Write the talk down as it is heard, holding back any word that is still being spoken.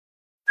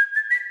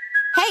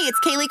it's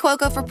Kaylee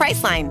Cuoco for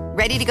Priceline.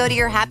 Ready to go to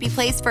your happy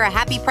place for a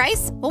happy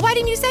price? Well, why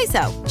didn't you say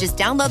so? Just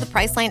download the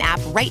Priceline app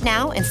right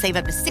now and save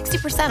up to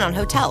 60% on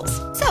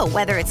hotels. So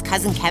whether it's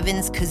Cousin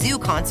Kevin's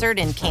Kazoo Concert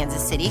in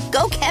Kansas City,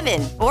 go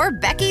Kevin, or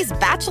Becky's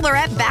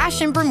Bachelorette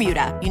Bash in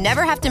Bermuda, you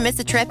never have to miss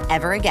a trip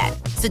ever again.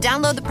 So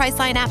download the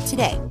Priceline app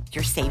today.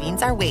 Your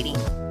savings are waiting.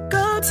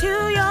 Go to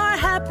your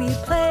happy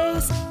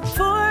place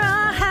for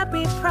a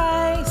happy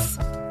price.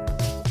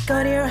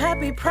 Go to your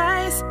happy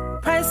price,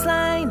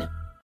 Priceline.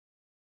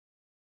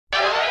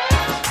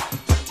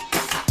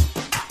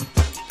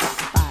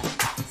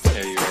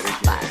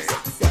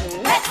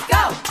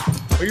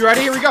 Are you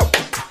ready? Here we go.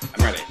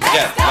 I'm ready.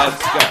 Yes,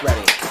 let's go.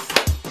 Ready.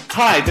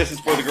 Hi, this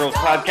is For the Girls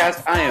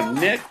Podcast. I am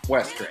Nick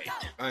Westrate.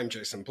 I'm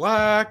Jason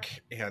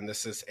Black, and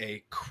this is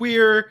a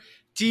queer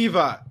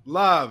diva,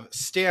 love,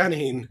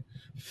 standing,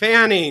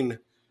 fanning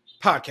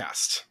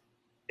podcast.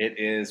 It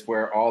is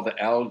where all the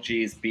L,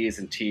 G's, B's,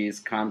 and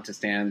T's come to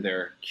stand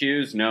their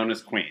Q's, known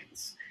as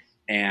queens.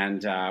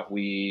 And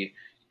we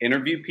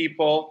interview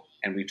people,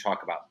 and we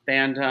talk about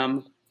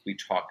fandom. We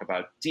talk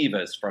about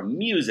divas from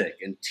music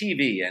and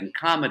TV and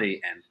comedy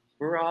and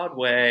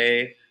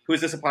Broadway. Who is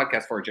this a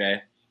podcast for,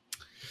 Jay?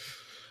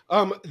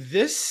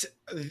 This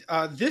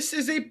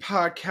is a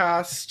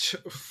podcast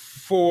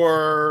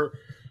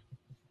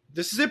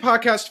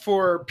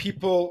for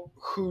people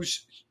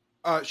whose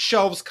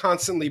shelves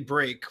constantly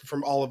break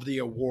from all of the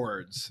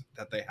awards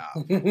that they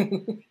have.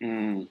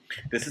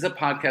 This is a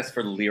podcast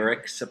for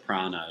lyric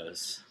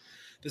sopranos.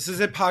 This is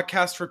a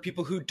podcast for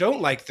people who don't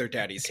like their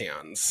daddy's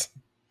hands.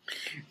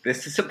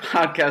 This is a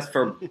podcast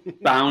for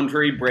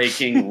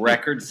boundary-breaking,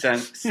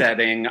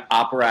 record-setting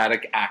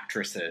operatic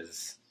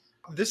actresses.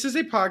 This is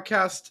a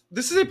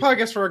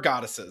podcast for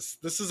goddesses.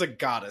 This is a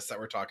goddess that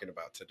we're talking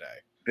about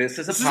today. This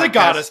is a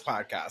goddess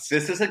podcast.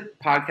 This is a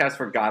podcast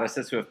for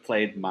goddesses who have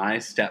played my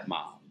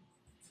stepmom.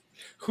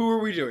 Who are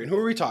we doing? Who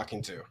are we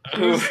talking to?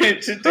 Who's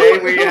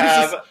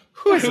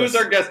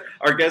our guest?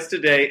 Our guest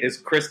today is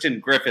Kristen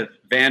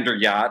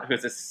Griffith-Vanderyacht, who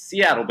is a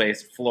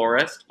Seattle-based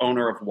florist,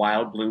 owner of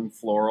Wild Bloom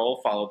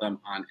Floral. Follow them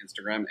on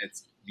Instagram.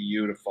 It's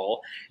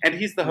beautiful. And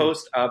he's the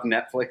host of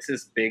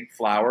Netflix's Big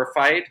Flower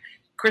Fight.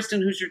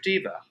 Kristen, who's your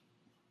diva?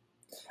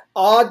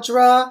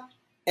 Audra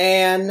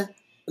and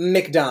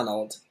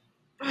McDonald.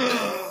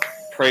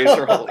 Praise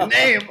her holy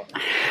name.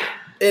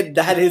 And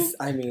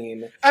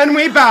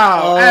we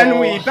bow, and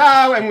we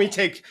bow, and we're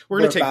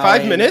going to take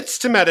 5 minutes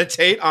to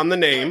meditate on the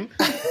name.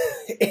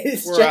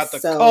 We're at the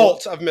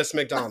cult of Miss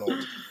McDonald.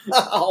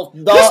 Listen,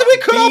 we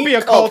could all be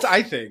a cult,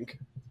 I think.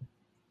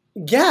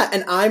 Yeah,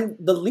 and I'm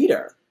the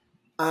leader.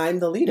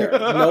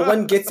 No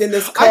one gets in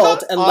this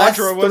cult unless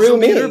Audra was through the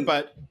leader, me.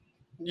 but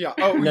yeah.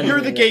 Oh, you're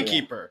the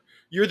gatekeeper.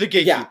 You're the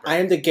gatekeeper. Yeah, I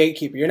am the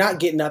gatekeeper. You're not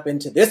getting up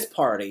into this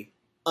party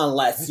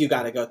unless you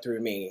got to go through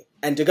me.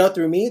 And to go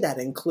through me, that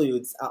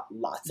includes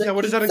lots of pizza. Yeah,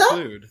 what does that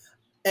include?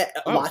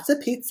 Lots of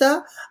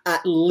pizza.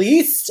 At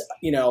least,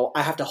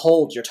 I have to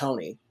hold your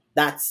Tony.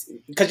 That's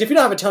because if you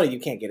don't have a Tony, you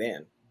can't get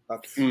in.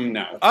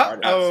 No.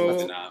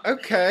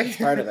 Okay. That's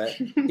part of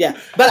it. Yeah.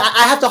 But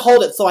I have to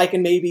hold it so I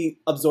can maybe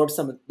absorb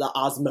some of the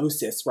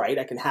osmosis, right?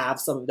 I can have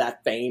some of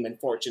that fame and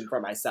fortune for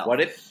myself. What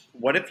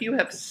if you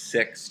have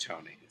 6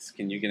 Tonys?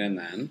 Can you get in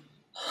then?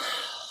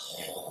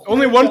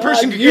 Only one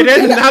person can get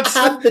in, and that's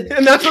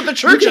what the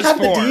church is for. You can have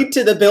the deed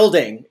to the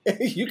building.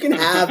 You can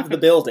have the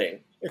building.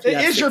 It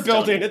is your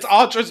building. It's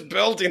Audra's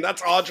building.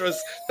 That's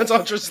Audra's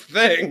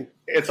thing.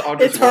 It's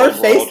Audra's her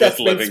face that's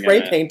been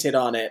spray painted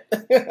on it.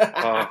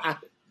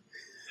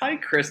 Hi,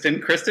 Kristen.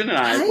 Kristen and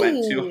I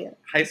went to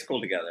high school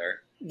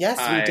together. Yes,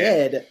 we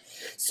did.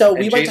 So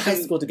we went to high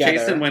school together.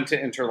 Jason went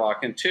to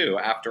Interlochen too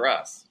after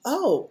us.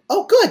 Oh,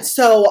 good.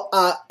 So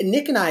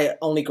Nick and I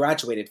only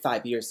graduated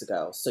 5 years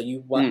ago. So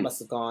you must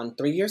have gone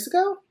 3 years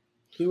ago?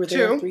 You were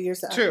there 3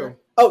 years after? 2.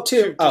 Oh,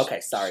 2. Oh,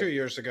 okay, sorry. 2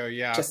 years ago,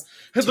 yeah.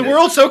 Because the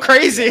world's so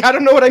crazy. I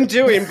don't know what I'm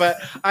doing, but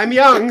I'm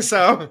young,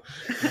 so.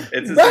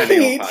 It's a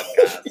centennial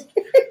podcast.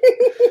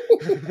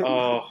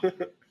 Oh.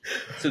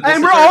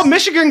 And we're all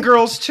Michigan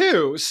girls,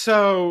 too,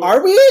 so.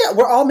 Are we?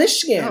 We're all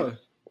Michigan. Oh.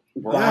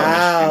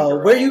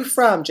 Wow. Where are you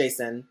from,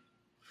 Jason?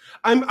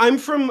 I'm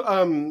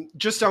from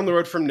just down the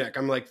road from Nick.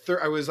 I'm like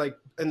I was like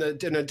in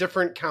a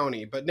different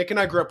county, but Nick and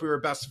I grew up. We were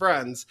best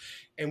friends,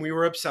 and we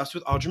were obsessed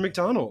with Audra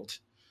McDonald.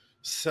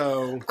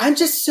 So I'm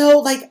just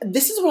so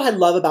this is what I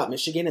love about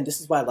Michigan, and this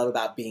is what I love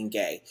about being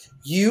gay.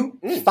 You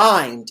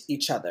find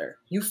each other.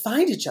 You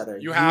find each other.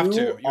 You have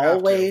to.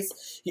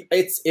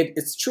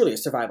 It's truly a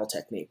survival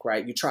technique,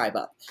 right? You tribe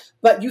up,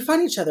 but you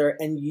find each other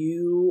and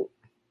you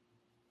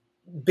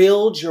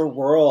build your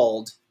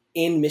world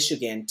in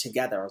Michigan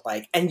together,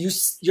 and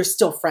you're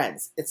still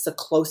friends. It's the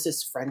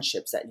closest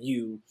friendships that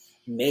you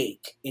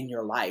make in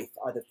your life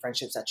are the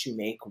friendships that you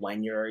make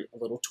when you're a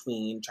little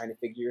tween trying to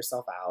figure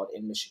yourself out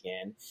in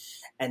Michigan.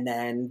 And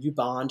then you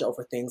bond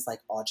over things like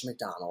Audra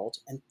McDonald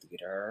and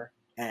theater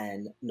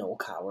and Noel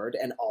Coward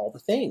and all the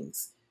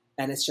things.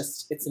 And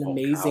it's an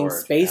amazing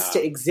space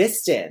to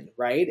exist in,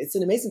 right? It's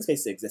an amazing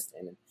space to exist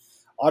in. And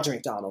Audra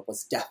McDonald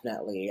was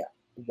definitely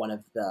one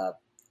of the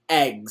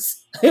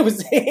eggs. It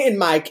was in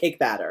my cake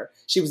batter.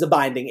 She was a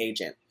binding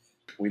agent.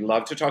 We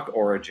love to talk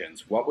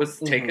origins.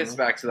 Take us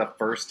back to the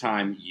first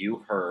time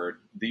you heard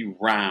the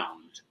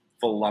round,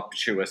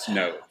 voluptuous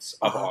notes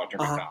of Audra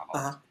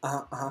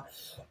McDonald.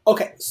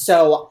 Okay,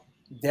 so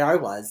there I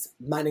was,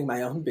 minding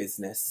my own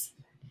business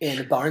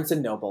in Barnes &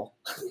 Noble.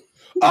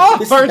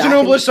 Oh, Barnes &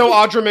 Noble is so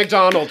Audra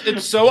McDonald.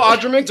 It's so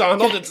Audra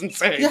McDonald, it's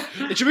insane. Yeah.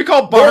 It should be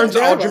called Barnes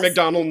Audra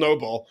McDonald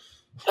Noble.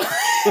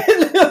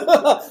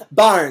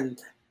 Barn,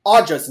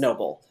 Audra's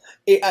Noble.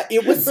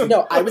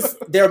 I was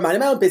there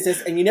minding my own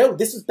business, and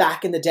this was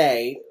back in the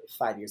day,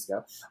 5 years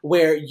ago,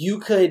 where you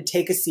could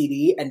take a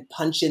CD and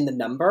punch in the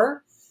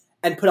number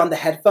and put on the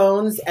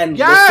headphones and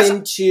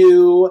listen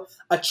to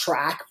a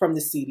track from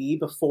the CD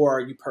before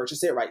you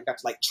purchase it, right? You got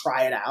to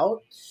try it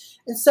out.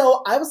 And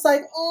so I was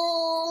like,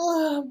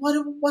 oh,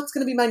 what's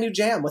going to be my new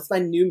jam? What's my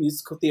new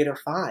musical theater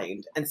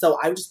find? And so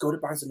I would just go to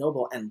Barnes &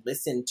 Noble and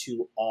listen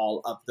to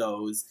all of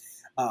those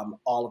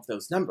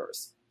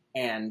numbers.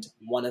 And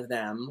one of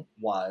them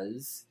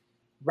was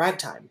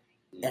Ragtime.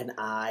 And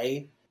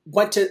I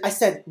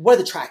said, what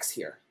are the tracks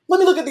here? Let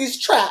me look at these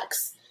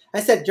tracks. I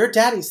said, Your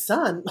Daddy's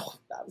Son? Oh,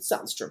 that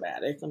sounds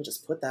dramatic. Let me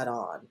just put that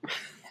on.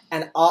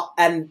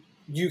 And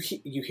you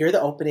hear the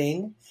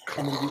opening,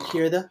 and then you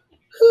hear the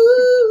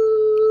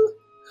ooh,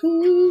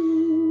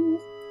 ooh,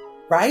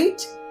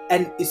 right?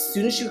 And as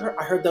soon as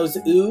I heard those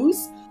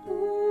oohs,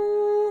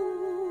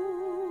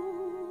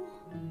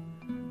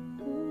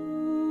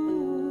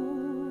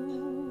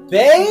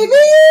 baby,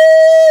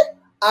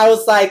 I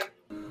was like,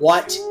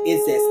 what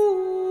is this?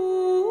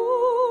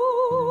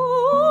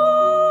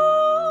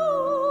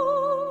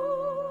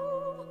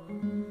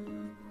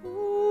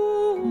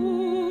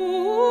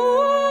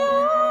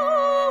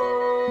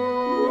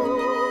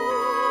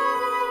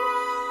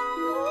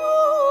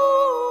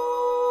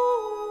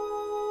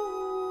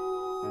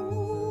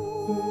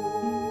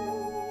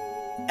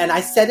 And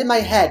I said in my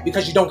head,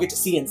 because you don't get to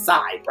see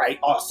inside, right?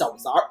 Also,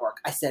 it's artwork.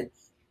 I said,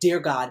 Dear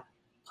God,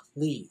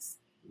 please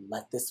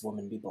let this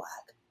woman be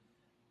black.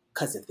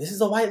 Because if this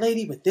is a white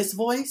lady with this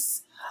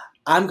voice,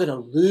 I'm going to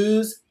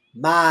lose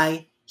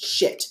my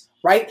shit,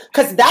 right?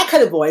 Because that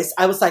kind of voice,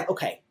 I was like,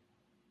 okay,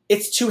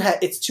 it's too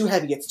heavy,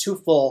 it's too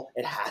full.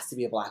 It has to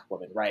be a black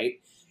woman, right?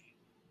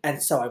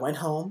 And so I went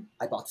home,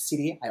 I bought the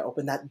CD, I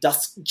opened that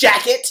dust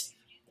jacket,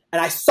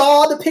 and I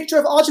saw the picture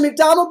of Audra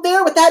McDonald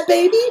there with that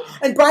baby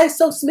and Brian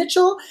Stokes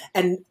Mitchell.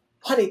 And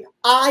honey,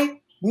 I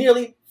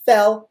nearly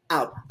fell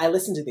out. I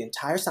listened to the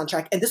entire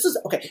soundtrack. And this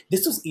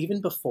was even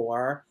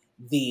before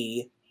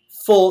the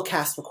full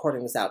cast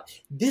recording was out.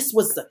 This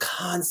was the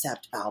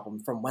concept album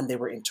from when they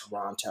were in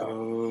Toronto.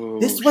 Oh,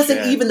 this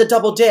wasn't even the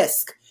double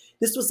disc.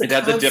 This was the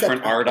concept album. It had the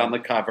different art on the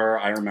cover.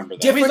 I remember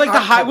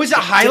that. Was it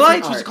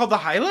Highlights? Was it called the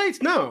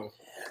Highlights? No.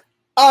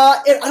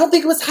 I don't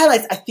think it was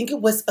Highlights. I think it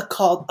was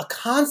called a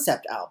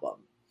concept album.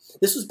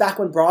 This was back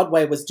when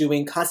Broadway was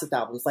doing concept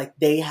albums. Like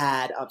they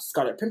had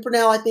Scarlet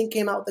Pimpernel, I think,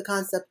 came out with a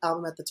concept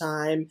album at the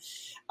time.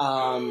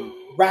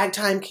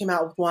 Ragtime came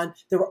out with one.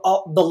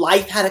 The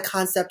Life had a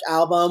concept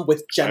album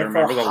with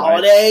Jennifer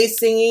Holliday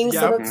singing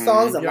some of the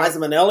songs, and Liza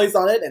Minnelli's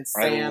on it, and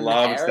Sam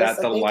Harris. I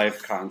loved the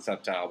Life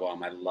concept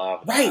album. I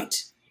love that.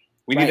 Right.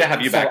 We need to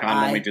have you back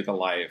on when we do the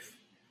Life.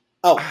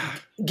 Oh,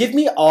 give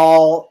me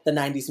all the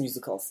 90s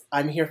musicals.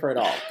 I'm here for it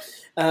all.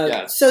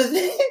 So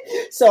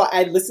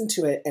I listened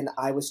to it and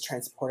I was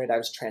transported. I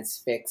was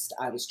transfixed.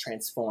 I was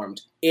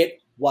transformed. It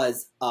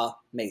was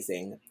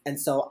amazing. And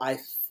so I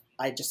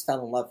just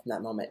fell in love from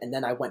that moment. And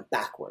then I went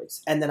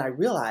backwards. And then I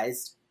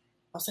realized,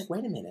 I was like,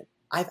 wait a minute.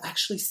 I've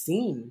actually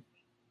seen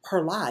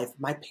her live.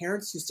 My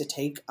parents used to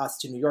take us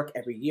to New York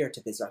every year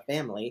to visit our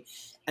family.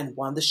 And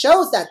one of the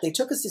shows that they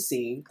took us to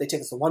see, they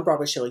take us to one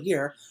Broadway show a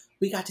year,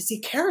 we got to see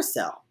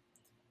Carousel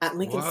at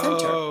Lincoln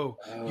Center. Oh,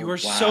 you are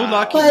so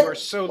lucky. You are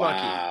so lucky.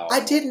 I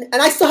didn't, and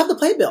I still have the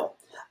playbill.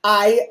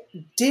 I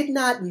did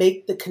not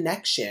make the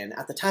connection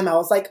at the time. I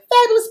was like,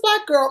 fabulous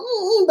black girl,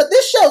 but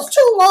this show's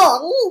too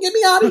long. Get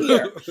me out of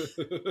here.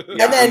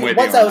 And then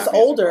once I was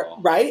older,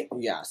 right?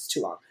 Yeah, it's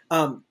too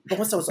long. But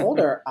once I was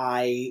older,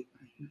 I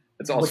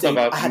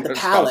had the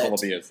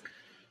palette.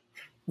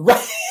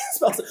 Right.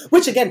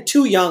 Which, again,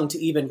 too young to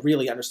even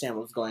really understand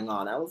what was going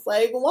on. I was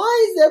like,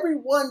 why is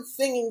everyone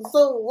singing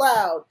so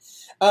loud?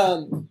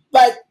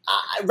 But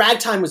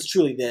Ragtime was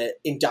truly the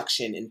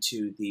induction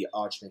into the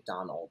Audra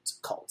McDonald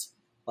cult.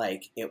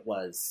 Like, it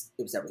was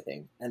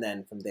everything. And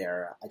then from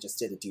there, I just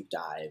did a deep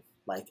dive.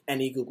 Like,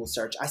 any Google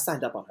search. I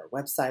signed up on her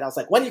website. I was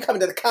like, when are you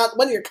coming to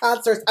when are your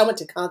concerts? I went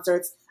to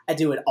concerts. I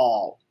do it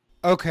all.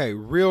 Okay,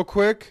 real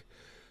quick.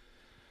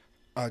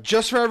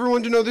 Just for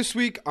everyone to know this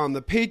week, on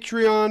the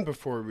Patreon,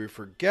 before we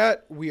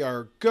forget, we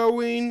are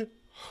going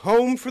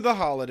home for the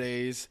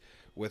holidays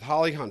with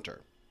Holly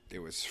Hunter. It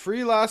was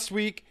free last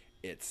week.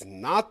 It's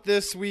not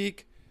this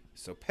week.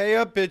 So pay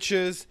up,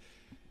 bitches.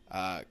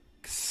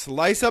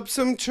 Slice up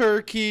some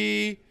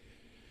turkey.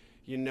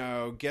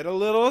 Get a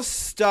little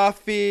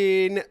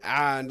stuffing.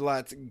 And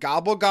let's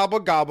gobble, gobble,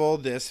 gobble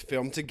this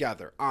film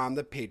together on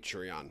the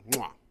Patreon.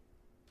 Mwah.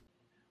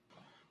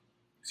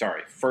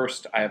 sorry.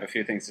 First, I have a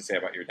few things to say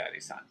about Your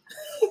Daddy's Son.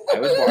 I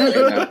was watching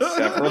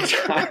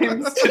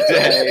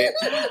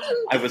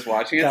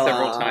that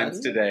several times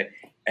today.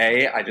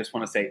 I just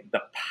want to say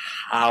the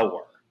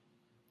power.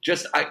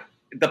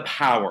 The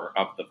power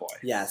of the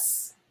voice.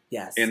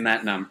 Yes. In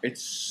that number.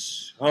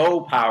 It's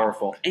so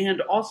powerful.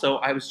 And also,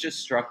 I was just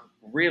struck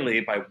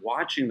really by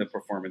watching the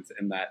performance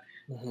in that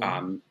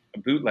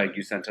bootleg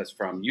you sent us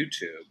from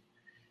YouTube,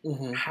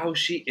 how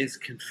she is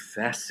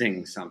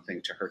confessing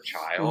something to her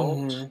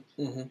child,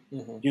 and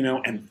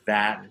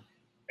that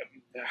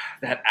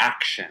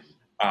action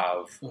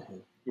of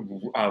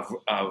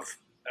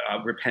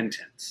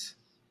repentance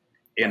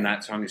in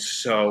that song is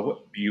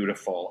so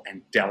beautiful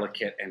and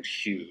delicate and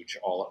huge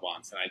all at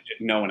once. And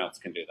no one else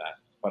can do that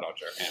but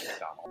Audra and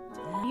McDonald.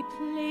 He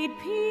played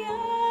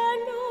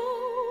piano,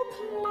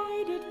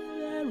 played it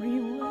very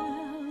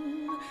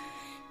well.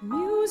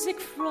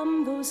 Music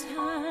from those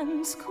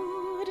hands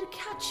could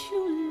catch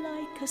you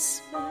like a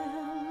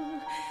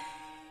spell.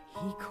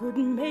 He could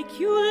make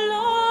you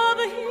love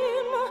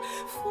him,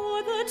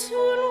 for the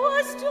tune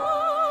was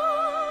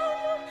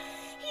done.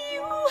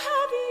 You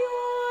have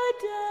your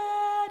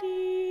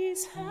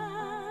daddy's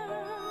hands.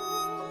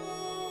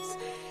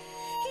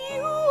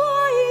 You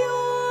are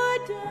your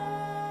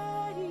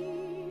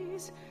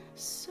daddy's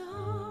son.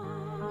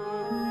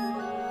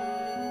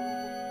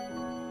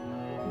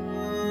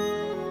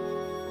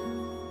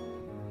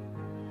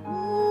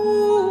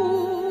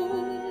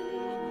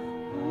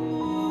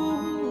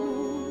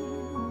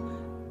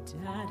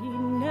 Daddy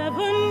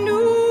never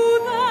knew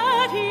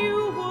that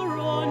you were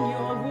on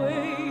your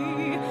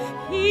way.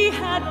 He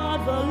had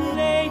other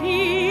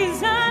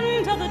ladies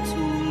and other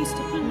tunes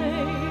to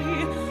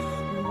play.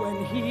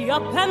 When he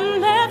up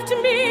and left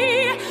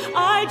me,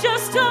 I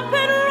just up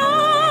and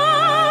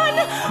run.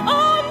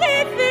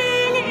 Only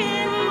thing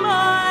in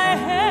my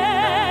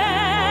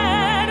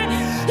head,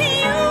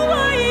 you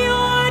were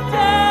your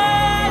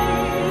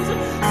daddy's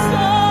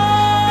son.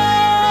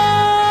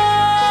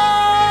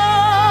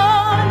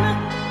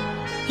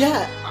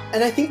 Yeah,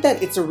 and I think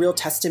that it's a real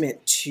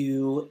testament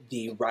to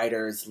the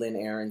writers, Lynn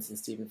Ahrens and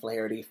Stephen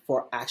Flaherty,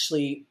 for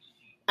actually,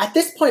 at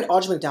this point,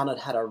 Audra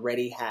McDonald had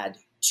already had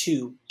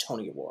 2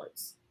 Tony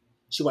Awards.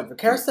 She won for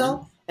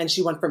Carousel, and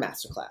she won for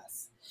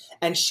Masterclass.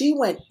 And she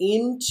went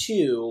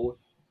into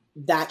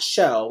that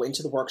show,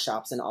 into the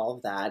workshops and all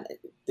of that.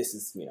 This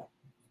is,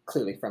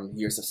 clearly from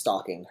years of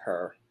stalking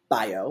her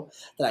bio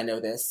that I know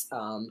this.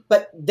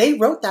 But they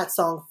wrote that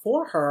song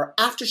for her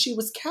after she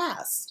was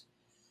cast.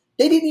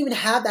 They didn't even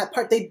have that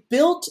part. They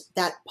built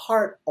that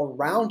part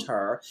around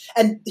her.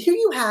 And here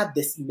you have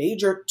this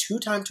major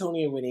 2-time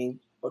Tony Award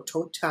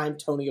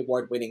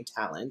winning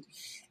talent,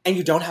 and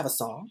you don't have a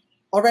song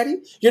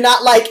already? You're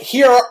not like,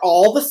 here are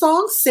all the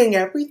songs, sing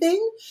everything?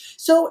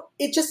 So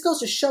it just goes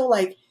to show,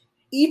 like,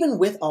 even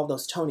with all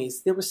those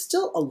Tonys, there was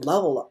still a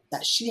level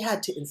that she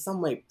had to in some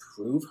way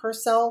prove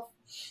herself.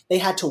 They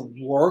had to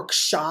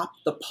workshop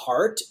the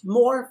part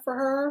more for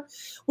her,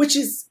 which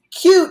is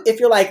cute if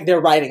you're like,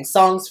 they're writing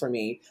songs for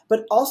me,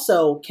 but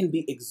also can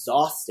be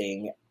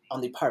exhausting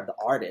on the part of the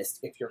artist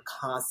if you're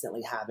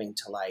constantly having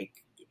to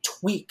like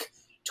tweak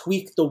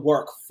the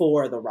work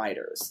for the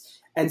writers.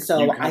 And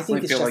so I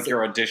think it's feel like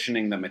you're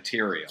auditioning the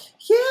material.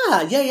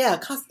 Yeah.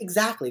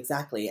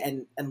 Exactly.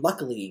 And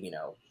luckily,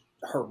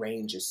 her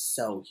range is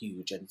so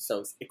huge and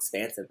so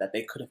expansive that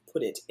they could have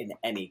put it in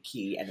any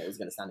key and it was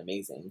going to sound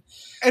amazing.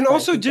 And but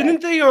also,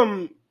 didn't they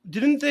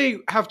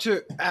have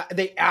to?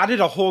 They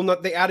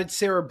added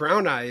Sarah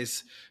Brown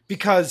Eyes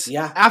because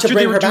after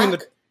they were doing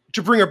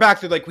to bring her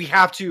back, they're like, we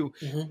have to,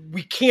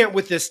 we can't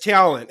with this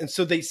talent, and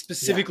so they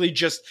specifically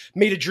just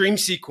made a dream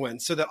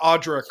sequence so that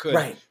Audra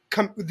could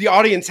come. The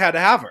audience had to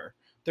have her.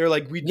 They're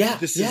like, we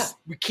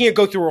can't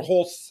go through a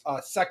whole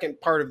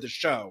second part of the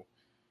show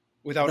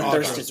without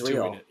Audra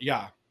doing it.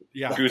 Yeah.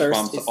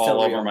 Goosebumps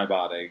all over my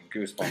body.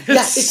 Goosebumps.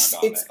 Yeah, it's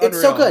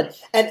so good.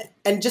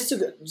 And just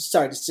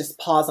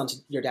pause on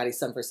Your Daddy's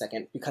Son for a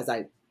second because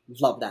I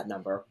love that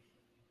number.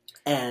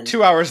 And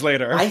 2 hours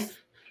later,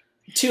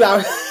 2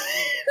 hours.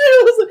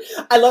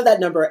 I love that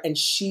number, and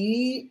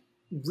she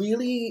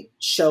really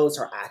shows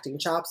her acting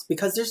chops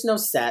because there's no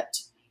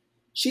set.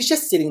 She's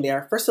just sitting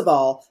there. First of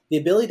all, the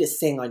ability to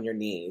sing on your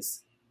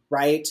knees,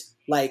 right?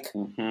 Like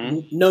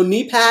no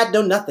knee pad,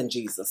 no nothing,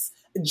 Jesus.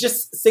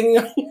 Just singing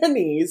on your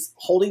knees,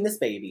 holding this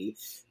baby,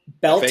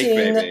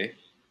 belting,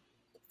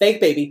 fake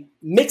baby,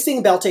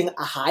 mixing, belting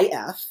a high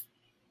F,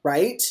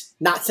 right?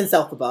 Not since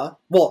Elphaba.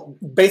 Well,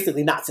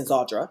 basically not since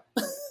Audra.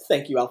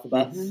 Thank you,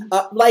 Elphaba.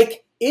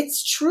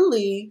 It's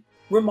truly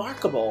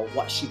remarkable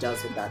what she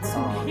does with that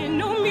song.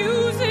 No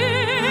music,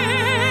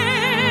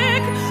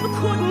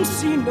 couldn't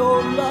see no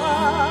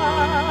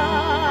light.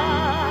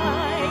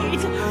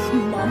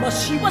 Mama,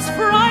 she was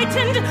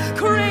frightened,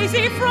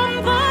 crazy from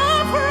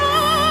the fright.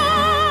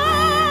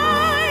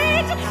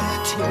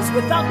 Tears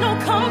without no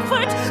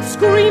comfort,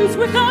 screams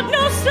without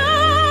no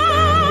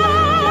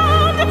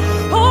sound.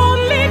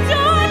 Only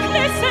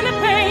darkness and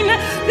pain,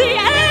 the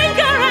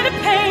anger and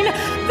pain,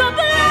 the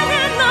blood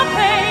and the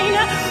pain.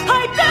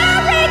 I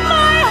buried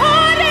my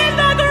heart in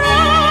the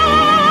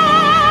ground.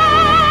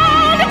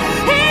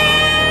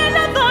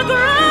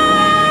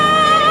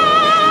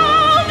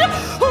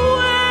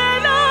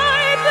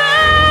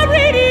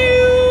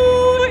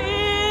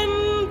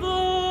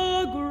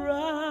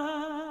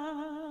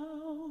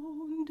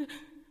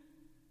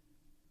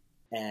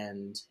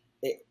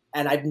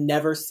 And I've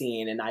never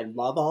seen, and I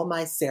love all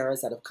my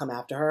Sarahs that have come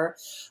after her,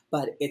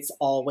 but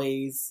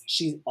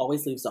she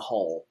always leaves a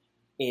hole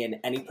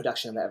in any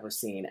production I've ever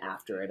seen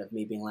after it, of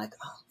me being like,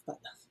 oh, but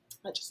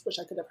I just wish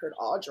I could have heard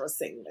Audra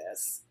sing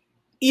this.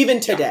 Even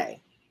today.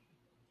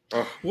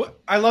 Yeah. Oh.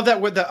 I love that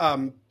with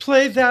the,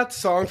 play that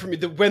song for me,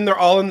 when they're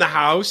all in the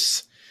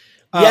house.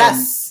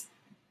 Yes.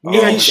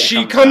 And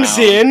she comes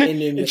in,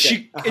 and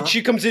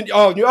she comes in.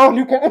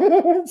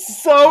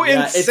 So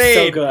insane! It's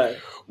so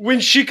good. When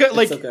she you're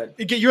like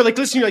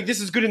listening, you're like,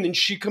 this is good, and then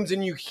she comes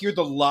in, you hear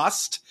the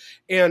lust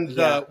and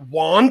the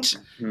want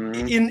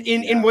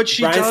in what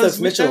she Brian does. Stokes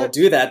Mitchell will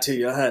do that to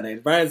you, honey.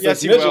 Brian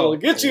Stokes Mitchell will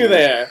get you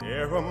there.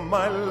 Sarah,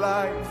 my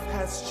life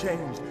has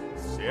changed.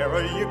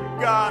 Sarah, you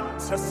got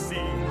to see.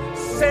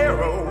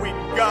 Sarah, we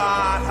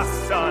got a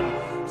son.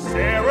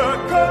 Sarah,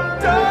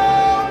 come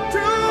down to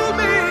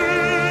me.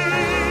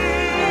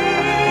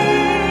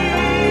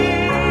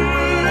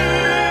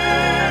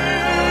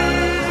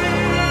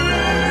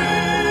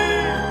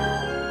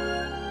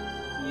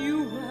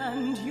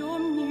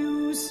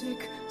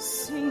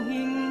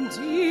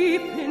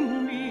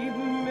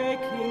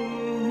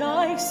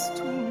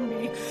 To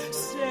me,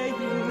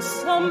 saying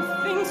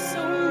something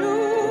so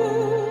new,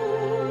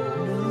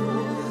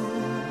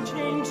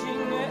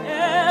 changing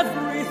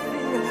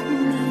everything,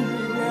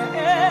 meaning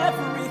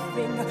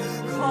everything,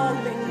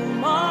 calling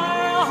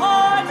my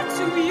heart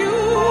to you.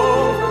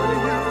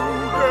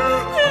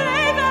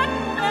 Play that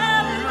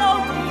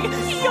melody,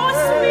 your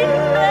sweet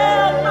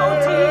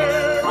melody,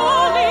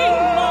 calling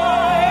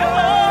my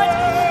heart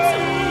to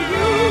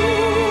you.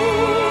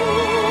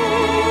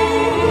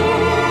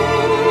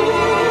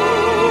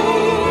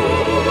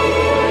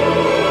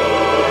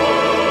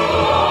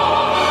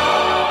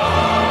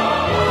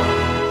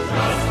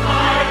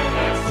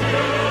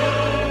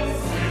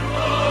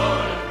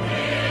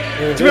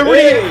 Do you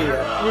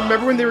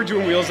remember when they were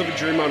doing Wheels of a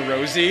Dream on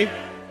Rosie?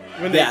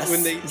 Yes.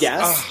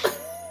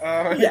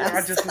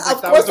 I just was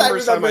like, that was the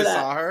first time I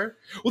saw her.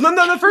 Well,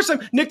 no, the first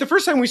time, Nick, the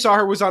first time we saw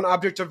her was on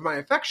Object of My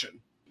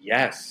Affection.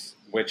 Yes,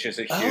 which is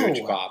a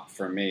huge bop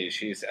for me.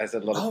 She's as a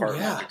little part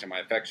of Object of My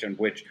Affection,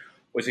 which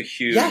was a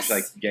huge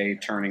gay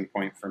turning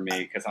point for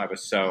me because I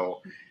was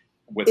so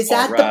with Is Paul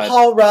that Rudd. The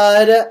Paul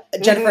Rudd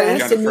Jennifer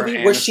Aniston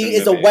movie where she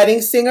is a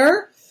wedding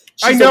singer?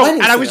 I know,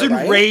 and I was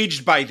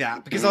enraged by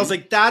that because I was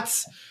like,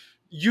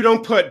 you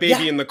don't put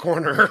baby in the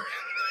corner.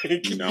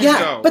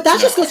 But that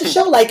just goes to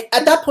show, like,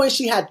 at that point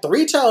she had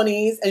 3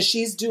 Tonys and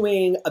she's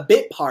doing a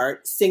bit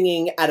part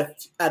singing at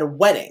a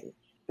wedding.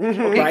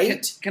 Okay,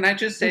 right? Can I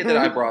just say that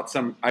I brought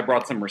some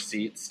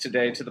receipts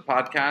today to the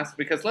podcast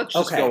because let's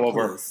just go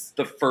over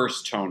the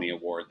first Tony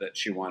Award that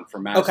she won for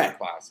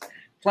Masterclass.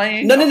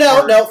 Playing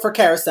No, for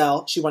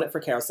Carousel. She won it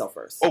for Carousel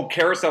first. Oh,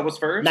 Carousel was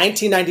first?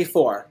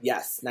 1994.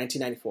 Yes,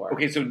 1994.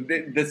 Okay, so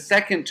the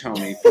second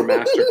Tony for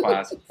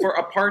Masterclass, for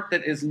a part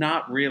that is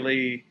not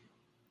really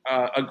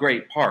a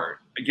great part,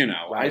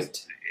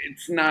 Right.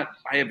 It's not,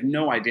 I have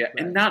no idea.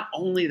 Right. And not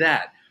only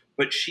that,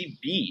 but she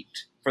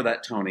beat, for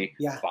that Tony,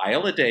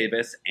 Viola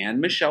Davis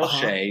and Michelle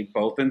Shea,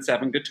 both in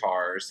 7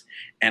 Guitars,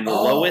 and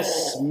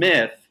Lois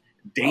Smith,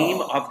 Dame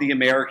of the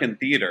American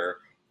Theater,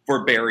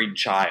 for Buried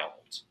Child.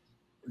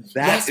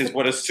 That is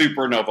what a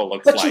supernova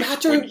looks like. But you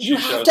have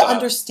to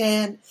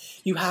understand.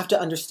 You have to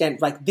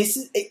understand. Like, this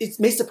is. It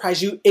may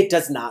surprise you. It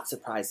does not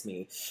surprise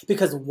me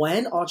because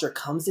when Audra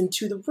comes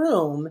into the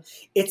room,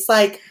 it's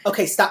like,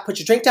 okay, stop. Put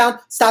your drink down.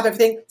 Stop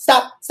everything.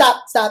 Stop.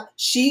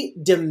 She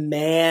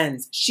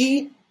demands.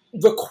 She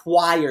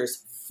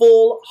requires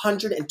full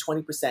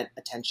 120%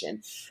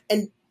 attention,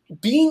 and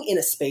being in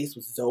a space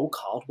with Zoe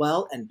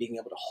Caldwell and being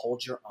able to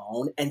hold your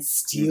own and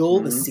steal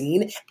the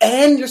scene,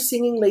 and you're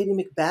singing Lady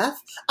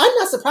Macbeth, I'm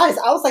not surprised.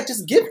 I was like,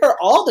 just give her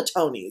all the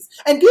Tonys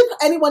and give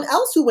anyone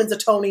else who wins a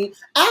Tony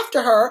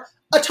after her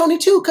a Tony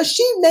too, because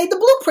she made the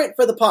blueprint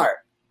for the part.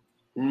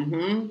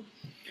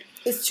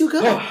 It's too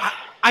good.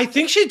 I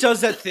think she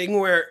does that thing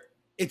where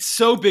it's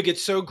so big,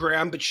 it's so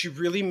grand, but she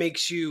really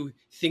makes you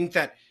think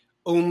that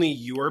only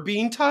you're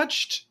being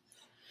touched.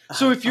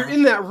 So if you're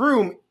in that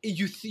room,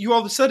 you all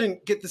of a sudden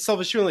get the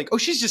selfish feeling like, oh,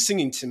 she's just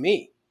singing to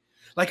me.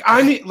 Like,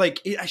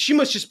 she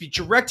must just be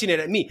directing it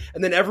at me.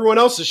 And then everyone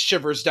else's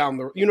shivers down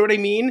the, you know what I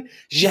mean?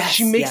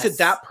 She makes it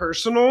that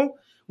personal,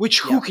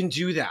 which who can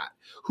do that?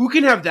 Who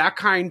can have that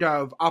kind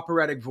of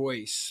operatic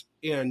voice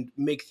and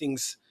make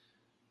things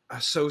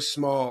so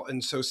small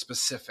and so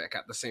specific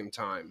at the same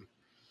time?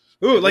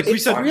 Ooh, like we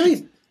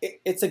said.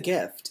 It's a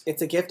gift.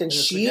 It's a gift. And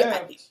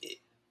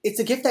it's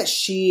a gift that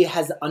she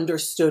has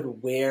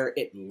understood where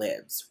it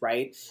lives,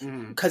 right?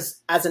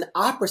 Because as an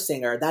opera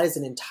singer, that is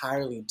an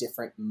entirely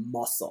different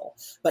muscle.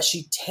 But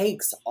she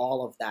takes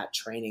all of that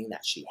training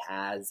that she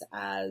has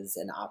as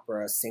an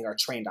opera singer,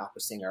 trained opera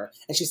singer,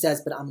 and she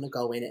says, but I'm going to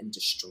go in and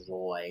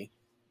destroy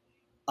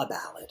a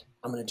ballad.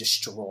 I'm going to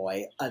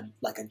destroy a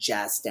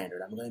jazz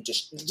standard. I'm going to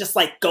just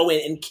like go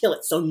in and kill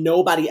it so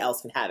nobody else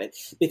can have it.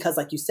 Because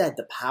like you said,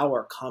 the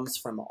power comes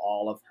from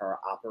all of her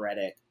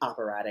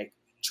operatic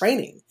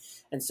training.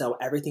 And so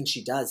everything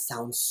she does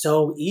sounds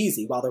so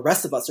easy while the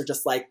rest of us are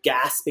just like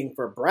gasping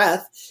for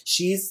breath.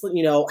 She's,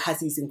 you know, has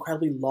these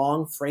incredibly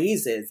long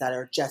phrases that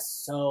are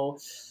just so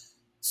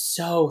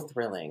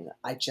thrilling.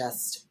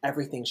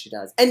 Everything she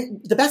does.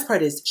 And the best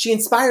part is she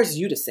inspires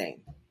you to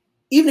sing.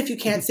 Even if you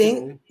can't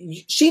sing,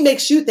 she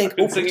makes you think, I've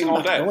been singing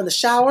all day. Go in the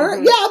shower.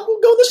 Yeah, I'm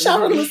going to go in the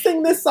shower. I'm going to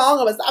sing this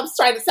song. I'm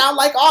trying to sound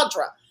like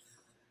Audra.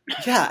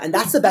 Yeah, and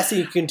that's the best thing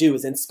you can do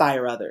is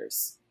inspire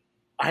others.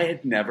 I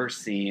had never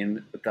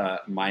seen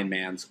the My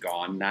Man's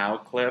Gone Now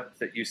clip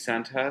that you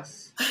sent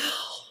us.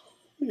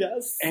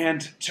 Yes.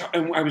 And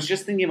I was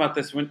just thinking about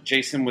this, when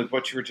Jason, with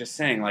what you were just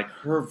saying. Like,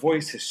 her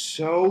voice is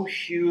so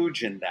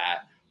huge in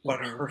that,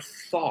 but her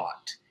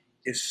thought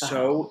is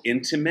so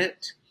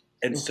intimate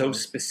and so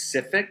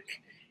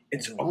specific.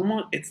 It's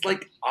almost, it's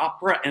like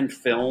opera and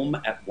film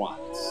at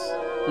once.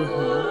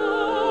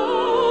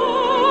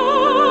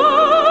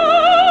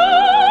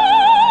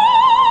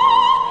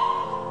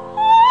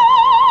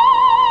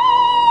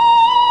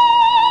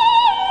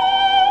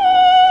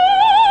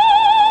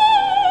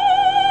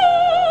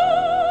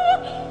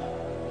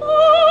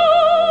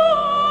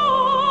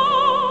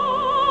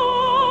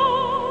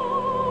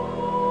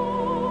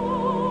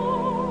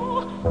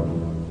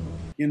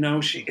 You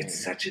know,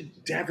 it's such a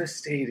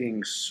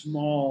devastating,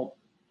 small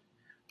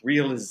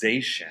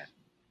realization,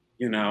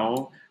 you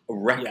know, a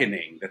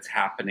reckoning that's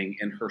happening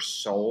in her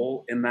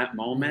soul in that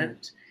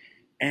moment.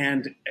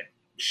 And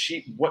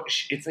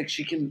it's like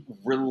she can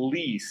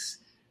release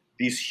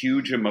these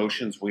huge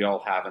emotions we all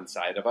have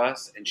inside of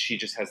us. And she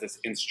just has this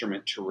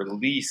instrument to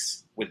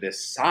release with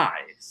this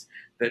size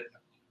that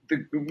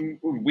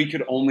we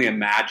could only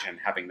imagine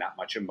having that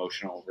much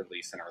emotional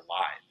release in our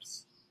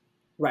lives.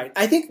 Right.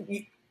 I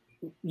think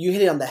you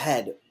hit it on the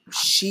head.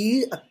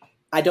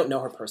 I don't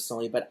know her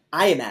personally, but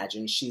I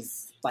imagine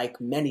she's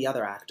like many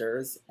other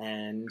actors,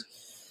 and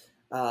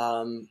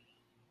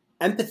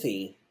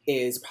empathy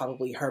is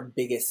probably her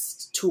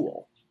biggest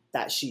tool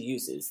that she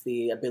uses.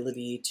 The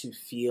ability to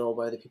feel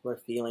what other people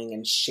are feeling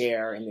and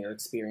share in their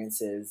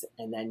experiences,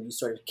 and then you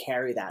sort of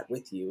carry that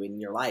with you in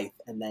your life,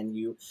 and then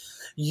you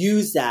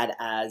use that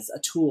as a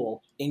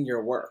tool in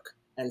your work.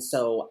 And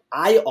so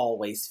I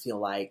always feel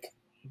like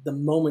the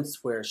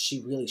moments where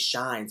she really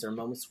shines are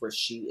moments where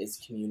she is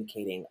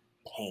communicating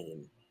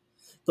pain.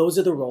 Those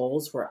are the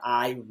roles where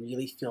I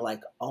really feel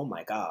like, oh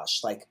my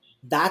gosh, like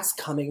that's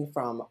coming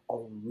from a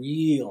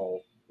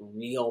real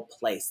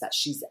place that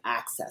she's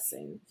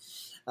accessing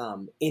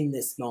in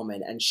this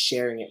moment and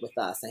sharing it with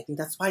us. And I think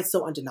that's why it's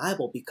so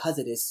undeniable, because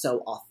it is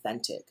so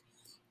authentic.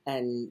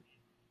 And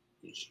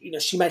you know,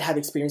 she might have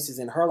experiences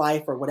in her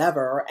life or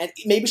whatever, and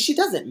maybe she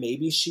doesn't.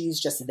 Maybe she's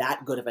just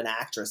that good of an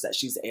actress that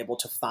she's able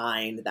to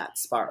find that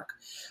spark.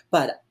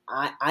 But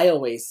I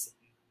always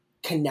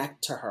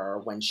connect to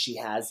her when she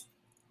has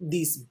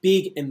these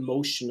big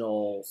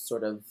emotional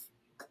sort of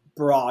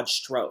broad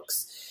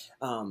strokes.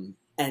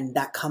 And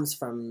that comes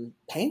from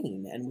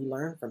pain, and we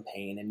learn from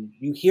pain. And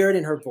you hear it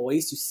in her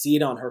voice, you see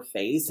it on her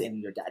face, in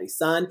Your Daddy's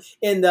Son,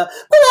 in the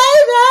play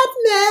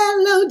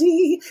that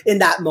melody, in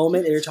that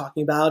moment that you're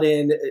talking about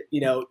in,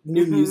 you know,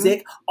 New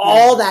Music,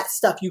 all that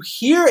stuff, you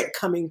hear it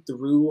coming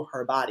through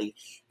her body.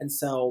 And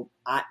so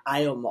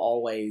I am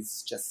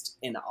always just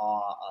in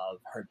awe of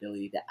her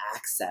ability to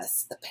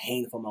access the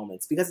painful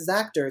moments, because as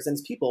actors and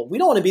as people, we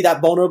don't want to be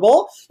that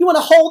vulnerable. You want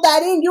to hold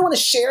that in. You want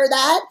to share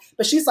that.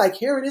 But she's like,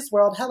 here it is,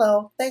 world.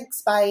 Hello.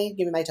 Thanks. Bye.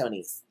 Give me my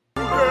Tonys.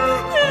 Play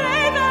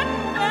that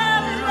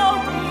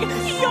melody,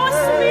 your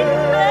sweet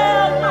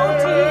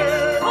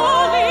melody,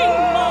 calling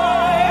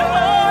my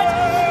heart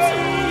to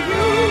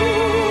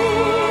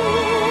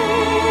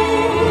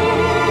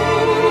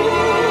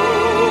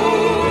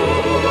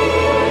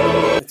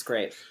you. It's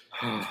great.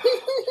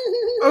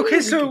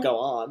 Okay, so go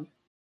on.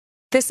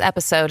 This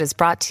episode is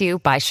brought to you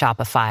by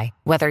Shopify.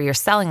 Whether you're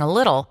selling a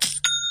little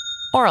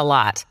or a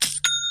lot,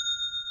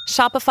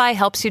 Shopify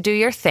helps you do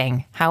your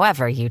thing,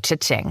 however you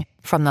cha-ching.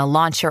 From the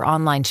launch your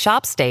online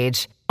shop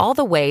stage, all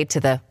the way to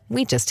the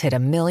we just hit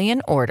 1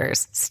 million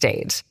orders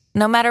stage.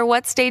 No matter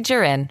what stage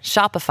you're in,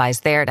 Shopify's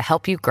there to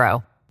help you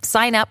grow.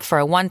 Sign up for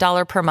a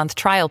 $1 per month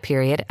trial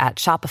period at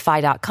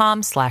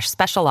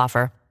shopify.com/special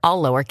offer,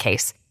 all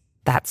lowercase.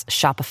 That's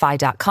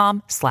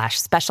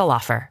shopify.com/special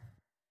offer.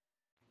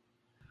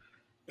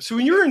 So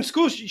when you were in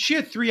school, she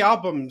had 3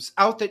 albums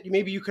out that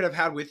maybe you could have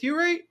had with you,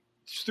 right?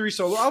 3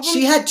 solo albums?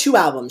 She had 2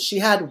 albums. She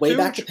had Way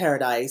Back to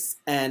Paradise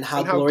and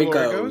How Glory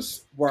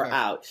Goes were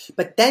out.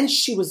 But then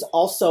she was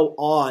also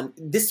on,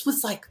 this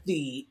was like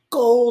the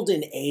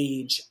golden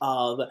age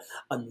of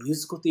a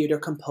musical theater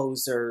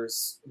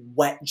composer's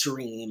wet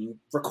dream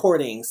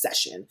recording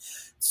session.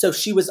 So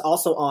she was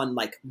also on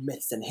like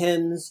Myths and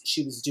Hymns.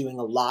 She was doing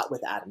a lot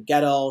with Adam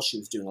Guettel. She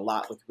was doing a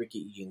lot with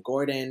Ricky Ian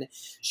Gordon.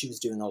 She was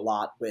doing a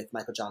lot with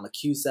Michael John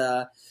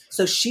LaChiusa.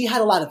 So she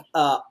had a lot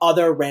of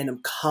other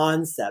random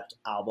concept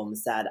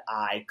albums that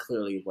I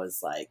clearly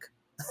was like,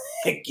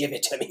 give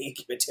it to me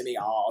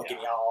all, give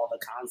me all the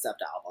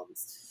concept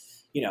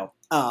albums, you know.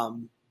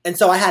 And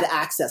so I had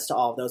access to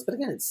all of those. But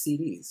again, it's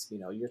CDs, you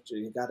know, you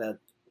got to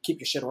keep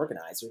your shit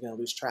organized. You're going to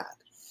lose track.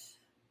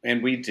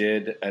 And we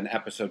did an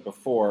episode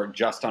before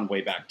just on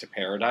Way Back to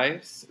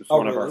Paradise. It was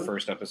one of our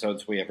first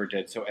episodes we ever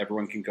did. So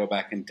everyone can go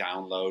back and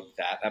download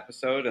that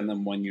episode. And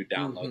then when you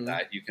download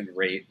that, you can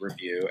rate,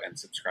 review, and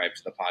subscribe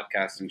to the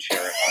podcast and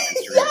share it on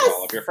Instagram to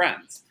all of your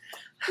friends.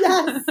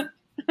 Yes.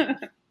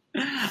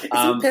 It's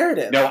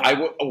imperative. No, I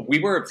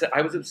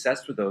was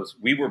obsessed with those.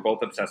 We were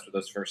both obsessed with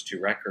those first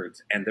two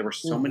records, and there were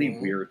so many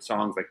weird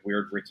songs, like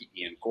weird Ricky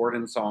Ian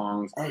Gordon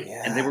songs,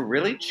 and they were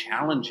really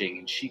challenging.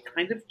 And she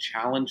kind of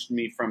challenged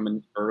me from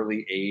an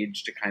early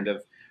age to kind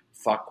of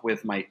fuck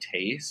with my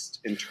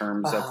taste in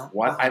terms of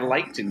what I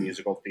liked in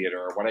musical theater,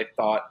 or what I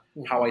thought,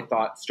 how I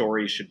thought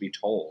stories should be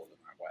told.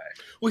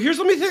 Well,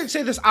 let me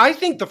say this. I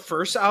think the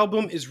first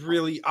album is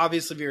really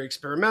obviously very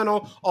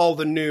experimental. All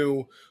the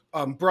new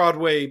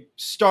Broadway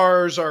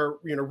stars are,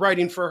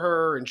 writing for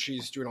her, and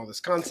she's doing all this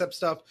concept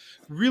stuff.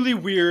 Really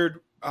weird.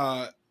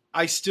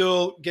 I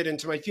still get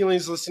into my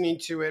feelings listening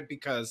to it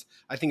because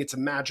I think it's a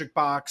magic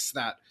box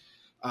that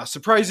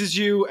surprises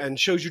you and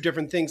shows you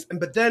different things.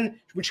 But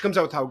then when she comes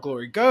out with How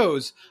Glory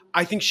Goes,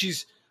 I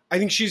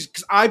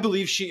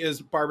believe she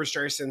is Barbra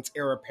Streisand's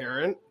heir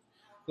apparent.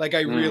 Like,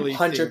 I really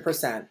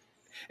 100%.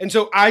 And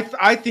so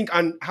I think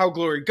on How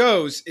Glory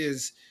Goes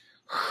is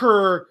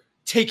her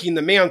taking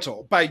the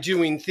mantle by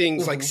doing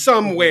things like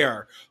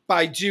Somewhere,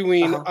 by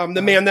doing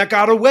The Man That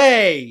Got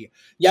Away,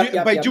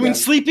 by doing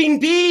Sleeping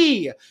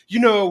Bee,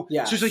 So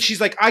she's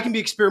like, I can be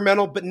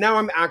experimental, but now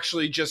I'm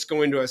actually just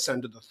going to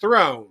ascend to the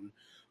throne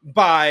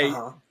by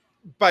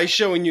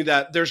showing you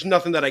that there's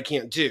nothing that I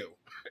can't do.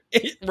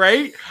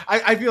 Right?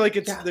 I feel like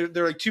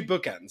they're like two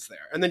bookends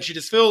there. And then she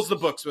just fills the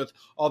books with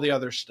all the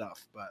other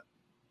stuff, but...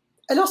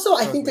 And also,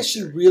 I think that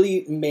she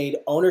really made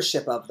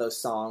ownership of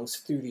those songs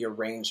through the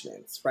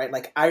arrangements, right?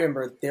 Like, I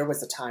remember there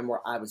was a time where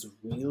I was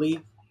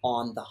really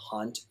on the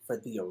hunt for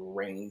the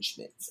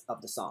arrangements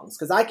of the songs.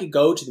 Because I could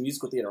go to the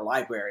musical theater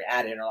library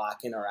at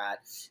Interlochen or at,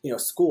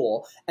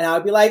 school, and I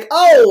would be like,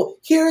 oh,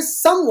 here's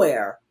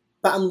Somewhere.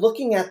 But I'm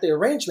looking at the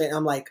arrangement, and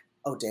I'm like,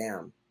 oh,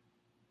 damn,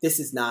 this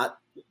is not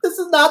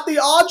the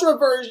Audra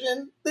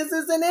version. This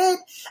isn't it.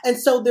 And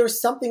so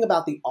there's something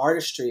about the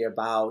artistry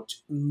about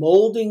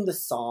molding the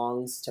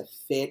songs to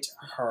fit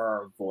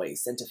her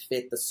voice and to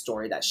fit the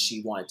story that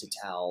she wanted to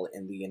tell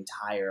in the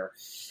entire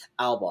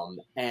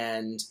album.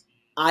 And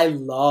I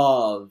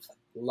love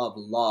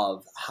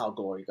How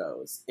Glory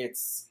Goes.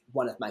 It's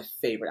one of my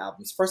favorite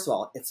albums. First of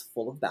all, it's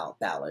full of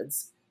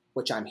ballads,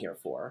 which I'm here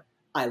for.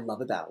 I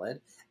love a ballad.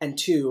 And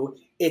two,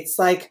 it's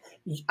like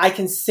I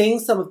can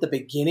sing some of the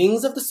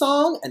beginnings of the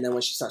song, and then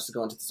when she starts to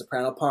go into the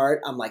soprano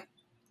part, I'm like,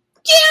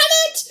 get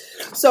it!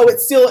 So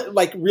it's still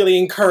like really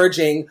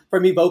encouraging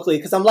for me vocally,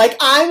 because I'm like,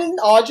 I'm in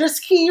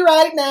Audra's key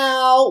right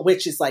now,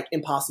 which is like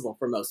impossible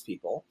for most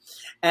people.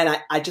 And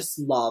I just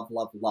love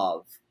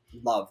that.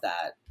 Love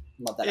that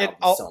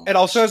album so much. It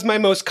also has my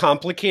most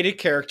complicated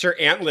character,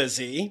 Aunt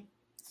Lizzie.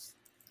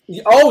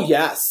 Oh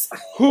yes,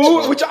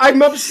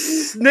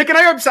 Nick and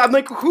I are upset. I'm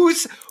like, who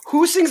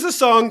sings the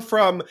song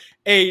from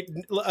a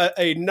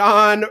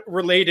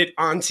non-related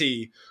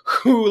auntie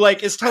who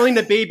like is telling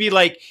the baby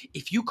like,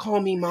 if you call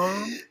me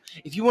mom,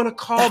 if you want to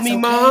call me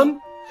mom,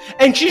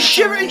 and she's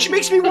shivering and she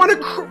makes me want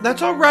to.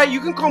 That's all right. You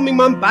can call me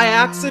mom by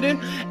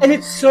accident, and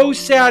it's so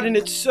sad and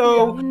it's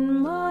so. In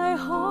my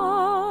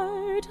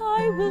heart,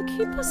 I will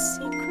keep a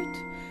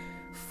secret,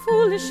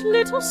 foolish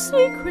little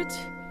secret.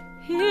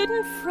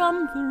 Hidden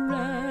from the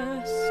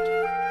rest.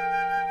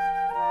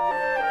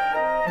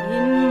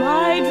 In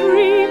my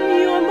dream,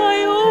 you're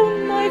my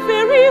own, my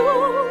very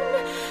own,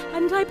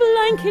 and I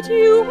blanket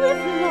you with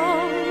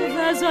love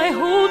as I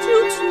hold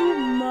you to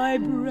my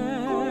breast.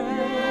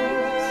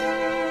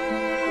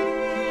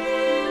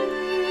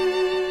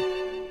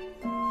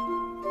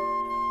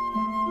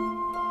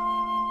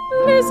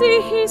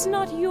 Lizzie, he's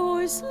not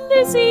yours.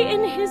 Lizzie,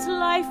 in his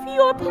life,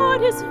 your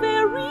part is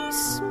very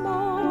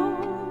small.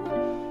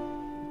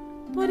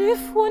 But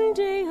if one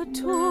day a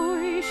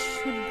toy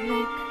should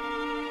break,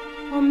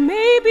 or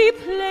maybe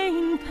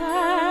plain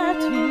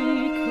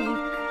patty cake,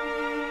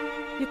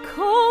 you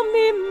call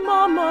me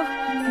Mama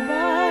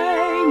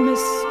by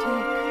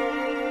mistake,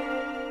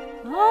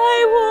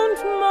 I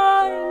won't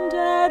mind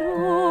at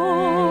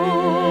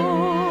all.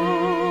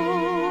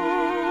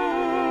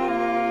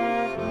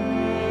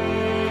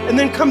 And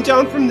then come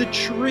down from the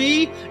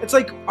tree. It's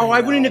like, I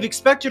wouldn't have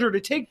expected her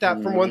to take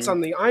that from Once on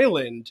the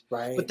Island.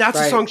 Right. But that's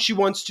a song she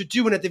wants to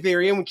do. And at the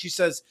very end, when she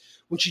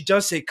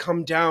does say,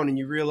 come down, and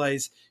you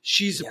realize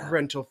she's a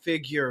parental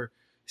figure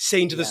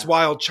saying to this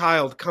wild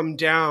child, come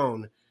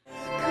down.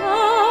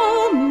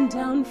 Come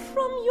down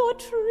from your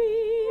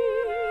tree.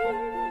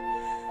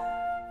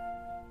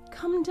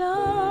 Come down.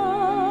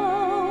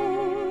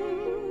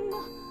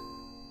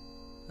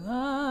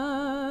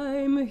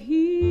 I'm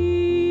here.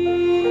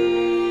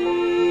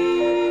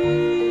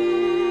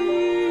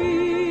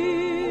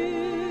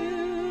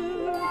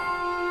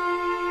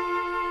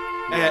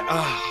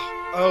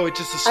 It's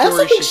just a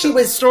story.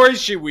 Stories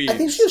she weaves. I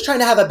think she was trying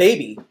to have a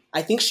baby.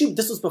 I think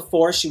this was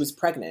before she was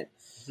pregnant.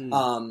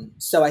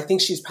 So I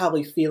think she's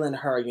probably feeling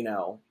her,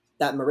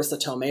 that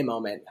Marissa Tomei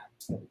moment.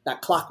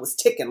 That clock was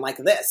ticking like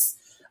this.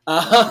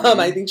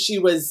 I think she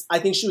was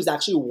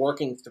actually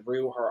working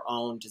through her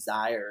own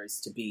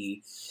desires to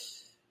be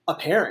a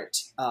parent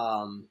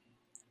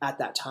at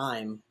that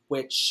time,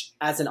 which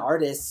as an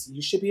artist,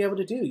 you should be able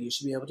to do. You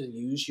should be able to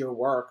use your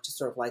work to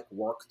sort of like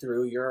work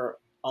through your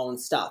own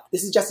stuff.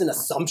 This is just an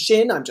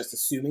assumption. I'm just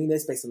assuming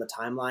this based on the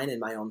timeline and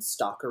my own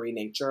stalkery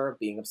nature of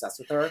being obsessed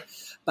with her.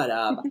 But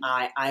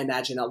I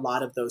imagine a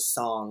lot of those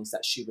songs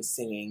that she was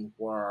singing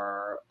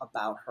were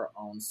about her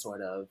own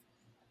sort of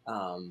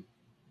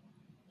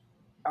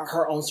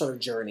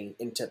journey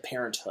into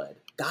parenthood.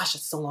 Gosh,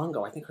 it's so long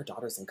ago. I think her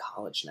daughter's in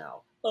college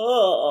now.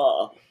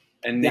 Oh,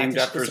 and named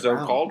after Zoe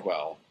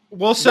Caldwell.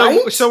 Well,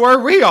 so are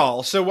we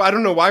all. So I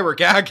don't know why we're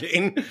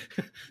gagging.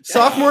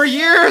 Sophomore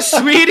year,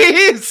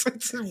 sweeties.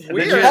 It's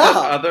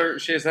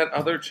weird. She has that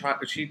other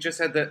child. She just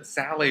had that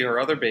Sally, her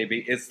other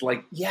baby. It's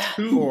like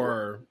 2.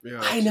 4.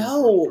 Yeah, I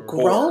know.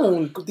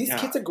 Grown. These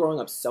kids are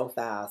growing up so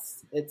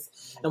fast.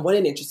 And what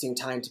an interesting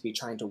time to be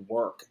trying to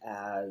work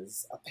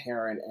as a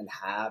parent and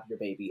have your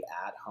baby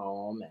at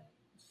home. And,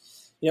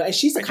 and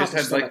she's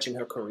accomplished so much in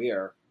her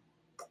career.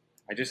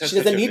 She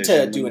doesn't need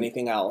to do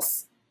anything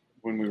else.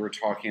 When we were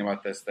talking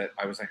about this, that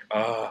I was like,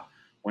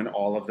 when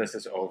all of this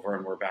is over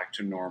and we're back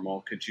to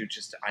normal,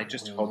 I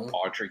just hope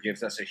Audra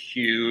gives us a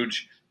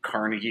huge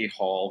Carnegie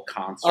Hall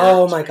concert.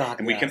 Oh my God.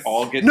 And we can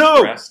all get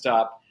dressed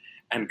up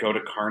and go to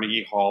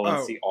Carnegie Hall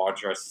and see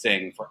Audra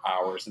sing for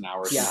hours and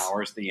hours and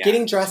hours. The end.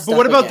 Getting dressed up. But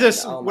what about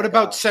this? What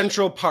about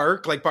Central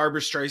Park, like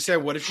Barbara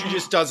Streisand? What if she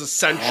just does a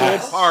Central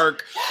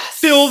Park,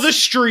 fill the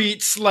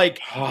streets, let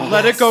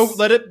it go,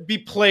 let it be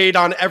played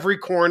on every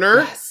corner?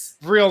 Yes.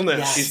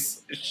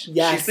 Realness.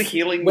 She's the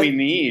healing we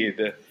need.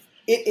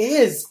 It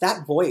is.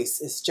 That voice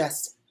is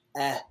just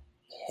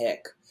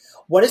epic.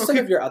 What are some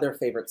of your other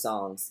favorite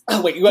songs?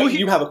 Oh, wait,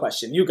 you have a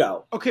question. You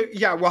go. Okay,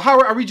 yeah. Well, how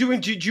are we doing?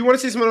 Do you want to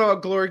say something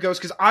about Glory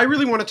Ghost? Because I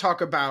really want to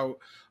talk about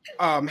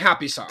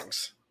happy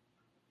songs.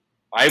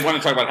 I want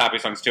to talk about happy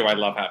songs, too. I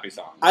love happy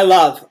songs. I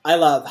love.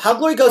 How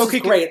Glory Ghost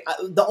is great.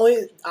 The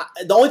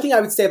only thing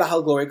I would say about How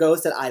Glory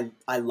Ghost that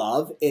I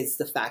love is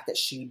the fact that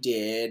she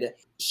did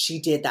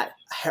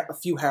a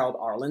few Harold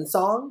Arlen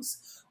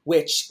songs,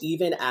 which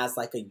even as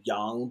like a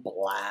young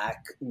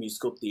black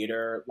musical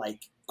theater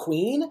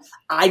queen,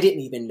 I didn't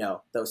even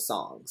know those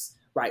songs,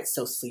 right?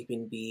 So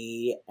Sleeping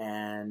Bee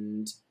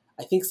and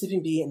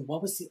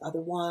what was the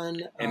other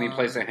one? Any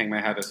Place I Hang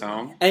My Hat Is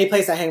Home. Any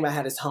Place I Hang My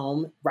Hat Is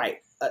Home, right.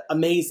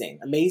 Amazing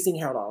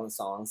Harold Arlen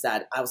songs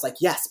that I was like,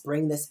 yes,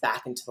 bring this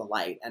back into the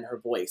light, and her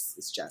voice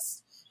is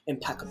just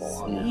impeccable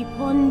on it. Sleep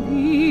on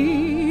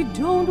me,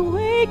 don't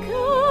wake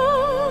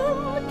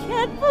up,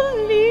 can't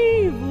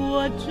believe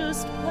what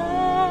just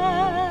passed.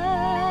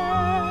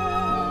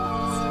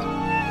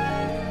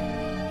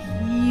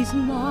 He's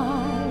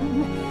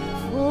mine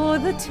for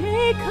the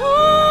taking,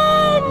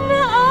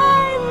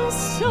 I'm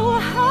so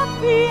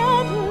happy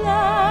at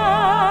last.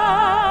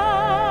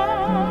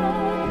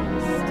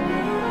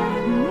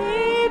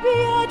 Maybe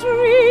our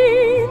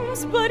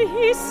dreams, but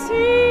he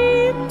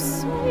seems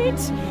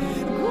sweet,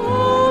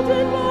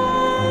 golden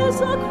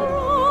as a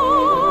crown.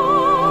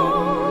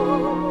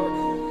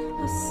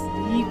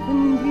 Asleep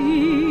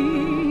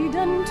indeed,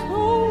 and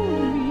told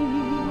me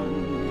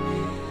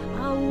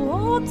I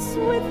waltz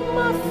with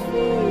my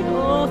feet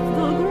off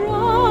the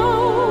ground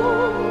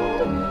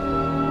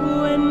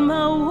when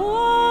my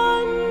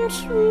one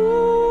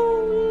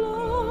true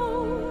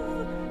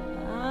love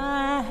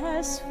I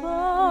has found.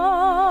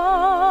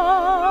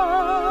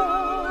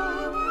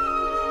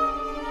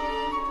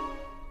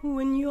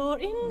 When you're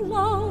in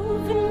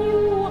love and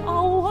you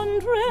are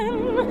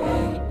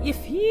wondering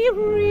if he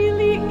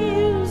really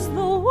is the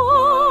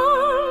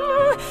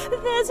one,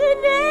 there's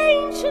an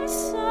ancient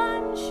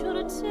sign sure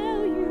to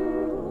tell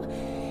you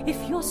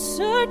if your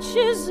search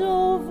is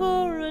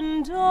over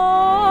and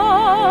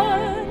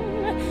done.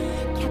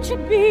 Catch a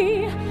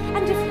bee,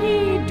 and if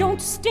he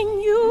don't sting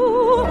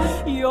you,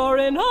 you're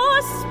in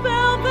a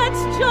spell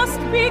that's just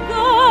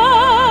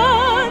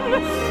begun.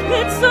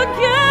 It's a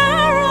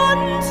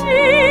guarantee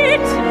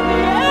to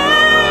the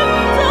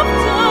end of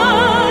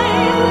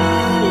time.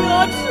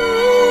 Your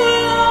true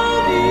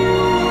love you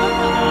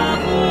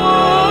have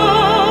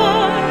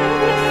won.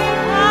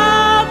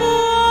 Have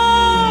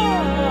won.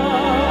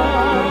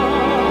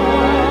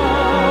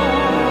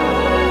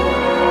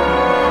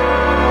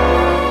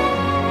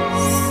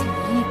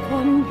 Sleep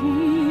on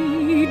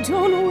me,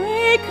 don't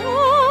wake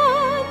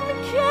up,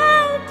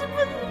 can't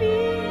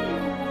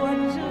believe what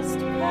just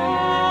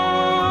passed.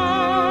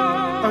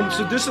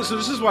 So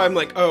this is why I'm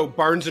like, oh,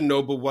 Barnes and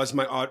Noble was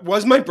my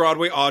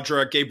Broadway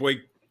Audra, gay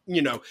boy.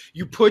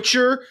 You put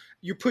your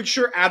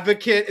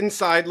advocate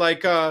inside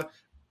like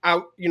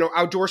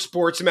outdoor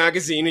sports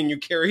magazine, and you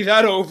carry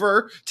that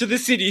over to the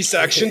CD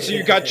section. So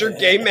you got your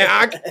gay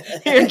mag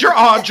and your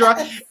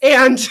Audra,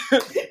 and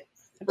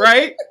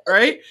right,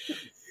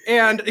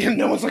 and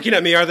no one's looking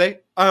at me, are they?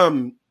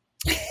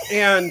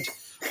 And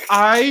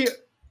I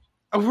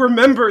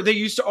remember they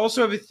used to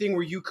also have a thing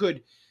where you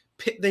could.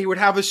 They would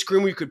have a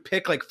screen where you could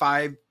pick like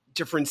 5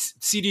 different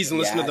CDs and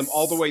listen to them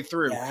all the way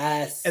through.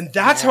 Yes. And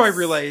that's how I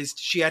realized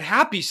she had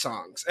happy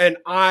songs. And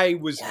I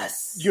was,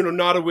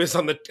 not a whiz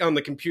on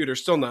the computer,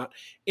 still not.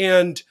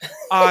 And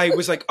I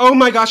was like, oh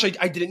my gosh,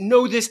 I didn't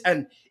know this.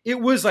 And it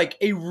was like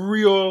a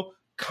real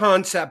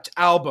concept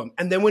album.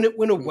 And then when it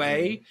went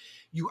away,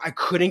 I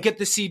couldn't get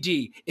the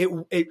CD.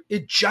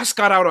 It just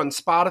got out on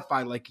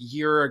Spotify like a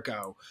year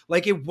ago.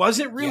 Like it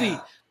wasn't really,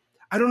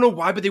 I don't know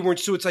why, but they weren't.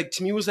 So it's like,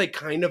 to me, it was like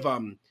kind of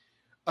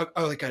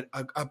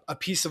a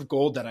piece of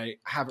gold that I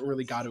haven't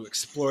really got to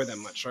explore that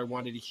much. So I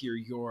wanted to hear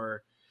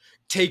your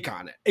take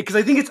on it. Because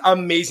I think it's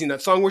amazing.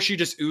 That song where she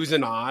just oohs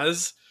and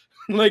ahs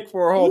like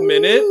for a whole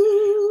minute.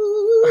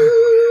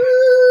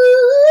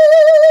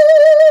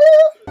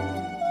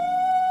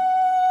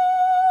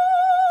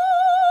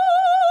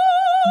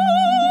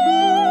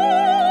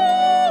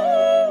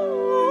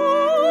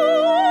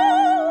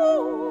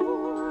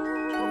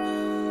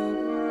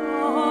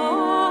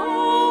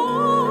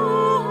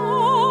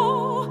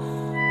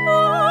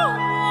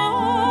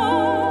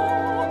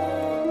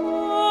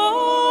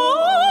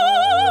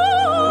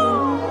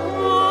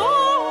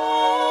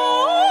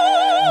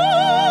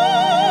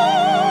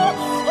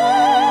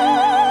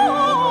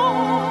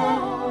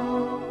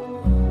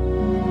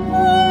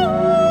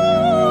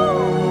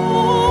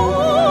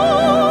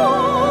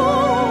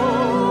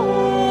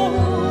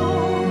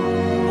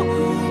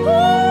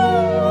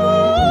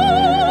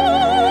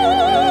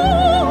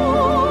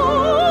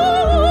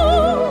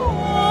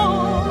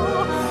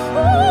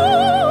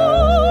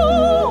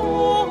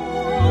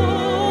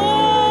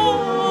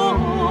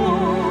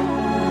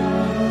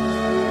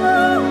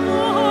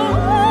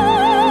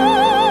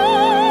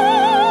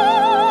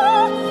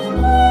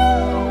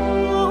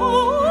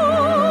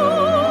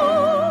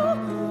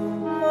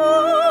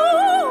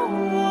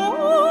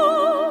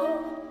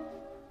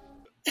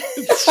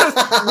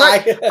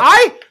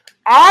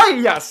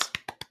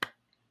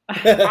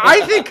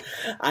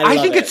 I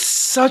think it's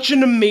such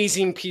an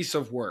amazing piece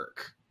of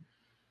work.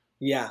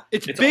 Yeah.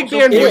 It's big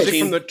band music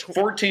from the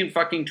 14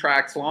 fucking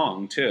tracks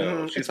long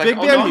too. She's like, big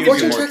band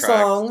music. 14 tracks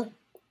long.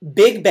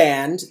 Big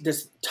band.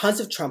 There's tons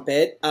of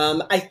trumpet.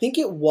 I think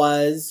it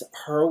was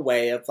her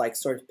way of like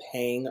sort of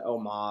paying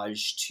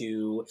homage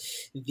to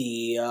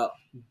the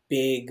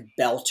big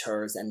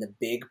belters and the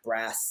big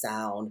brass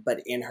sound,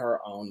 but in her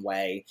own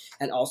way,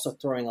 and also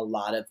throwing a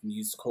lot of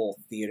musical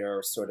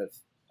theater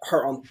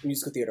her own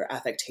musical theater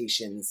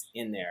affectations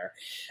in there.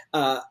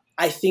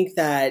 I think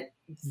that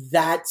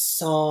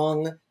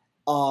song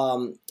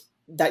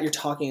that you're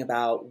talking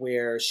about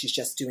where she's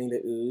just doing the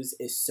ooze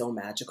is so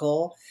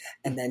magical.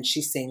 And then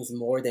she sings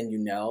More Than You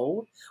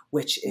Know,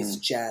 which is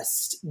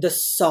just the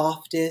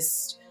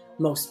softest,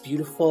 most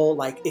beautiful,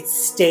 like it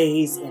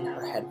stays in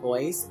her head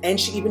voice. And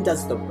she even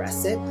does the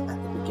recit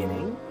at the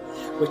beginning,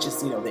 which is,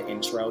 the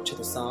intro to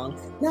the song.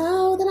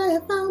 Now that I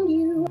have found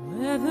you.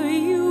 Whether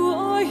you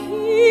are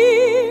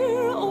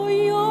here or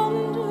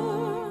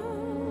yonder,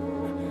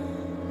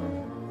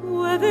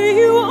 whether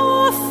you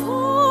are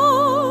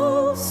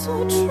false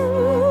or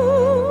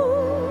true,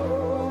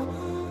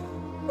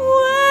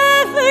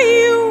 whether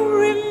you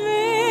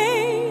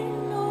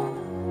remain or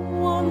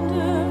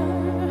wander,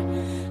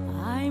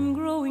 I'm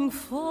growing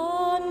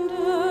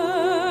fonder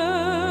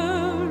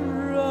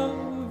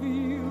of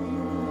you.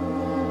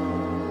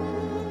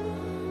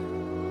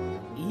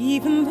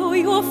 Even though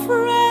your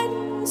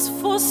friends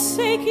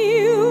forsake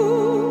you,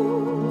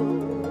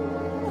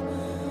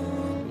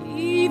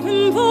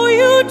 even though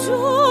you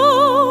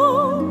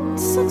don't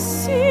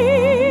succeed,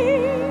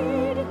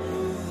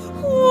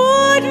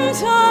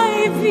 wouldn't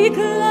I be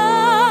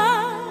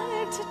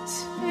glad to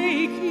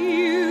take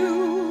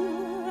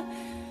you,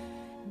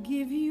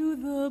 give you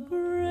the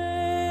break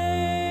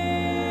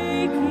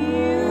you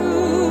need?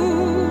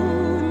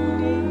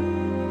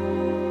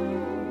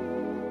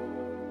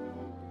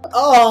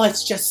 Oh,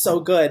 it's just so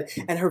good.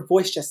 And her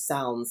voice just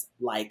sounds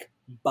like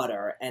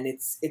butter. And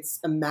it's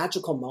a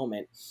magical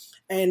moment.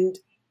 And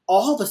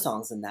all the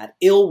songs in that,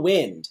 Ill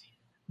Wind,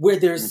 where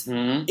there's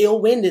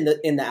Ill Wind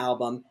in the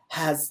album,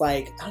 has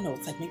like, I don't know,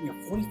 it's like maybe a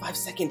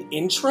 45-second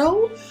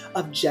intro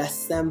of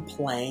just them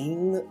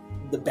playing,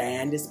 the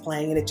band is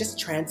playing, and it just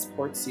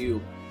transports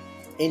you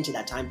into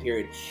that time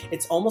period.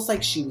 It's almost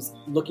like she was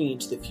looking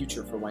into the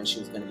future for when she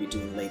was going to be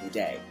doing Lady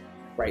Day.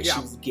 Right, she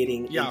was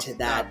getting into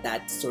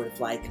that sort of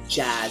like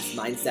jazz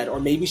mindset, or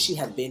maybe she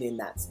had been in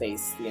that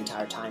space the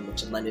entire time,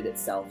 which lended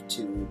itself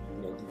to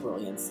the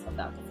brilliance of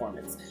that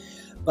performance.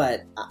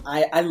 But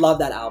I love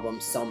that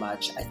album so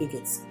much. I think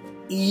it's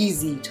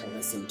easy to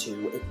listen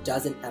to. It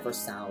doesn't ever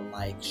sound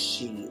like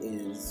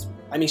she's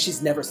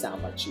never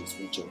sounded like she was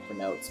reaching for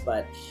notes,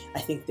 but I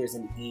think there's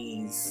an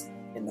ease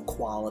in the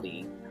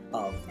quality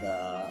of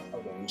the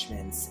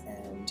arrangements,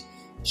 and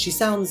she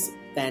sounds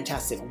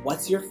fantastic.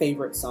 What's your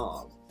favorite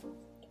song?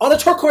 On a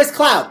Turquoise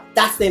Cloud.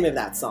 That's the name of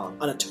that song.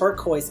 On a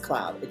Turquoise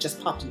Cloud. It just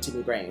popped into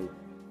my brain.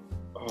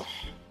 Oh.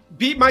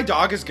 Beat My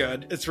Dog is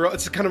good. It's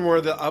kind of more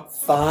of the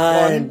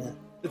fun one.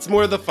 It's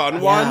more of the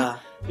fun one.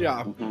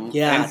 Yeah. Mm-hmm.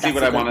 Yeah. And See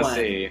What I Want to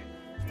See.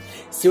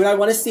 See What I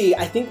Want to See.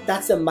 I think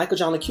that's a Michael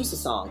John LaCusa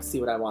song, See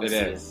What I Want to See.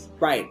 It is.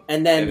 Right.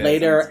 And then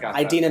later,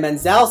 Idina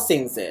Menzel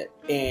sings it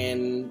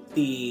in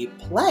the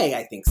play,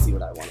 I think, See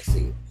What I Want to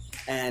See.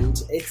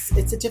 And it's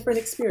a different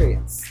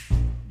experience.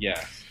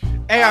 Yes.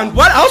 And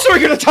what else are we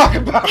going to talk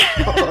about?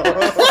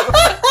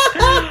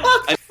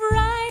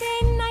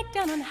 Friday night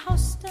down in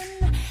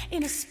Houston,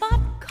 in a spot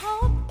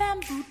called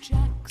Bamboo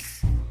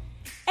Jacks.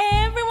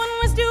 Everyone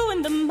was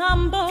doing the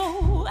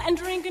mambo and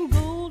drinking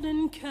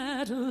golden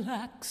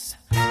Cadillacs.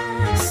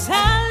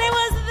 Sally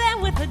was there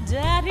with her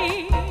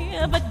daddy,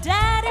 but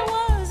daddy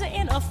was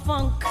in a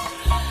funk.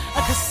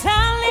 'Cause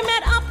Sally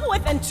met up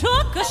with and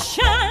took a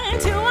shine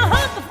to a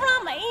hooker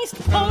from East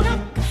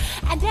Podunk.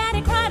 And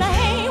daddy cried,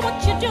 hey,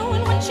 what you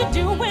doing, what you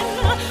doing?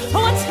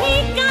 What's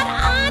he got,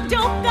 I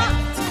don't got.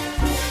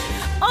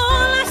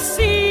 All I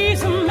see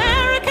is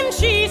American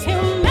cheese,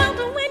 he'll melt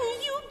when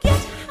you get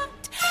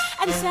hot.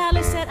 And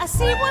Sally said, I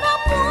see what I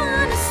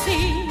wanna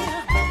see,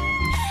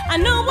 I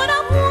know what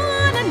I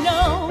wanna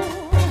know.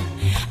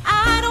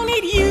 I don't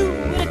need you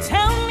to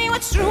tell me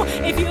what's true.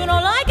 If you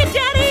don't like it,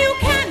 daddy, you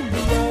can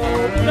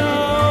blow,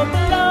 blow,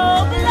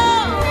 blow,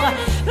 blow,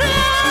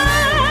 blow.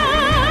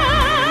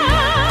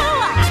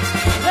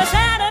 The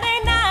Saturday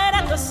night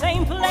at the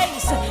same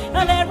place,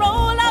 they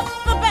roll up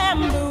the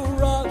bamboo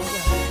rug.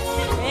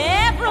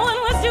 Everyone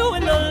was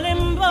doing the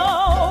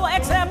limbo,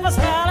 except for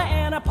Sally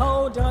and a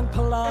podunk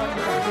plug.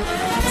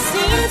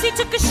 Seems he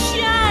took a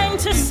shine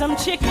to some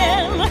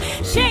chicken,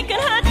 shaking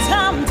her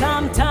tom,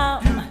 tom,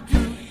 tom.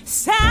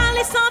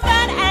 Sally saw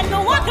that and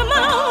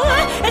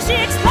guacamole, and she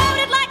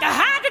exploded like a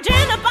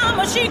hydrogen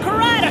bomb. She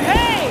cried,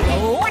 hey,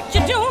 what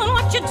you doing,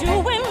 what you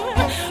doing?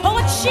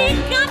 What she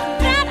got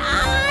that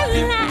I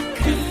lack?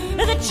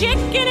 The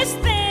chicken is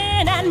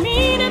thin and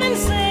meaner than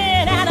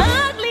sin and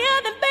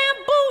uglier than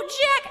Bamboo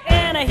Jack.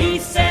 And he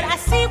said, I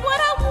see what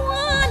I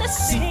wanna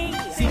see,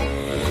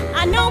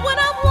 I know what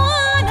I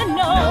wanna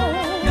know.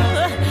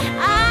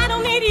 I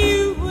don't need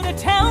you to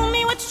tell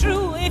me what's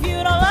true. If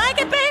you don't like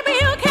it, baby,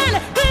 you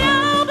can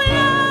blow,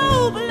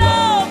 blow,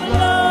 blow,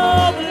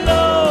 blow,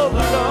 blow,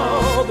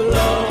 blow,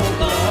 blow,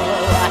 blow.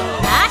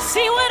 I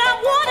see what I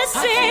wanna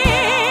see,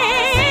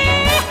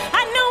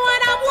 I know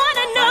what I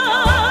wanna know.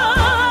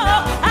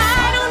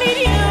 I don't need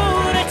you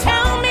to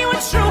tell me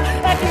what's true.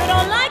 If you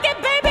don't like it,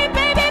 baby,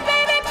 baby,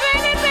 baby,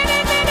 baby,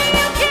 baby, baby,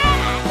 you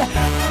can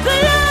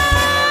blow.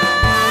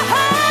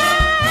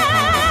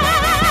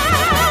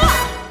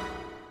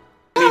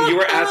 I mean, you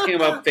were asking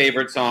about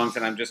favorite songs,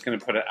 and I'm just going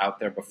to put it out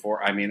there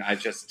before. I mean, I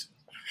just...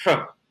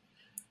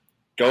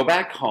 Go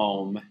Back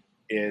Home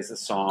is a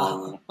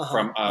song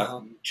from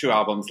 2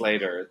 albums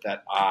later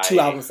that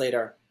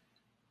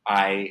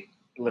I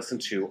listen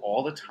to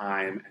all the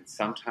time, and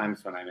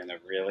sometimes when I'm in a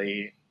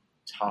really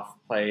tough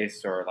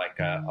place or like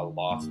a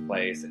lost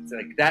place, it's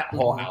like that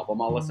whole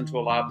album I'll listen to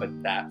a lot,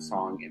 but that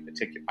song in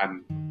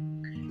particular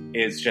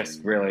is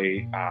just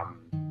really,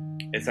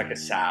 it's like a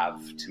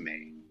salve to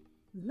me.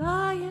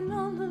 Lying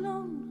all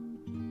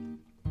alone,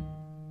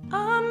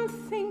 I'm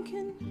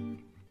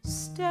thinking,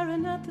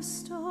 staring at the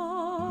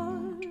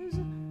stars.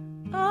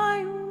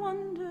 I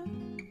wonder,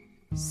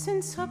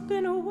 since I've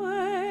been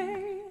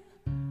away,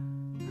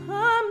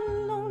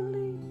 I'm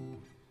lonely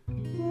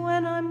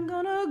when I'm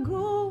gonna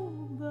go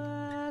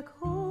back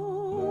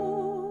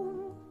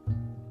home.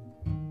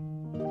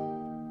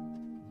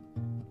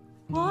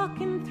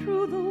 Walking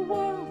through the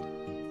world,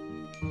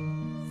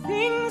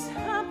 things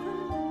happen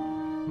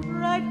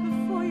right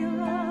before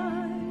your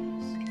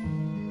eyes.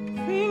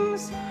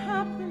 Things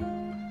happen,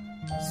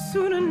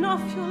 soon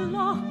enough you're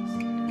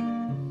lost.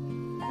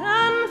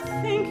 I'm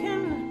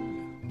thinking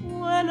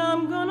when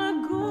I'm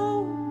gonna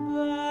go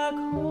back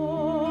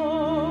home.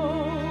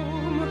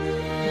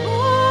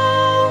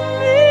 Oh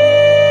me,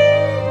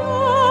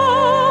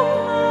 oh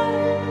my,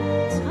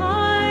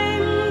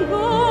 time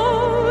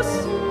goes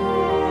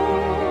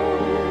slow.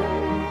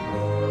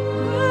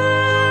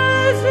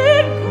 Where's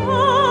it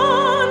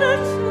gone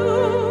to?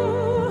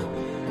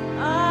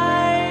 I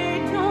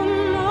don't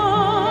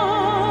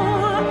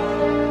know,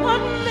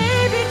 but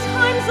maybe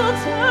times will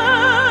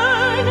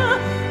turn.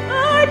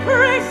 I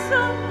pray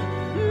so,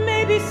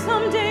 maybe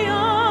someday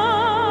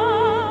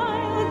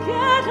I'll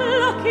get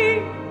lucky.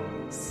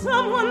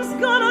 Someone's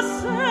gonna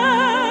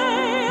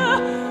say,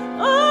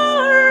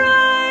 all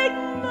right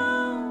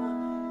now,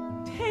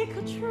 take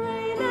a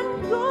train and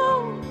go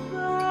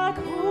back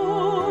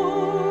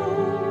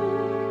home.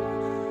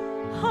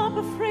 Hop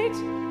a freight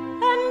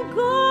and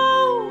go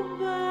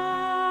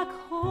back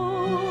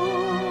home.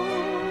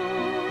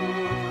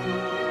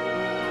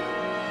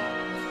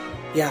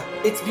 Yeah,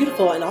 it's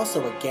beautiful, and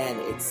also, again,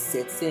 it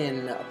sits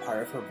in a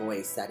part of her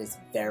voice that is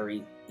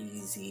very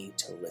easy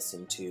to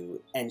listen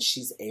to, and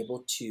she's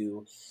able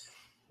to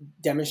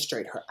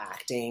demonstrate her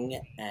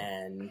acting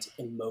and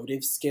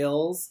emotive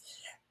skills.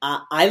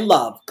 I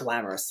love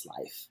Glamorous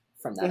Life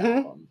from that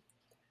album.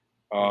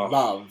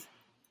 Love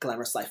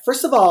Glamorous Life.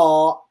 First of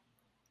all,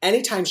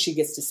 anytime she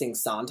gets to sing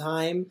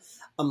Sondheim,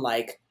 I'm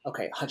like,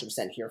 okay,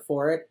 100% here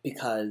for it,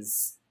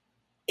 because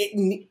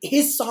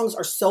his songs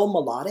are so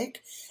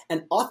melodic,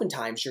 and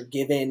oftentimes you're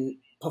given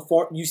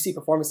you see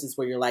performances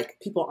where you're like,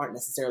 people aren't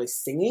necessarily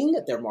singing,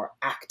 they're more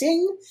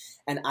acting,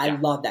 and I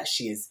love that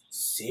she is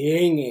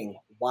singing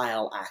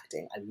while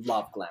acting. I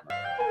love glamour.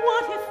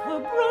 What if her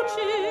brooch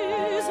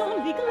is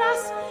only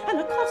glass and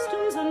her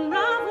costumes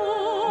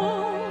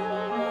unravel?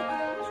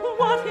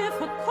 What if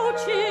her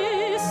coach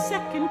is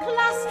second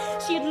class?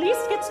 She at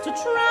least gets to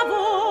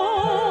travel.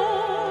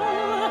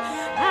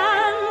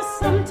 And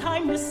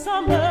sometime this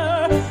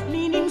summer,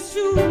 meaning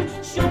soon,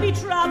 she'll be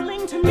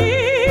traveling to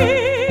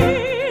me.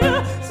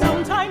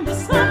 Sometime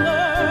this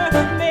summer,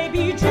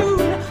 maybe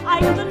June,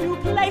 I'm the new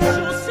place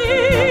you'll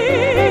see.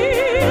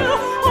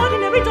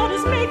 Ordinary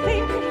daughters may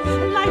think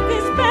life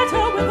is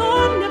better with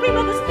ordinary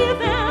mothers near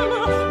them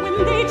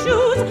when they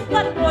choose,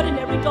 but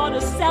ordinary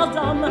daughters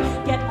seldom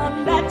get a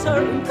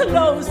letter in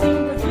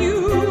closing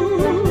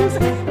reviews.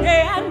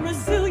 Gay and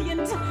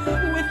resilient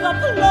with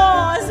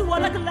applause,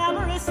 what a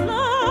glamorous life.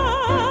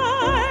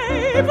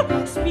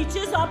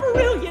 Speeches are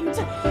brilliant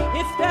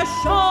if they're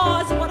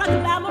Shaw's, what a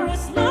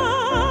glamorous life.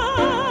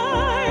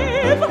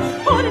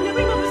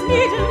 Ordinary mothers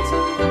needn't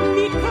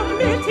meet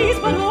committees,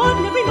 but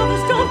ordinary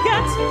mothers don't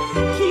get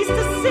keys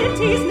to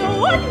cities. No,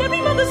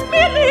 ordinary mothers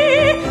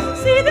merely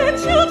see their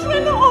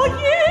children all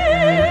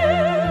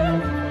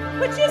year,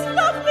 which is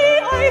lovely,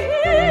 I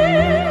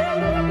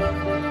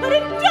hear, but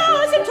it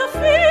does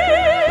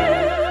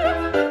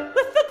interfere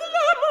with the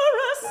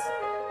glamorous.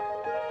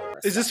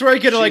 Is this where I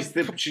get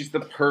to she's the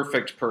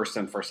perfect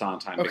person for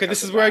Sondheim. Okay,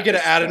 this is where I get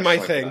to add in my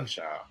thing.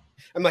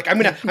 I'm like, I'm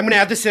gonna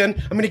add this in.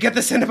 I'm gonna get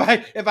this in. If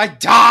I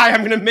die,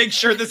 I'm gonna make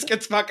sure this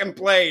gets fucking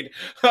played.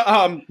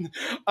 My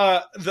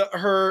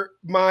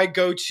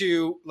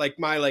go-to, like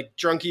my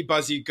drunky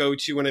buzzy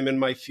go-to when I'm in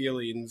my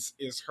feelings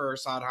is her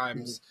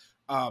Sondheim's.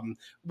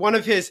 One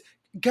of his.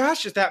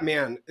 Gosh, if that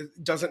man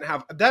doesn't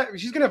have that,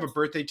 he's gonna have a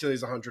birthday till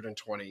he's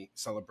 120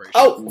 celebration.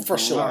 Oh, for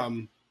sure.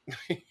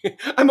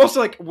 I'm also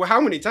like, well, how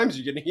many times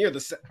are you gonna hear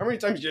this? How many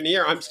times are you gonna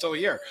hear I'm still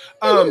here?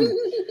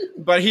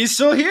 But he's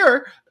still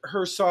here.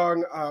 Her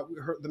song,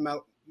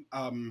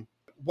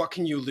 What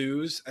Can You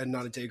Lose? And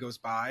Not a Day Goes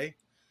By.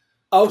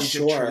 Oh,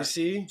 sure.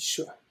 Tracy.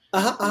 Sure.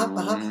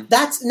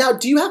 That's now.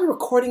 Do you have a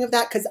recording of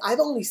that? Because I've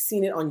only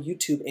seen it on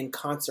YouTube in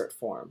concert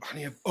form.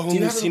 Honey, I've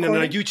only seen it on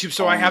YouTube,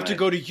 so I have to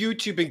go to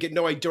YouTube and get.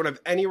 No, I don't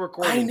have any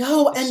recording. I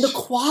know, and the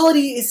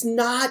quality is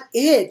not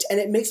it, and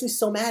it makes me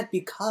so mad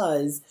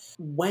because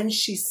when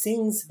she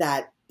sings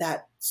that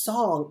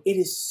song, it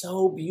is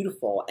so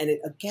beautiful, and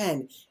it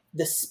again.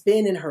 The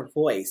spin in her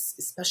voice,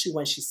 especially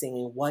when she's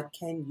singing "What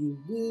Can You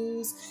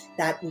Lose,"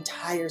 that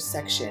entire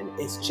section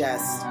is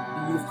just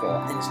beautiful,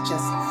 and it's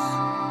just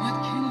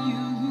what can you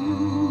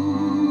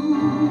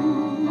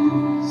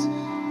lose?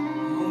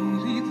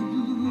 Only the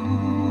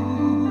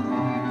blues.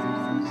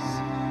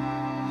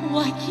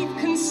 Why keep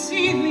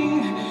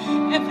concealing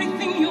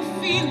everything you're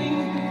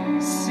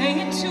feeling? Say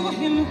it to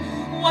him.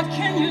 What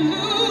can you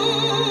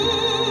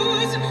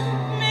lose?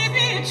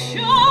 Maybe it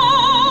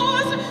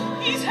shows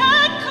he's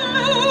had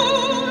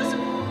clues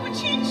which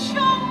he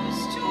chose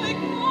to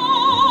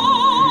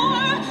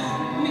ignore.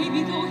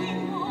 Maybe though he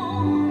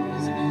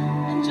knows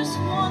and just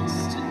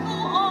wants to go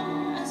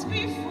on as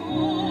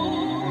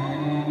before,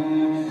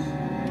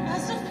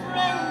 as a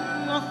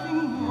friend,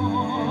 nothing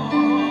more.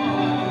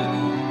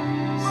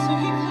 So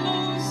he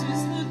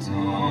closes the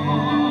door.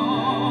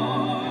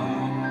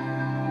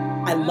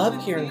 I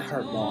love hearing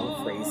her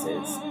long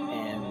phrases,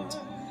 and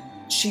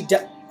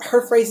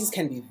her phrases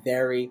can be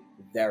very,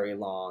 very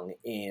long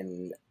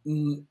in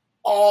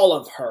all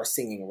of her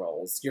singing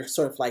roles. You're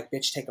sort of like,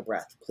 bitch, take a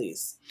breath,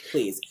 please,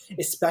 please.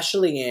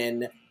 Especially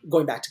in,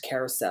 going back to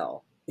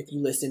Carousel, if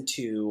you listen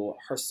to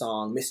her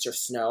song, Mr.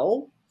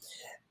 Snow,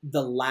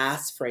 the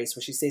last phrase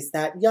where she says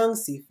that young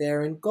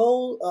seafaring,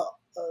 gold,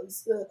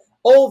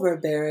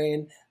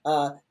 overbearing,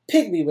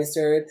 pygmy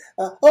wizard,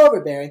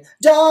 overbearing,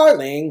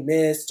 darling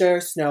Mr.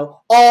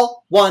 Snow,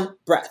 all one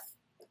breath.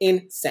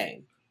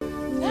 Insane.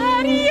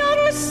 That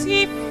young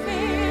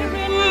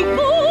seafaring,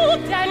 bold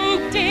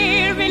and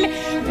daring,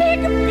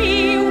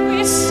 pygmy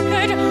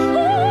whiskered,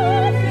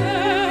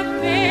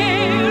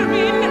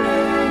 overbearing,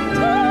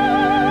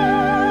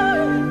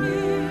 darling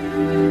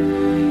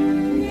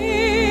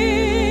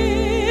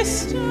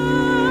Mr.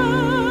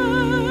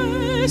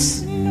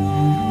 Snow.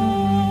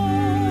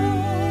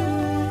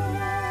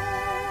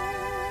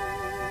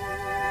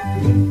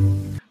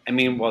 I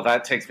mean, well,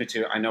 that takes me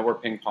to, I know we're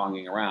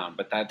ping-ponging around,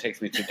 but that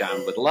takes me to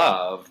Down With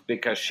Love,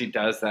 because she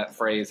does that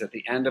phrase at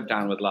the end of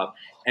Down With Love.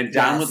 And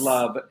Down With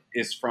Love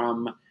is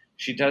from,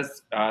 she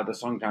does the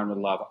song Down With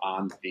Love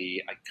on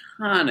the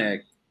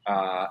iconic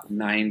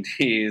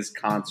 90s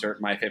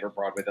concert, My Favorite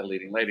Broadway, The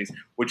Leading Ladies,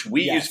 which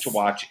we used to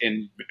watch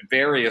in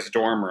various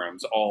dorm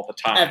rooms all the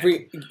time.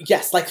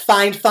 Like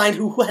find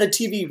who had a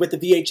TV with the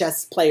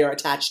VHS player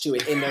attached to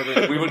it in their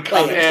room. We would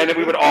come in and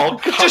we would all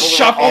just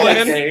shuffle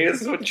in.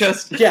 Days would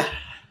just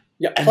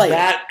and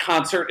that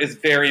concert is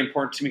very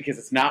important to me because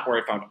it's not where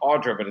I found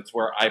Audra, but it's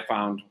where I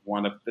found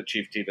one of the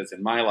chief divas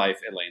in my life,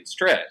 Elaine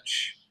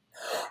Stritch.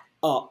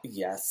 Oh,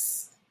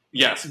 yes.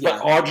 Yes,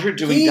 but Audra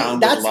doing Down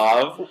with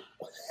Love.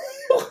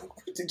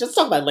 Just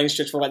talk about Elaine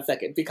Stritch for 1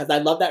 second, because I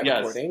love that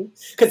recording.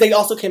 Because they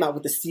also came out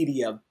with the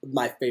CD of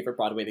my favorite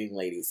Broadway leading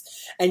ladies.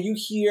 And you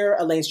hear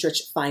Elaine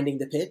Stritch finding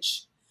the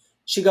pitch.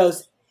 She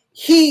goes,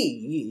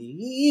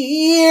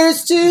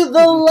 here's to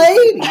the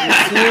ladies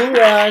who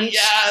run.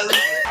 Yes.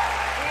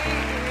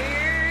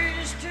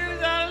 Here's to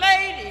the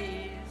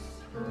ladies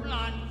who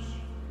lunch.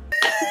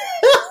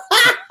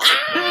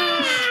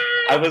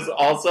 I was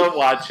also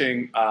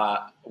watching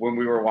when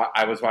we were.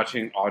 I was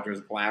watching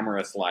Audra's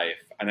Glamorous Life,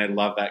 and I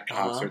love that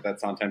concert.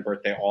 That's on 10th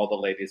birthday. All the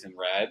ladies in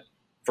red.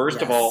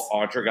 First of all,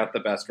 Audra got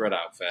the best red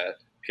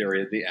outfit.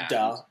 Period. The end.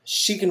 Duh.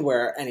 She can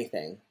wear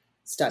anything.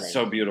 Stunning.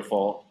 So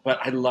beautiful. But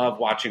I love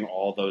watching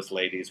all those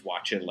ladies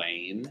watch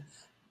Elaine.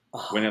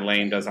 When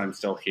Elaine does I'm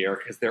Still Here,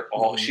 because they're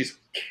all, she's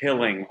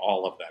killing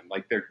all of them.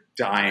 Like, they're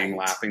dying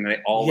laughing.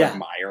 They all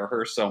admire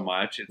her so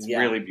much. It's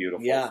really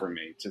beautiful for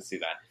me to see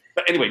that.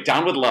 But anyway,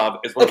 Down with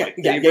Love is one of my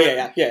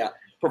favorite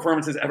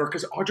performances ever,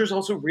 because Audra's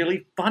also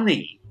really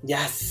funny.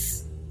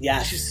 Yes.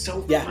 Yes. She's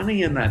so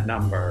funny in that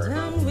number.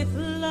 Down with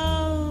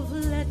love,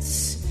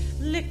 let's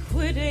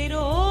liquidate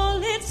all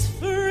its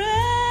friends.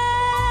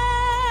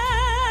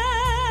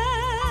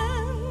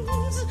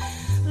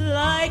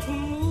 Like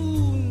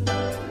moon,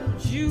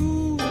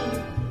 June,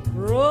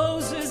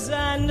 roses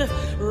and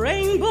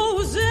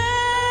rainbows end.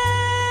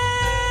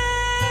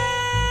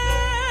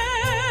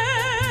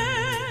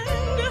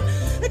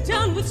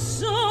 Down with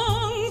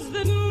songs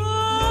that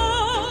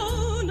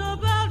moan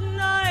about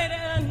night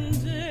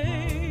and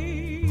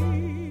day.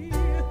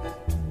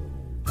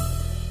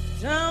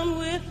 Down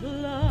with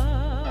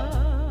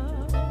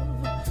love,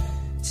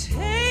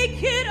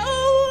 take it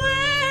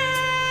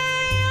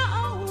away,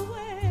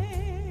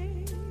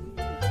 away.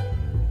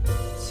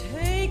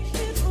 Take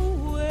it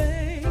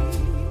away.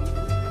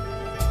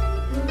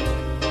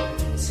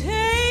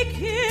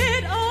 Take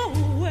it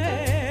away.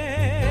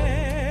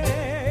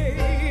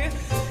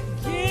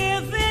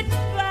 Give it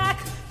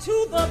back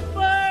to the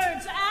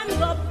birds and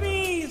the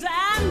bees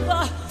and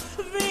the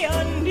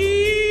Viennese.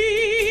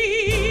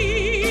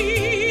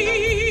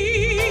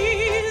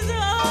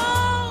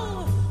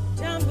 Oh,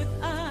 down with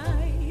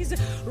eyes,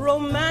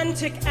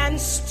 romantic and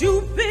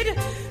stupid.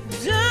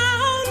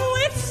 Down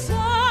with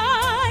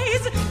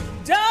sighs,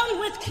 down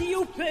with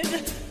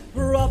Cupid.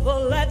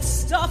 Brother, let's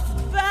stuff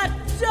that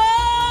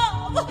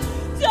dove.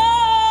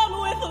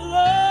 Down with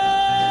love.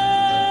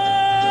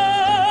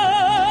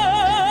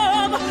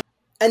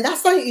 And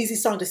that's not an easy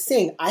song to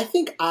sing. I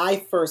think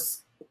I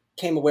first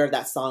came aware of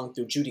that song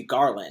through Judy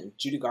Garland.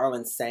 Judy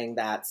Garland sang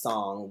that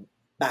song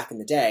back in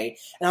the day,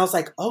 and I was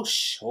like, "Oh,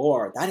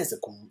 sure, that is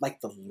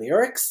like the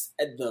lyrics,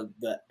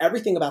 the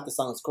everything about the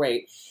song is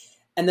great."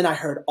 And then I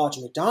heard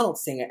Audra McDonald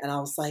sing it, and I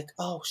was like,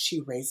 "Oh, she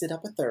raised it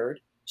up a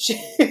third. She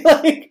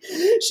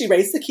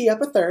raised the key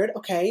up a third,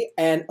 okay,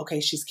 and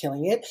okay, she's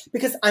killing it."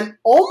 Because I'm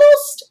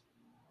almost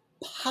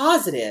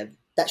positive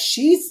that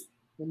she's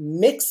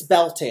mix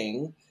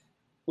belting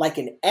like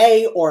an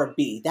A or a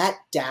B. That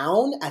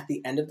down at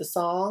the end of the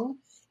song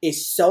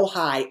is so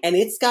high, and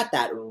it's got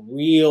that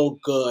real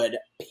good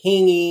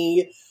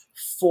pingy,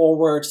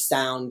 forward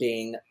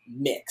sounding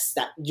mix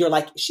that you're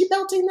like, is she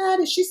belting that?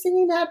 Is she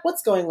singing that?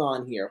 What's going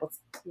on here?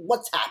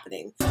 What's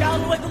happening?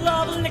 Down with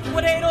love,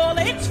 liquidate all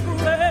its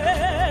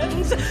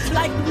friends.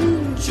 Like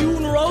moon,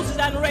 June, roses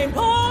and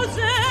rainbows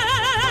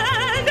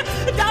end.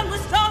 Down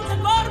with songs that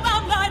moan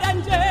about night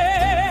and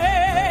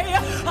day.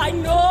 I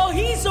know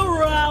he's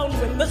around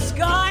when the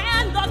sky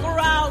and the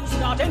ground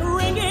started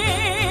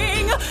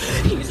ringing.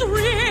 He's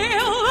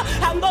real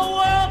and the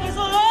world is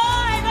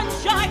alive and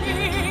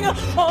shining.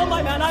 Oh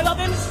my man, I love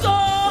him so,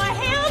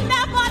 he'll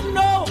never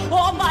know.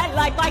 All my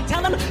life I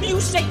tell him,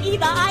 you say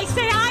either, I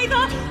say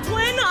either.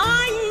 When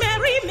I'm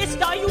merry,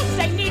 mister, you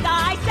say neither,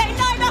 I say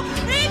neither.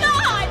 Neither,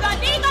 either,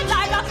 neither,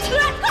 neither.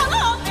 Let the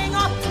whole thing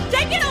up.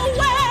 Take it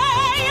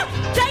away.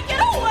 Take it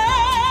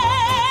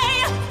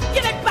away.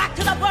 Give it back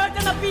to the birds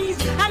and the bees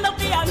and the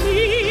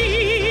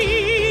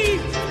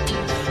Viennese.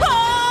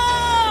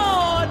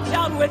 Oh,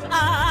 down with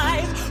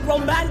eyes,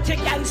 romantic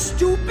and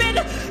stupid.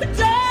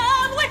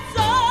 Down with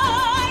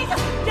sighs,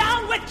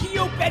 down with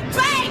Cupid.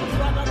 Bang,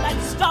 brother,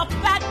 let's stop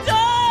that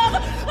dove.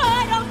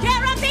 I don't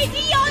care if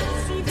he's young,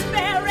 he's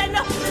barren,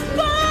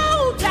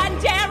 bold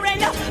and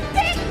daring,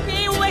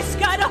 piggy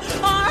whiskered,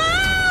 or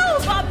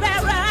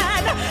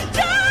overbearing.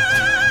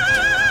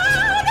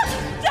 Down,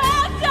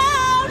 down,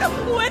 down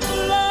with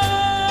love.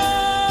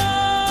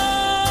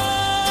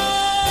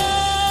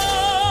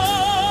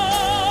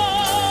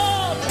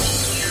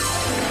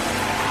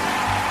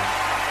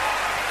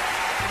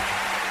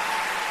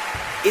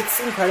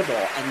 It's incredible,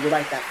 and you're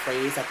right, that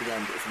phrase at the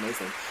end is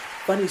amazing.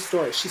 Funny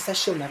story, she says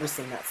she'll never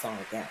sing that song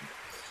again.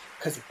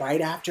 Because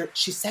right after,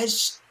 she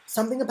says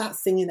something about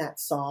singing that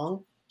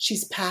song,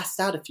 she's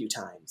passed out a few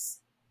times.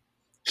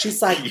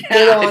 She's like,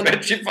 I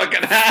bet she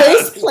fucking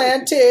has. face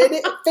planted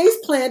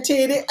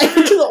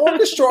into the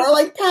orchestra, or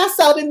like pass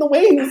out in the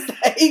wings.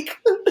 Like,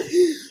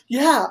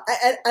 yeah,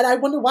 and I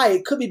wonder why.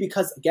 It could be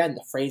because, again,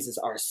 the phrases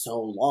are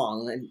so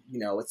long, and, you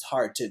know, it's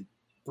hard to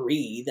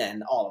breathe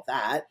and all of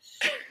that.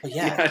 But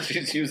yeah,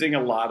 she's using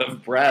a lot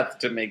of breath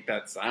to make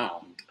that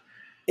sound.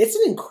 It's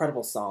an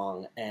incredible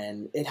song,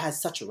 and it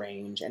has such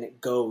range, and it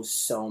goes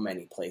so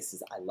many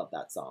places. I love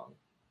that song.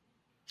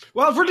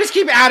 Well, if we're just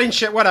keep adding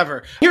shit,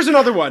 whatever. Here's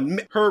another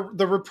one.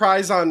 The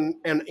reprise on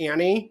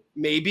Annie,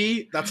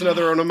 maybe. That's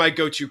another one of my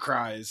go-to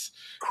cries.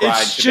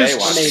 Cried it's today just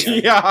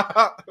watching.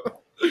 Yeah.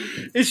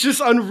 It's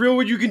just unreal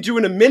what you can do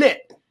in a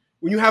minute.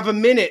 When you have a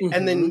minute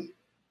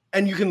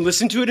and you can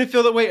listen to it and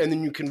feel that way, and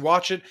then you can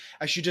watch it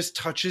as she just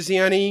touches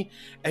Annie,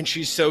 and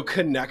she's so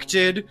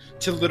connected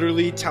to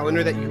literally telling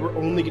her that you were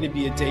only going to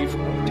be a day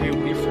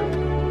away from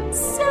her.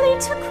 Silly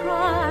to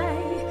cry,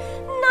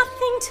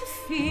 nothing to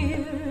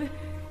fear.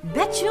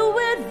 Bet you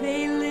where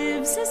they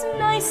live's as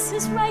nice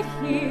as right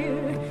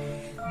here.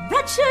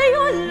 Bet you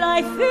your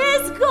life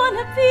is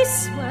gonna be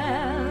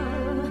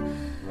swell.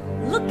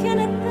 Looking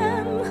at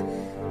them,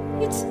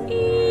 it's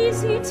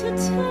easy to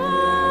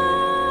tell.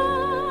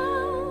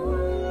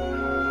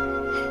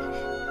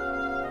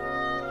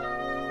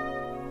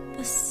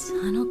 The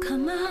sun'll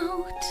come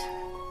out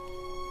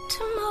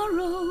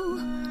tomorrow.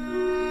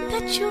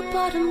 Bet your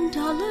bottom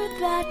dollar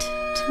that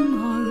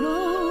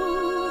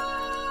tomorrow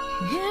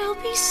there'll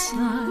be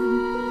sun.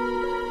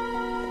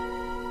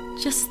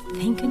 Just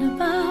thinking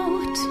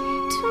about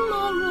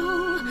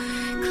tomorrow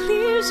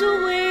clears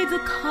away the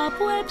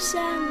cobwebs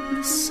and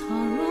the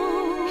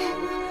sorrow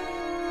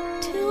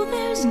till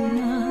there's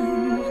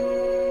none.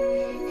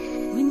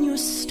 When you're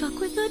stuck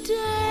with a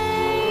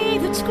day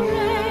that's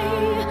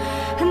gray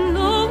and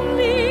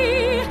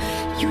lonely,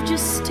 you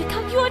just stick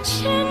out your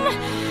chin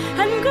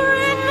and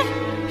grin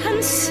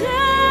and say,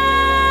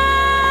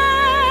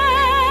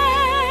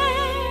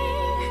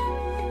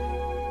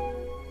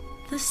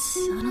 the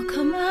sun'll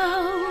come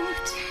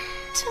out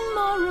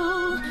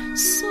tomorrow,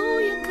 so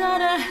you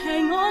gotta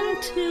hang on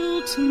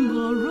till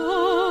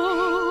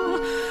tomorrow.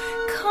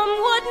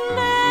 Come what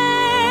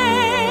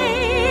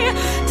may,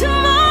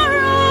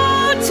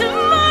 tomorrow,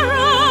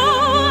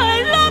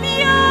 I love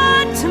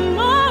you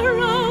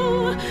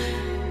tomorrow.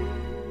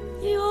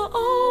 You're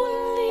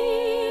only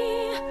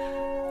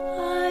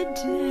a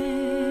day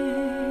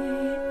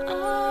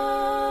away.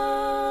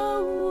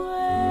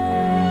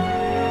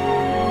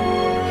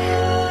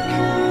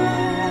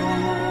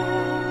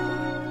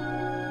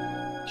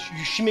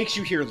 She makes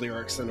you hear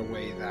lyrics in a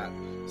way that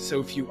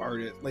so few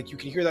artists, like you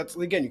can hear that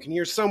again, you can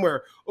hear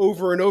somewhere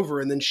over and over,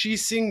 and then she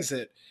sings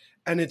it,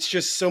 and it's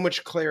just so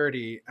much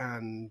clarity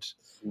and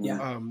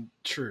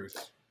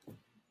truth.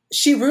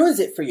 She ruins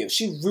it for you.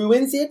 She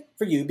ruins it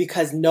for you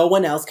because no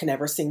one else can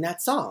ever sing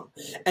that song.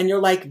 And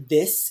you're like,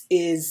 this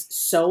is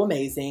so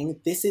amazing.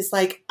 This is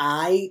like,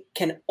 I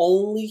can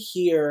only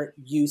hear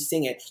you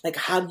sing it. Like,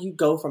 how do you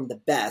go from the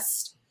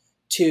best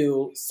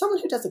to someone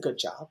who does a good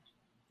job?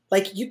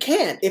 Like, you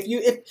can't. If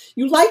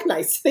you like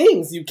nice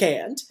things, you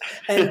can't.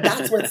 And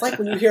that's what it's like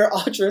when you hear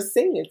Audra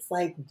sing. It's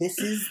like, this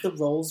is the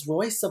Rolls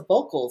Royce of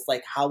vocals.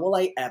 Like, how will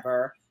I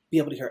ever be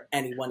able to hear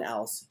anyone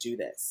else do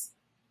this?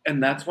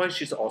 And that's why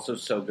she's also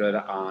so good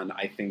on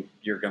I Think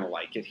You're Gonna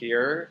Like It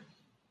Here,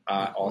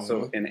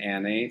 also in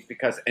Annie,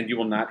 and you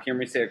will not hear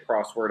me say a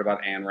crossword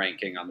about Anne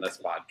ranking on this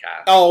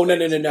podcast. Oh,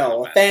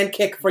 no. A fan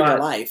kick for your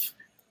life.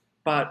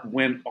 But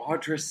when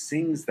Audra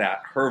sings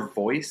that, her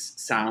voice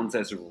sounds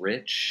as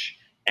rich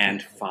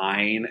and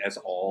fine as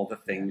all the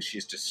things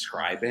she's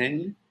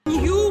describing.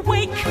 You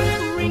wake,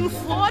 ring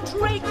for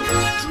Drake.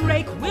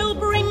 Drake will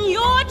bring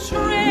your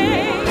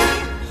tray.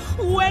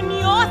 When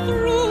you're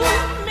through,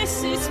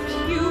 Mrs.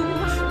 Pugh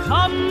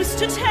comes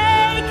to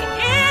take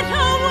it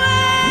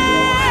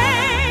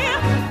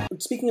away.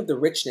 Speaking of the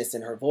richness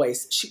in her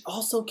voice, she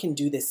also can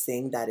do this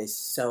thing that is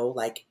so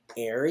like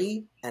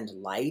airy and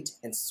light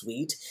and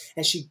sweet.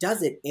 And she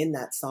does it in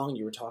that song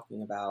you were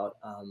talking about,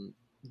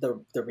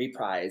 the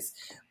reprise,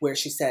 where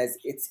she says,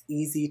 it's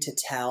easy to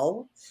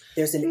tell.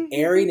 There's an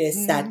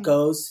airiness that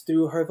goes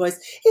through her voice.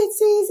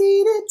 It's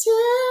easy to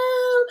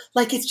tell.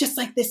 Like, it's just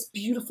like this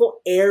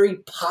beautiful airy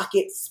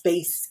pocket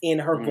space in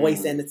her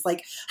voice. And it's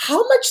like,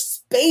 how much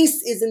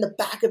space is in the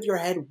back of your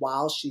head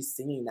while she's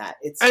singing that?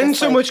 It's and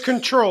so like, much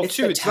control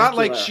too. It's not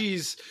like spectacular.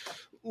 she's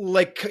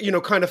like,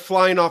 kind of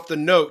flying off the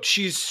note.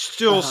 She's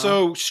still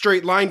so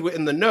straight lined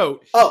in the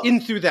note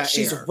in through that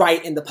she's air.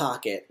 right in the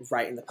pocket.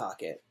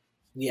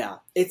 Yeah,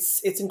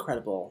 it's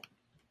incredible.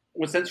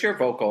 Well, since you're a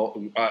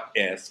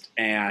vocalist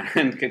and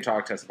can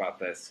talk to us about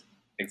this,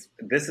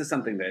 this is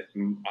something that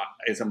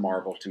is a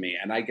marvel to me.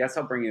 And I guess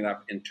I'll bring it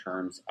up in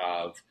terms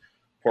of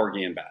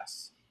Porgy and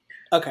Bess.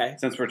 Okay.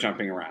 Since we're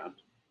jumping around.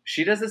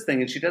 She does this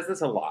thing, and she does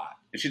this a lot.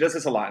 And she does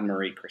this a lot in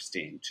Marie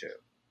Christine, too.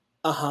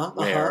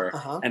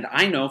 And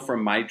I know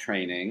from my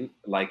training,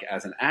 like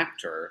as an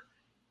actor,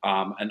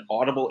 an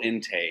audible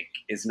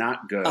intake is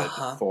not good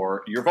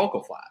for your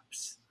vocal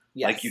flaps.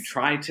 Yes. Like, you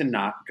try to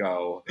not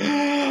go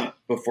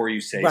before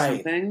you say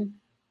something.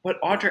 But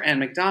Audra Ann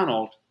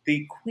McDonald,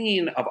 the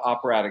queen of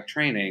operatic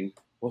training,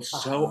 will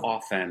so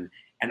often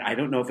And I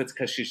don't know if it's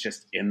because she's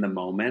just in the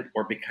moment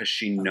or because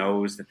she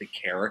knows that the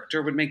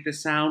character would make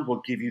this sound,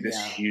 will give you this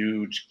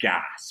huge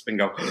gasp and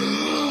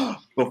go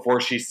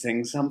before she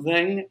sings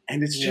something.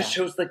 And it just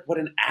shows like what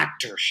an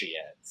actor she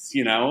is,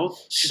 you know?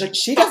 She's like,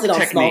 she does it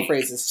on small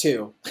phrases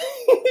too.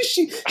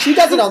 she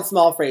does it on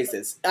small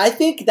phrases. I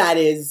think that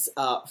is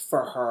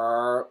for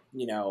her,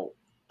 you know,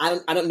 I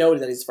don't know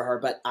what that is for her,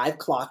 but I've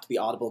clocked the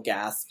audible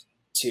gasp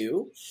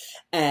too.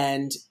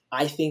 And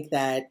I think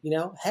that, you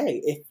know,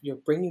 hey, if you're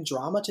bringing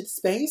drama to the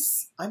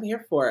space, I'm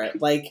here for it.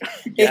 Like,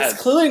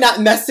 it's clearly not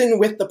messing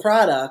with the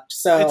product,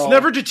 so it's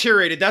never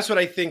deteriorated. That's what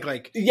I think.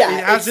 Like, yeah,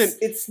 it hasn't.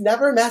 It's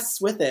never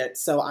messed with it,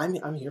 so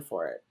I'm here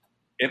for it.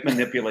 It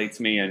manipulates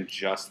me in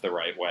just the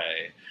right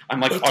way. I'm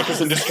like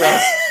Audra's in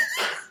distress.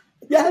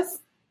 Yes,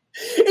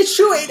 it's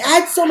true. It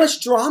adds so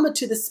much drama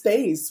to the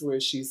space where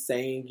she's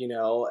saying, you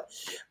know,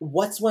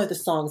 what's one of the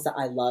songs that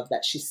I love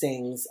that she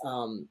sings.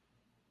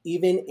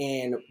 Even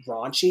in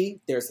Raunchy,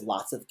 there's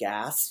lots of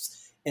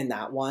gasps in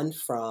that one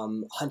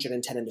from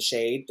 110 in the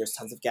Shade. There's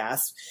tons of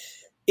gasps.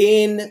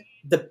 In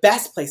the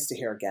best place to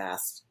hear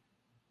gasps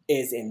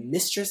is in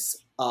Mistress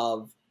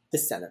of the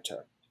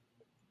Senator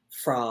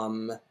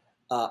from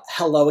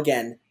Hello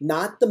Again.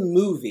 Not the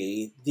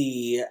movie,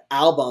 the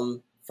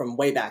album from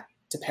Way Back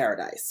to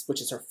Paradise,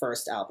 which is her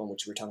first album,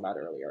 which we were talking about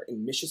earlier.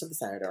 In Mistress of the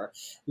Senator,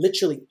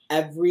 literally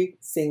every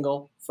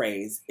single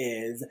phrase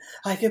is,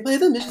 I can play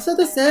the Mistress of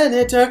the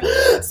Senator,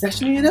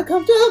 especially in a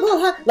comfortable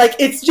high. Like,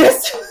 it's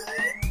just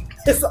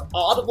this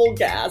audible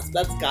gasp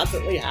that's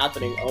constantly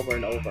happening over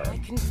and over. I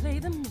can play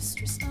the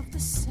Mistress of the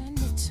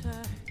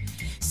Senator,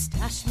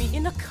 stash me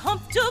in a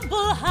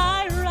comfortable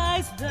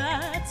high-rise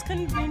that's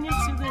convenient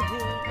to the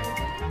hill.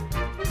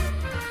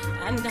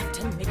 And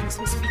after making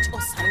some speech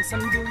or signing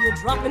some deal, you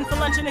drop in for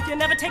lunch, and if you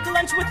never take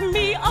lunch with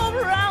me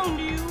around,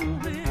 you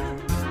will.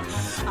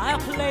 I'll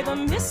play the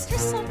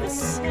Mistress of the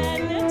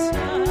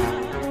Senator.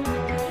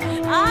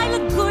 I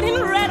look good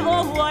in red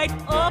or white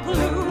or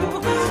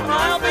blue.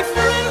 I'll be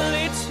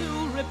friendly to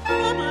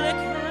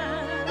Republicans.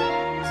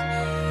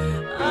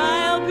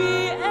 I'll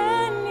be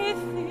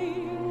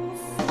anything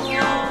for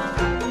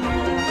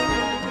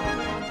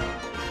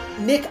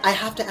you. Nick, I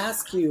have to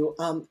ask you,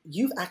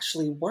 you've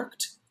actually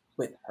worked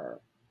with her.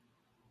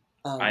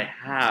 I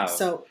have.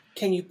 So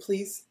can you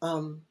please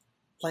spill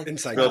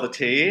the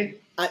tea?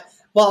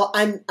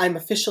 I'm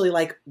officially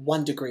like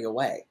 1 degree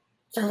away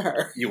from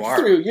her. You are.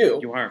 Through you.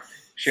 You are.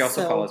 She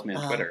also follows me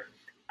on Twitter.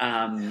 Okay.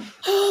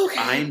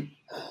 I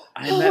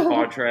met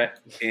Audra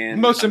in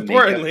most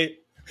importantly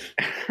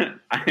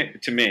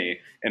to me,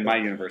 in my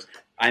universe,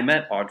 I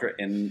met Audra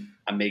in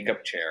a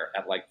makeup chair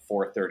at like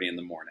 4:30 in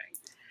the morning.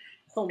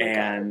 Oh my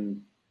God.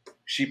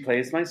 She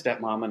plays my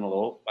stepmom in a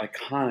little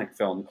iconic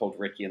film called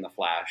Ricky and the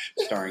Flash,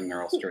 starring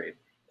Meryl Streep.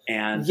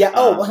 And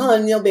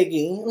no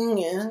biggie.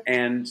 Yeah.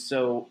 And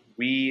so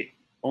we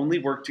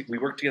worked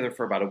together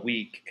for about a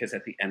week because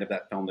at the end of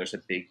that film, there's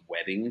a big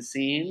wedding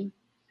scene.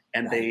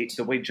 And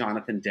the way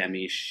Jonathan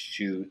Demme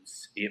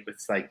shoots, it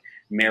was like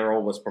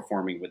Meryl was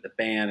performing with the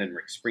band and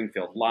Rick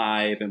Springfield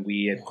live, and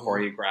we had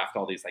choreographed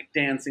all these like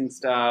dancing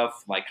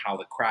stuff, like how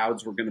the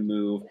crowds were going to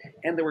move,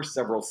 and there were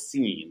several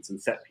scenes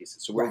and set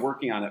pieces. So we were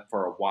working on it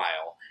for a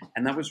while,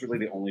 and that was really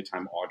the only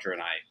time Audra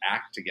and I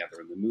act together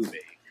in the movie.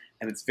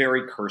 And it's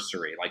very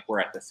cursory, like we're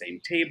at the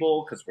same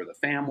table because we're the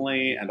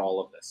family and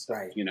all of this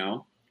stuff, you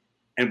know?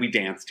 And we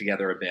dance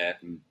together a bit,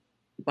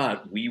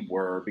 but we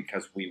were,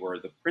 because we were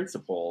the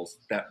principals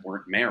that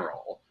weren't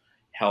Meryl,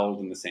 held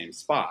in the same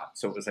spot.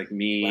 So it was like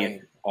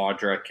me,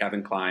 Audra,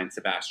 Kevin Kline,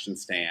 Sebastian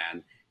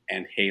Stan,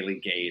 and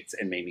Haley Gates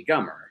and Mamie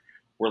Gummer.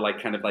 We're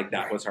like kind of like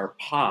that was our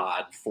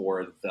pod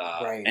for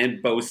the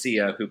and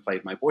Bosia, who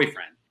played my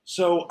boyfriend.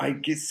 So I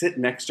sit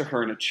next to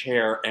her in a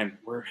chair, and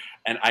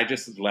I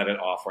just let it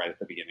off right at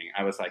the beginning.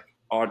 I was like,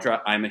 Audra,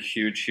 I'm a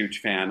huge,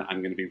 huge fan.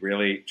 I'm going to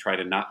be try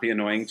to not be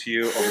annoying to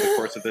you over the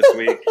course of this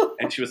week.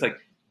 And she was like,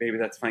 baby,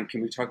 that's fine.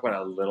 Can we talk about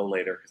it a little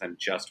later? Because I'm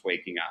just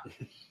waking up.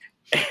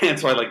 And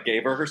so I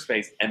gave her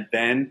space. And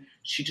then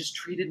she just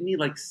treated me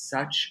like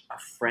such a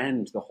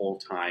friend the whole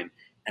time.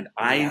 And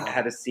I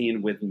had a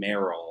scene with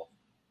Meryl.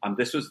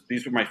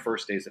 These were my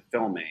first days of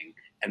filming.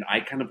 And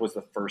I kind of was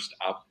the first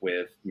up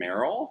with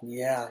Meryl.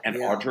 Yeah. And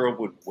Audra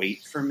would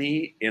wait for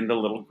me in the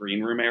little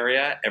green room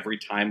area every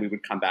time we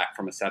would come back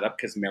from a setup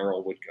because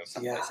Meryl would go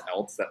someplace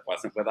else that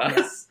wasn't with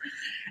us.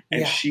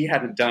 And she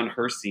hadn't done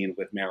her scene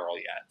with Meryl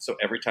yet. So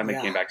every time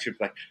I came back, she'd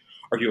be like,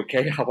 are you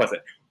okay? How was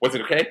it? Was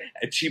it okay?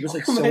 And she was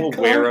so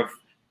aware of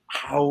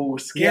how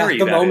scary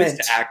is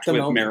to act with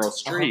Meryl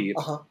Streep.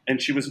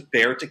 And she was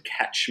there to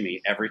catch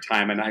me every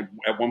time. And I,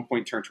 at one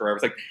point, turned to her. I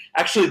was like,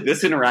 actually,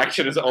 this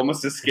interaction is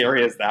almost as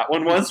scary as that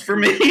one was for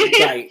me.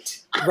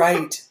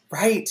 Right.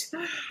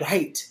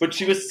 But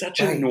she was such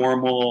a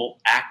normal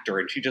actor.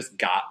 And she just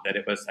got that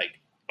it was like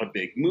a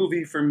big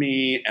movie for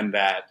me, and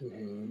that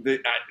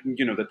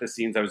that the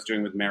scenes I was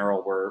doing with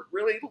Meryl were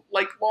really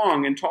like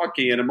long and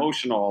talky and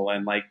emotional,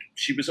 and like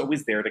she was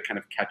always there to kind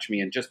of catch me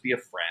and just be a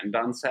friend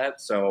on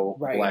set. So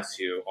bless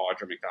you,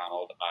 Audra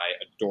McDonald.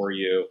 I adore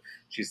you.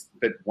 She's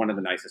been one of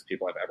the nicest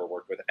people I've ever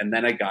worked with. And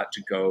then I got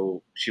to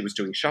go. She was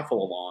doing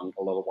Shuffle Along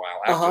a little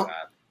while after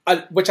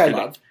that, which I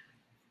love.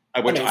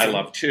 Which I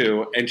love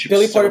too. And she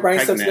Billy was Porter, so Brian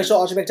pregnant. Stokes,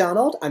 Mitchell, Audra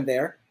McDonald. I'm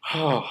there.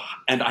 Oh,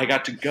 and I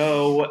got to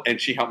go, and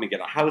she helped me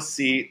get a house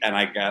seat, and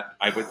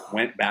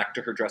went back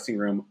to her dressing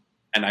room,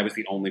 and I was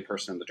the only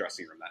person in the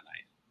dressing room that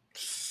night.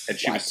 And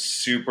she was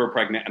super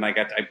pregnant, and I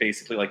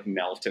basically like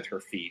knelt at her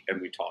feet,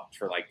 and we talked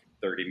for like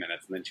 30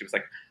 minutes, and then she was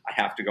like, "I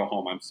have to go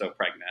home. I'm so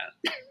pregnant."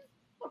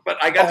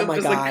 But I got to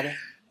just like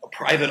a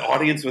private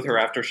audience with her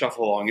after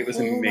Shuffle Along. It was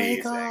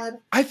amazing. My God.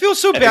 I feel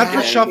so bad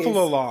for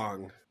Shuffle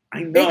Along.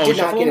 I know. It did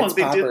not get its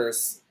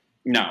poppers.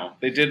 No,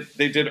 they did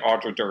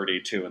Audra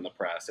dirty too in the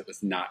press. It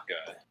was not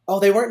good. Oh,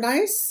 they weren't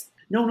nice?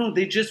 No,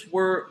 they just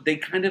were,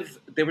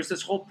 there was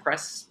this whole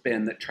press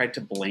spin that tried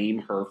to blame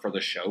her for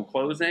the show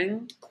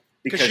closing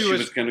because she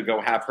was going to go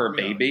have her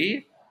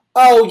baby.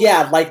 Oh,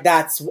 yeah, like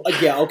that's,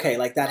 okay,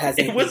 like that has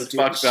anything to do.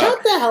 Fucked up.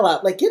 Shut the hell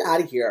up, like get out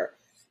of here.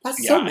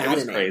 That's so maddening.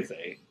 It was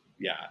crazy.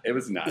 Yeah, it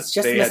was nuts. It's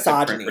just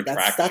misogyny.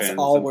 That's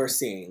all we're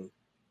seeing.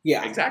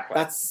 Yeah, exactly.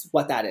 That's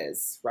what that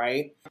is,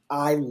 right?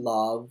 I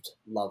loved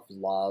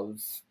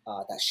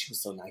that she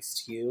was so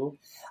nice to you.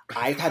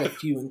 I've had a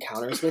few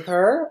encounters with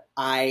her.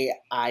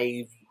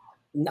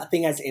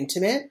 Nothing as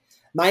intimate.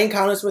 My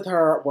encounters with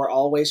her were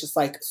always just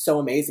like so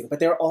amazing, but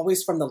they're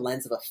always from the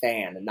lens of a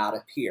fan and not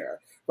a peer,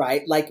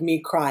 right? Like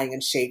me crying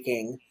and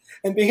shaking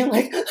and being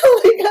like,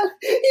 "Oh my God,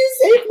 you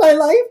saved my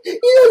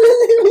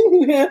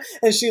life!"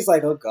 And she's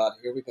like, "Oh God,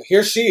 here we go.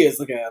 Here she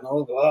is again.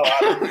 Oh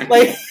God!"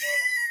 Like.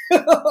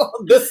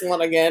 This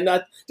one again.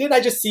 Didn't I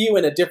just see you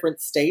in a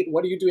different state?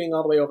 What are you doing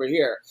all the way over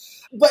here?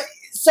 But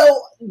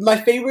so my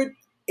favorite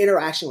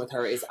interaction with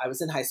her is I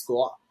was in high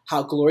school.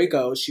 How Glory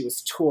Goes. She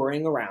was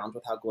touring around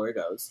with How Glory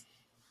Goes.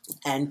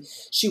 And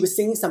she was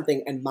singing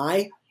something. And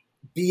my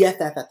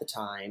BFF at the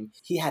time,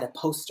 he had a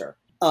poster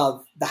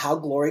of the How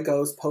Glory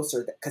Goes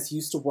poster because he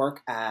used to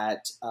work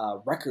at a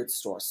record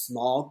store,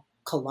 small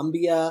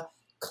Columbia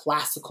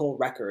Classical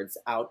Records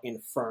out in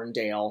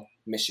Ferndale,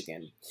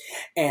 Michigan.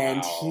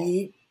 And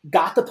he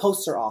got the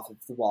poster off of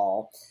the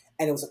wall,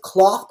 and it was a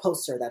cloth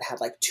poster that had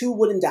like two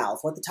wooden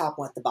dowels, one at the top,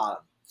 one at the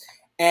bottom.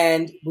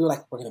 And we were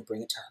like, we're going to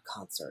bring it to her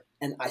concert.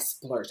 And I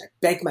splurged. I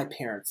begged my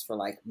parents for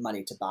like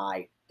money to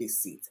buy these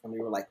seats. And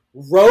we were like,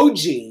 Row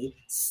G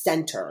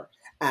Center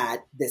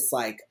at this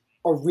like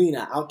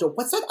arena, outdoor.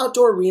 What's that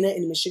outdoor arena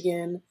in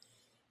Michigan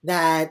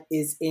that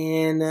is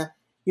in,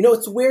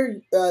 it's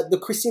where the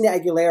Christina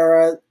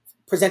Aguilera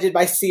presented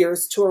by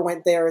Sears tour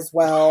went there as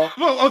well.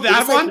 Oh,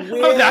 that one? Like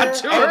Oh, that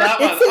tour? Oh, that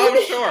one.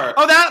 Oh, sure.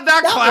 Oh,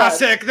 that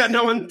classic that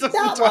no one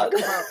doesn't talk about.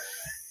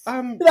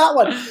 That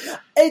one.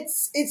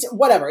 It's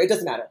whatever. It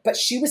doesn't matter. But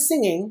she was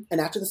singing, and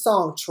after the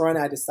song, Troy and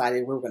I decided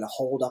we were going to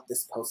hold up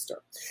this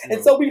poster.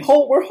 And so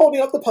we're holding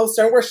up the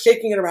poster, and we're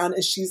shaking it around,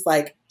 and she's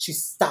like, she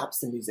stops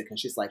the music, and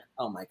she's like,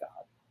 oh my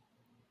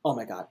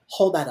God,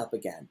 hold that up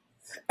again.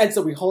 And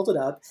so we hold it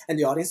up, and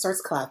the audience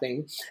starts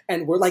clapping,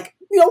 and we're like,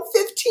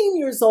 15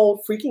 years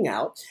old, freaking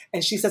out.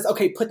 And she says,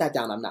 okay, put that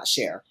down. I'm not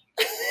Cher.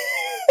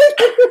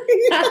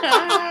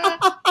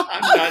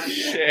 I'm not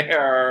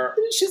Cher.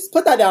 She's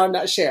put that down, I'm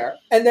not Cher.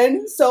 And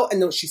then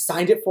she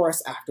signed it for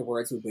us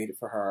afterwards. We waited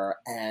for her,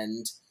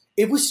 and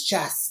it was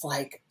just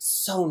like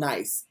so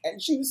nice.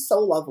 And she was so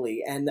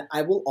lovely. And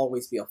I will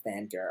always be a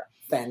fangirl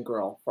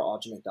for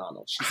Audra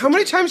McDonald. How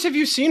many times have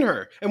you seen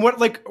her? And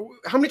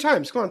how many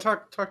times? Come on,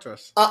 talk to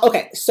us.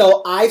 Okay,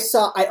 so I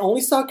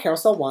only saw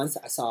Carousel once.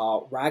 I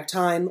saw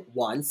Ragtime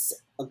once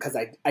because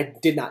I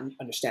did not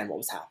understand what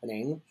was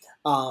happening.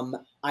 I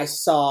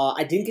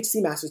didn't get to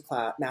see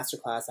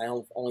Masterclass. I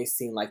only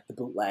seen like the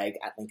bootleg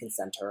at Lincoln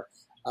Center.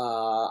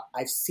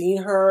 I've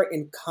seen her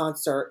in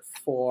concert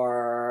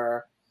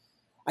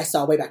I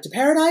saw Way Back to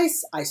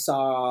Paradise. I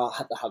saw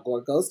the How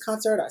Glory Goes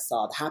concert. I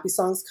saw the Happy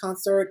Songs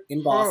concert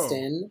in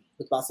Boston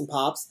with Boston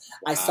Pops.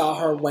 I saw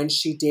her when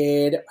she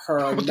did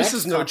her next this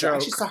is no concert. joke. I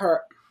actually saw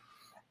her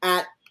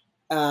at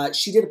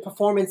she did a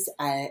performance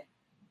at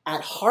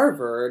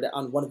Harvard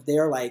on one of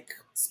their like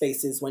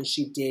spaces when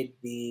she did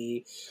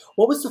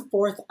what was the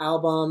fourth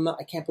album?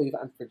 I can't believe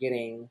I'm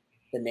forgetting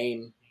the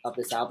name of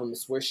this album.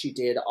 It's where she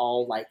did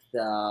all like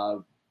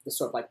the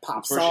sort of like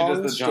pop songs. Where she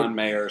does the John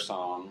Mayer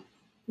song.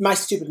 My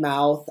Stupid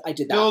Mouth. I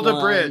did that Build one. a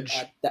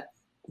Bridge.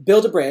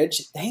 Build a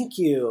Bridge. Thank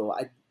you.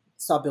 I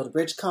saw Build a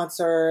Bridge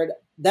concert.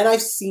 Then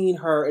I've seen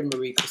her in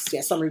Marie Christine.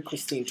 I saw Marie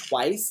Christine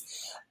twice.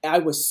 I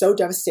was so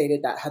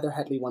devastated that Heather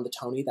Headley won the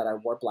Tony that I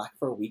wore black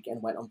for a week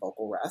and went on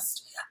vocal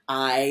rest.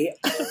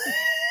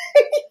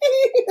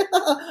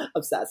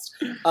 Obsessed.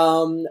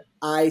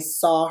 I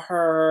saw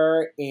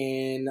her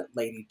in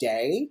Lady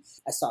Day.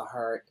 I saw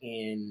her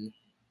in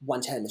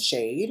 110 in the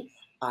Shade.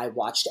 I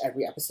watched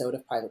every episode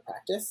of Private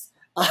Practice.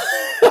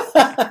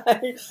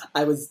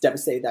 I was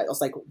devastated that I was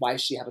like, why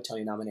does she have a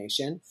Tony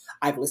nomination?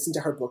 I've listened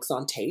to her books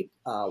on tape.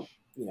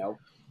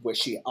 where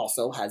she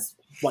also has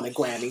won a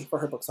Grammy for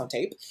her books on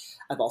tape.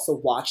 I've also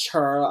watched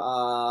her,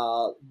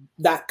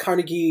 that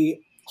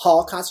Carnegie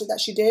Hall concert that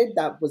she did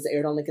that was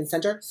aired on Lincoln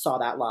Center, saw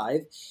that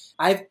live.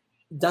 I've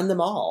done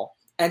them all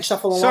and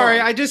shuffle along. Sorry,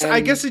 I guess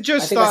it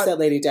just I think I said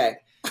Lady Day.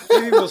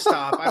 Maybe we'll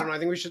stop. I don't know. I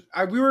think we should.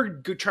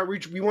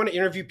 We want to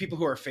interview people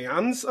who are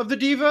fans of the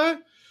diva.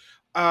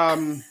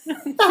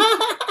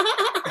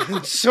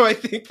 So I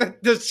think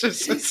that's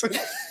just.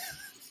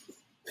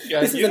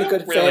 Yeah, this isn't a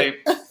good really.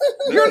 fit.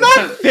 You're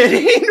not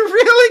fitting,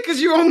 really, because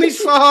you only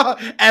saw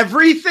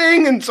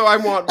everything, and so I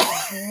want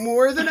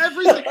more than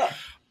everything.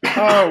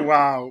 Oh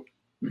wow!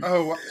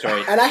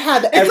 Sorry. And I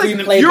have every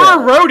like, playbill. You're a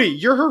roadie.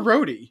 You're her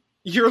roadie.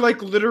 You're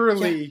like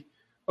literally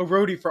a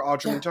roadie for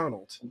Audra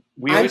McDonald.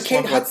 We always Kate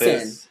talk about Hudson.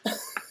 this.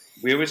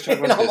 We always talk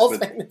about Almost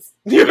this. famous.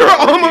 You're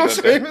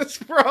almost famous,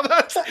 bro.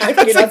 That's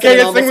the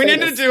gayest thing. We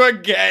need to do a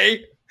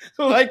gay,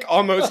 like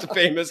almost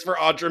famous for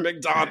Audra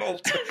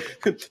McDonald.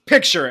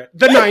 Picture it.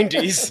 The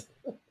 90s.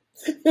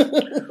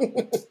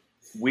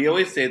 We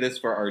always say this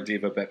for our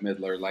diva Bette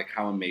Midler, like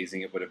how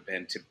amazing it would have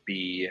been to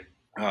be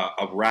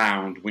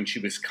around when she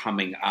was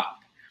coming up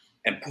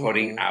and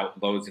putting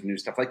out loads of new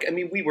stuff. Like, I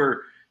mean, we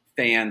were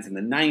fans in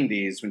the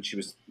 90s when she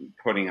was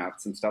putting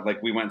out some stuff.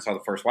 Like, we went and saw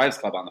the First Wives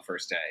Club on the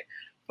first day.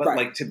 But,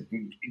 like, to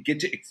get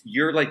to...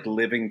 You're, like,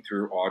 living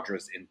through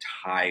Audra's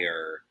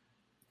entire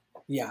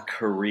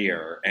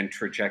career and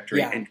trajectory.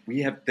 Yeah. And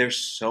there's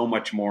so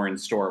much more in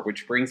store,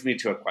 which brings me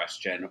to a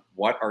question.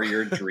 What are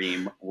your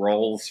dream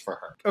roles for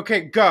her?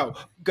 Okay, go.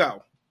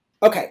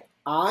 Okay,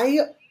 I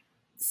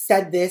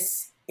said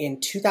this in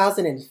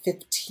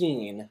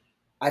 2015.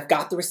 I've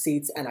got the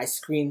receipts and I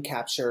screen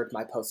captured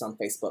my post on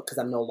Facebook because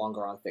I'm no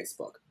longer on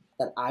Facebook.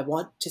 That I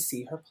want to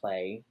see her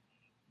play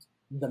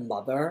the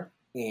mother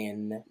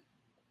in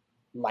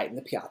Light in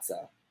the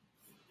Piazza.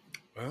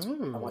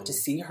 Oh. I want to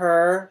see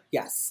her.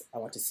 Yes, I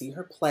want to see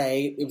her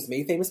play. It was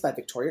made famous by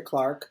Victoria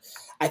Clark.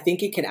 I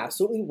think it can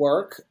absolutely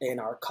work in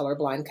our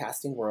colorblind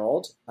casting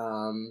world,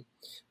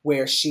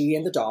 where she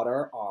and the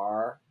daughter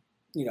are,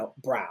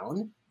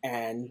 brown,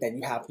 and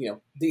then you have, the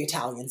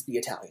Italians be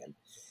Italian.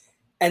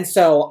 And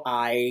so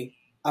I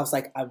was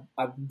like, I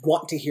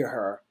want to hear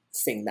her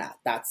sing that.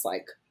 That's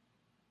like,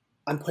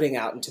 I'm putting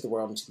out into the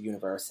world, into the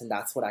universe, and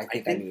that's what I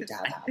think I need to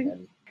have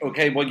happen.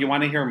 Okay, well, you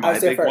want to hear my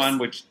big one,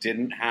 which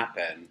didn't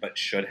happen, but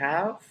should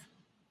have?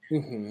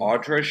 Mm-hmm.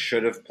 Audra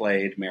should have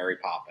played Mary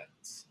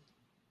Poppins.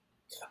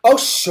 Oh,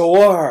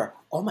 sure.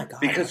 Oh, my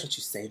God. Because why did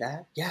you say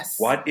that? Yes.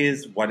 What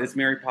is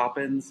Mary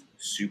Poppins'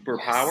 superpower?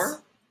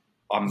 Yes.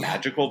 A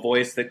magical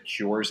voice that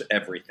cures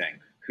everything.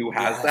 Who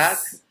has that?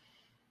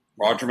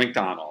 Audra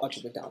McDonald.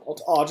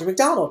 Audra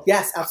McDonald.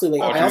 Yes,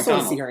 absolutely. I also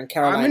want to see her in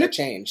Carolina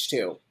Change,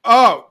 too.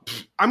 Oh,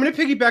 I'm going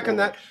to piggyback on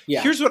that.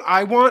 Yeah. Here's what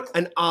I want,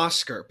 an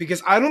Oscar.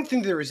 Because I don't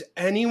think there is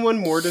anyone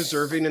more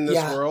deserving in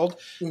this world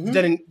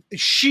than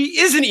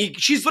she's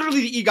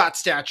literally the EGOT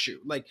statue.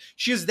 Like,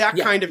 she has that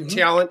kind of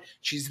talent.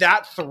 She's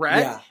that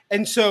threat. Yeah.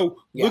 And so,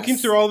 looking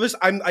through all of this,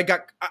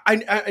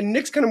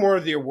 Nick's kind of more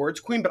of the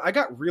awards queen, but I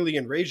got really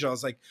enraged. I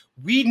was like,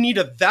 we need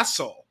a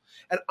vessel.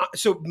 And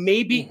so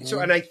maybe,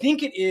 and I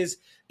think it is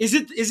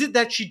it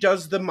that she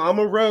does the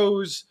Mama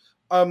Rose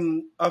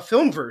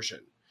film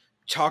version?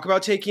 Talk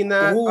about taking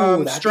that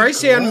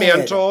Streisand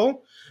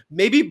mantle.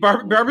 Maybe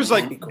Barbara's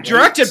like,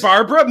 directed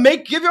Barbara,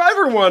 give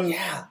everyone.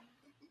 Yeah.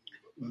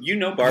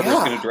 Barbara's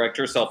going to direct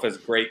herself as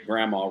Great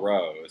Grandma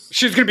Rose.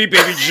 She's going to be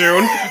Baby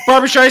June.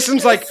 Barbara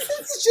Streisand's like,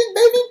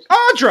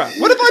 Audra,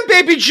 what if I'm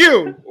Baby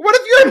June? What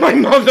if you're my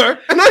mother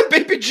and I'm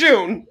Baby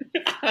June?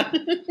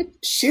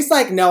 She's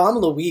like, no, I'm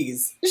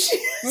Louise.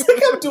 She's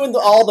like, I'm doing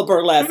all the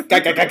burlesque.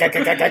 But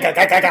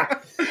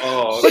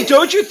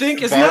don't you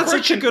think, isn't that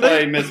such a good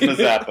idea? Miss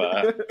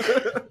Mazeppa.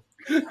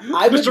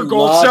 Mr.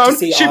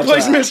 Goldstone. She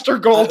plays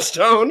Mr.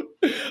 Goldstone.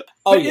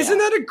 Isn't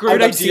that a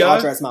great idea? To see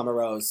Audra as Mama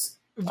Rose.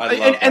 Or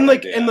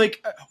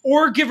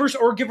give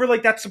her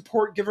like that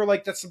support. Give her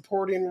like that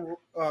supporting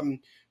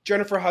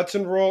Jennifer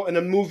Hudson role in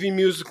a movie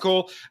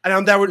musical,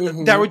 and that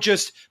would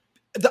just.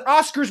 The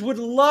Oscars would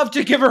love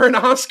to give her an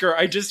Oscar.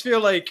 I just feel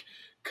like,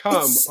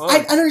 on.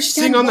 I understand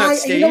sing on that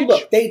stage.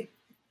 Look, they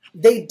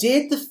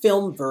did the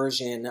film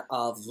version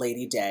of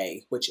Lady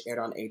Day, which aired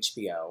on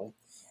HBO,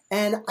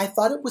 and I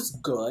thought it was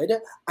good.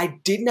 I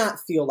did not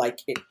feel like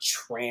it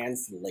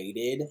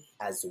translated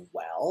as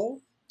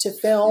well to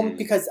film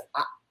because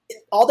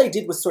all they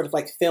did was sort of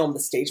like film the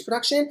stage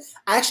production.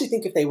 I actually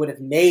think if they would have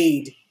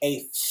made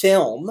a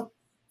film,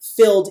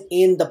 filled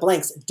in the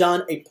blanks,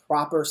 done a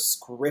proper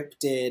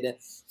scripted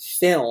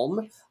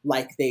film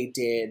like they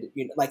did,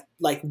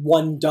 like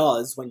one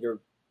does when you're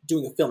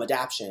doing a film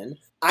adaptation,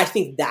 I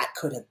think that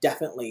could have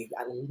definitely,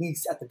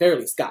 at the very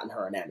least, gotten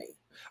her an Emmy.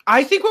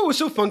 I think what was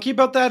so funky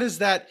about that is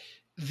that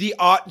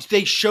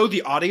they show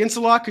the audience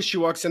a lot because she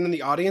walks in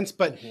the audience,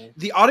 but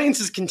the audience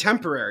is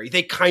contemporary.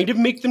 They kind of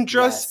make them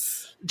dress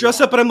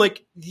up, but I'm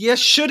like, you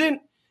should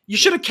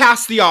have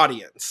cast the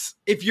audience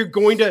if you're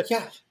going to.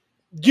 Yeah.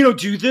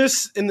 do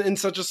this in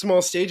such a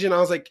small stage. And I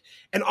was like,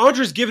 and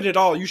Audra's given it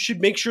all. You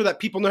should make sure that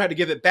people know how to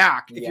give it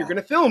back if you're going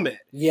to film it.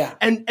 Yeah.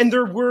 And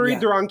they're worried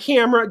they're on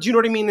camera. Do you know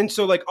what I mean? And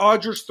so like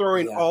Audra's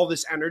throwing all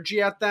this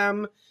energy at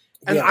them.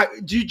 And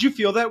did you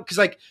feel that?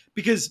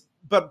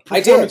 But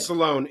performance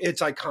alone,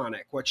 it's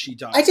iconic what she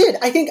does. I did.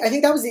 I think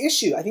that was the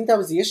issue. I think that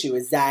was the issue,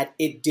 is that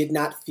it did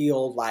not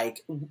feel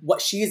like what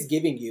she is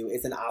giving you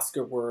is an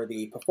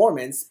Oscar-worthy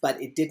performance,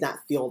 but it did not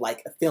feel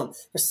like a film.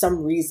 For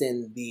some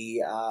reason,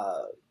 the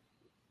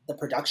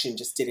production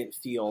just didn't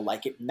feel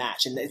like it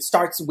matched. And it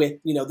starts with,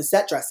 the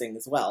set dressing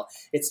as well.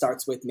 It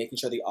starts with making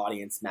sure the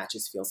audience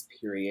matches feels,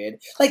 period.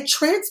 Like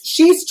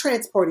she's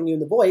transporting you in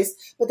the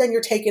voice, but then you're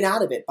taken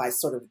out of it by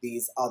sort of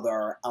these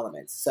other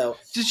elements. So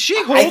does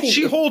she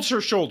holds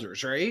her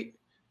shoulders, right?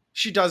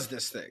 She does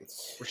this thing.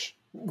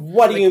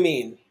 What do you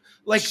mean?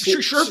 Like her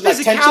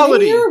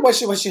physicality. Or what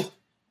she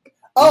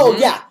Oh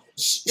yeah.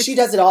 She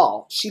does it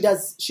all. She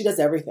does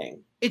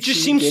everything. It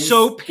just seems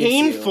so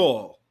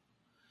painful.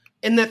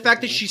 And the fact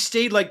that she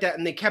stayed like that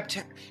and they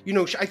kept,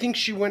 I think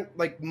she went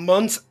like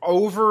months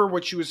over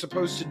what she was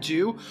supposed to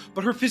do,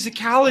 but her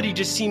physicality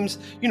just seems,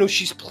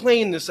 she's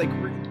playing this like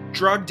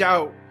drugged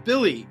out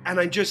Billy. And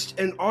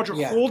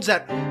Audra holds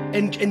that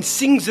and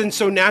sings in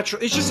so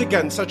natural. It's just,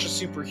 again, such a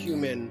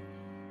superhuman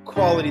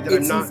quality that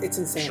I'm not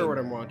sure what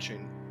I'm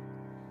watching.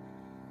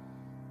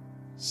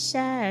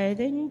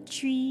 Southern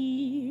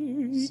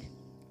trees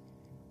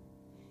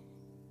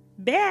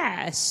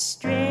bear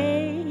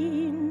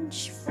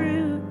strange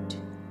fruit.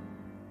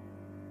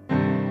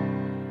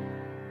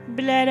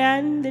 Blood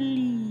on the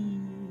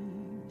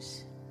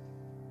leaves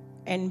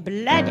and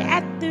blood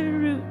at the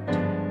root.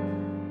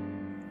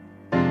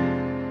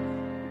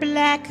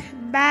 Black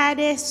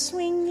body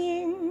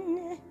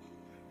swinging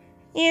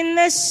in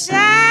the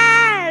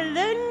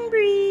southern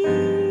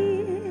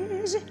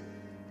breeze.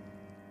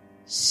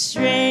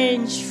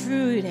 Strange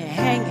fruit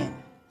hanging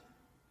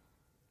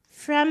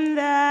from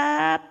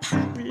the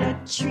poplar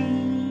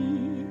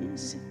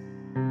trees.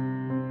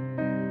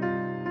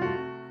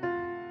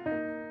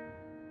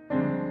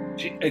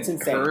 It's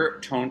insane. Her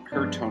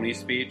Tony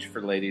speech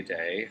for Lady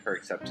Day, her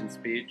acceptance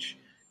speech,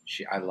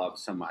 I love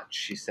so much.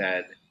 She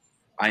said,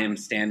 I am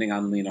standing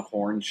on Lena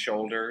Horne's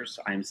shoulders.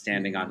 I am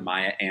standing on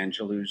Maya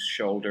Angelou's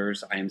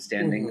shoulders. I am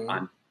standing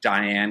on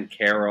Diane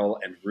Carroll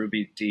and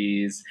Ruby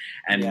Dee's,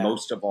 and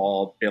most of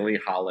all, Billie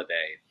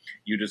Holiday.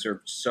 You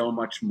deserve so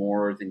much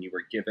more than you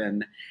were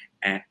given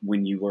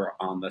when you were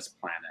on this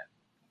planet.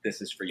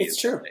 This is for you. It's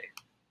true. Billie.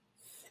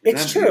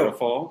 It's true.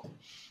 Beautiful?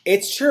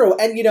 It's true.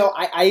 And,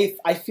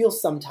 I feel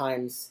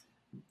sometimes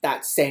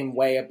that same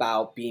way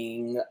about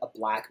being a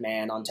black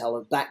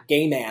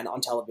gay man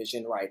on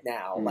television right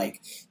now.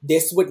 Like,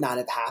 this would not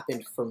have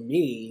happened for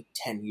me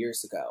 10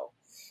 years ago.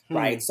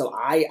 Right. So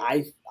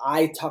I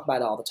talk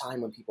about it all the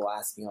time when people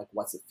ask me, like,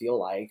 what's it feel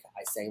like?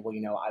 I say,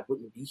 well, I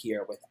wouldn't be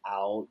here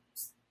without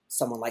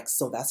someone like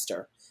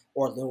Sylvester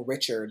or Little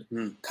Richard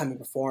coming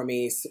before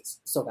me.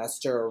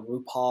 Sylvester,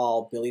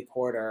 RuPaul, Billy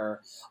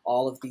Porter,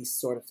 all of these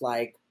sort of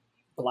like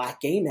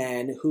black gay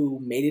men who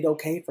made it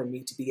okay for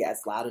me to be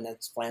as loud and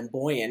as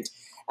flamboyant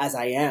as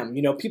I am.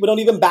 People don't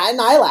even bat an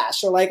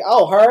eyelash. They're like,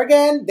 oh, her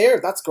again?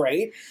 That's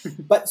great.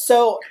 And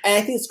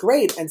I think it's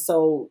great. And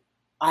so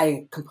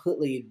I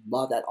completely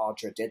love that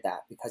Audra did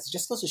that, because it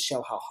just goes to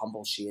show how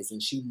humble she is,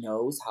 and she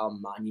knows how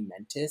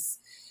monumentous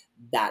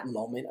that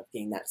moment of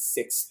getting that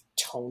 6th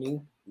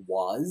Tony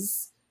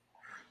was.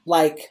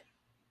 Like,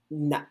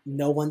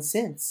 no one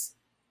since,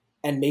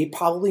 and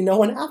probably no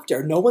one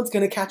after. No one's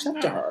going to catch up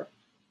to her.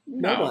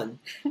 No one.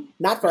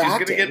 Not for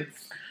acting.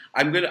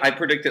 I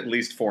predict at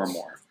least 4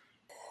 more.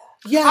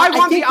 Yeah, I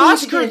want the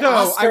Oscar,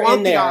 though. I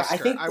want the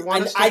Oscar. I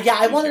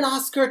want an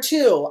Oscar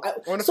too.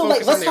 Let's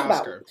talk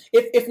about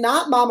it. If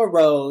not Mama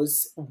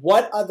Rose,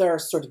 what other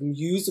sort of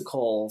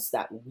musicals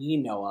that we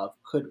know of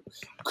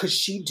could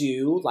she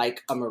do,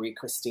 like a Marie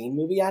Christine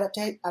movie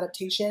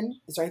adaptation?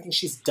 Is there anything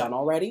she's done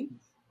already?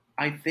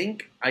 I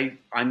think I'm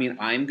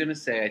going to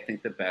say I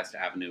think the best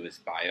avenue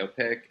is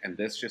biopic, and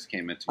this just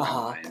came into my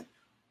mind.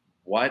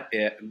 What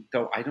if,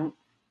 though I don't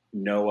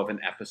know of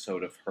an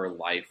episode of her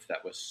life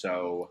that was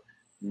so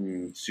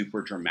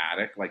super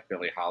dramatic like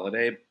Billie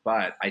Holiday,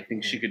 but I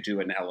think she could do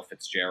an Ella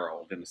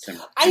Fitzgerald in a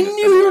similar way. I knew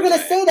you were going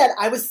to say that.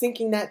 I was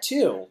thinking that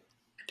too.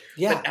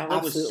 Yeah, but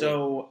Ella was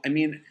so, I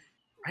don't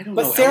know.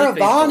 But Sarah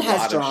Vaughan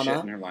has drama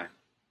in her life.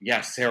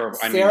 Yeah, Sarah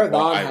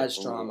Vaughan has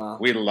drama.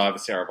 We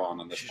love Sarah Vaughan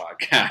on this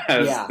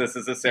podcast. Yeah. This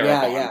is a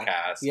Sarah Vaughan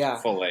cast,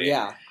 fully.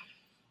 Yeah.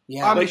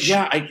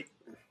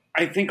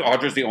 I think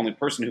Audra's the only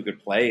person who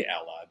could play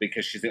Ella,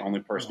 because she's the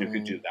only person who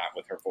could do that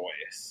with her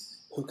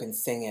voice. Who can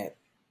sing it.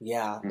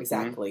 Yeah,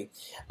 exactly.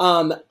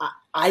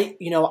 I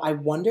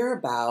wonder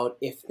about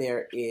if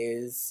there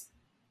is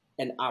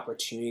an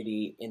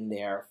opportunity in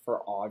there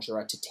for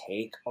Audra to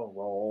take a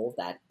role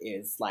that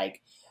is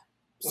like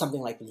something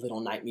like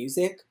Little Night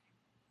Music,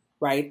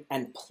 right?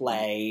 And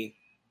play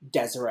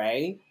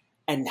Desiree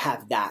and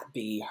have that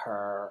be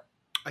her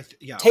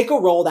Take a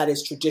role that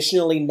is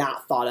traditionally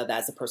not thought of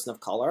as a person of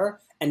color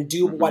and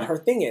do what her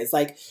thing is.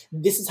 Like,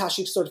 this is how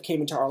she sort of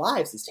came into our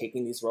lives, is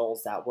taking these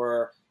roles that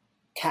were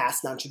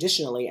cast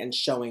non-traditionally and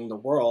showing the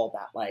world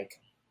that, like,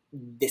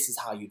 this is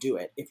how you do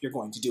it if you're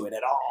going to do it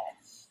at all.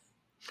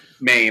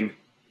 Mame.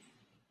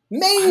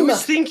 I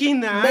was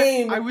thinking that.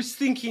 Mame. I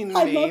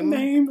love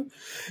Mame.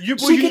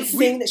 She could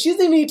sing. She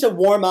doesn't need to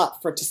warm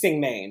up to sing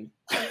Mame.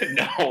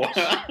 No.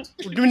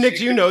 Nick,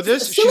 do you know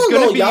this? She's a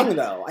little young,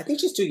 though. I think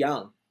she's too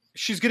young.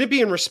 She's going to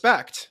be in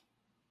Respect.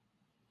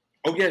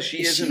 Oh, yeah,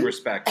 she is in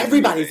Respect.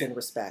 Everybody's in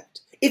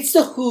Respect. It's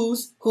the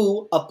who's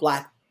who of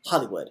Black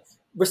Hollywood.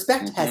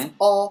 Respect has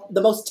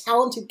the most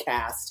talented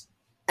cast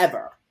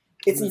ever.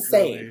 It's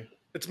insane. Really.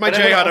 It's my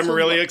J-Hot. I'm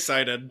really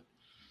excited.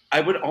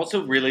 I would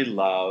also really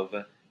love,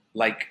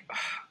 like,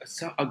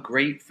 a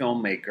great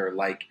filmmaker,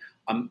 like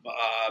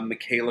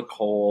Michaela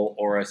Cole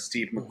or a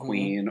Steve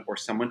McQueen or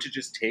someone to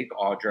just take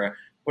Audra,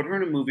 put her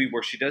in a movie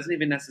where she doesn't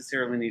even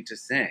necessarily need to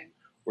sing,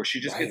 where she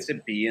just gets to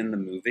be in the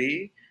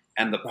movie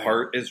and the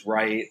part is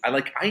right.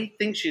 I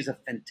think she's a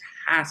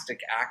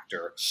fantastic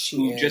actor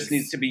who just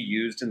needs to be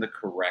used in the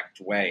correct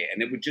way.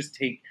 And it would just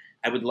take,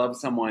 I would love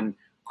someone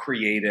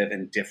creative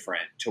and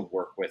different to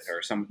work with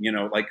her. Some,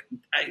 like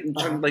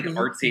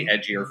artsy,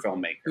 edgier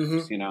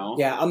filmmakers,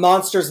 Yeah, a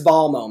Monsters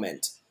Ball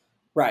moment.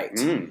 Right.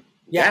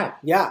 Yeah.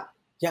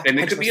 And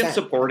it could be in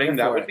supporting.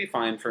 That would be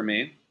fine for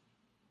me.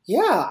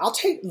 Yeah, I'll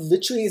take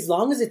literally as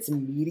long as it's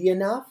meaty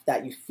enough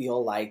that you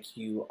feel like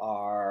you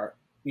are,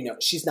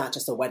 she's not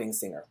just a wedding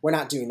singer. We're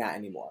not doing that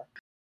anymore.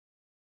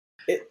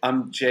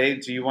 Jay,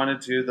 do you want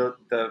to do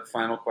the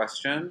final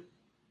question?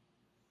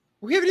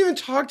 We haven't even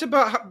talked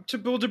about how to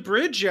build a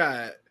bridge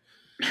yet.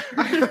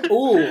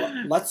 Ooh,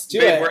 let's do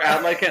it. We're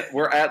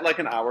at like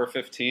an hour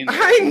 15.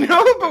 I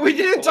know, but we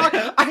didn't talk.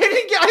 I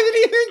didn't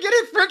even get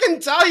to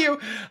freaking tell you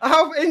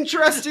how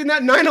interesting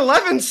that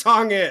 9/11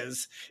 song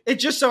is. It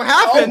just so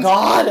happens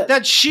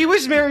that she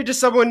was married to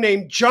someone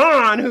named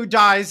John who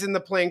dies in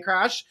the plane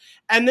crash,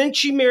 and then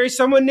she marries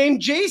someone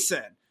named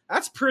Jason.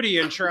 That's pretty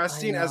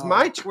interesting, as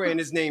my twin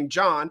is named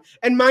John,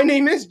 and my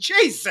name is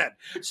Jason.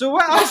 So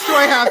what else do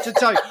I have to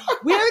tell you?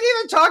 We haven't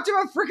even talked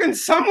about freaking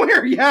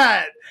Somewhere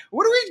yet.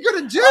 What are we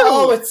going to do?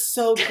 Oh, it's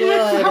so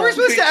good. How are we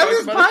supposed to end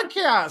this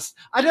podcast?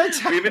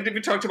 We haven't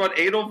even talked about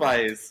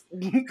Edelweiss.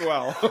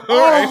 Well,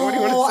 all right. What do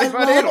you want to say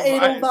about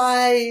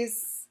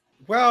Edelweiss?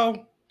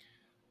 Well,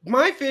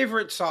 my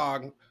favorite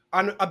song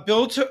on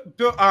Build a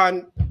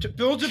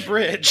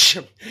Bridge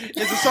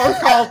is a song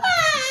called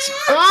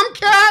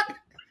Tomcat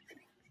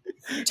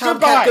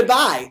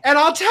Goodbye. And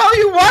I'll tell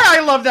you why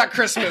I love that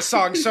Christmas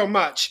song so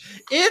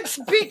much. It's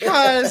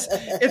because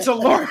it's a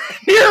Laura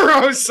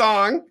Nyro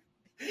song,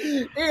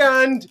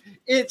 and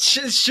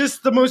it's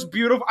just the most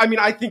beautiful. I mean,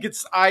 I think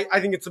it's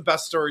the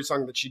best story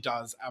song that she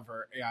does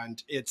ever,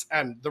 and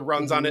the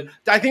runs on it.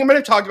 I think I might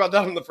have talked about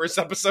that on the first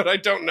episode. I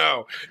don't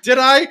know. Did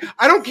I?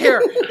 I don't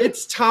care.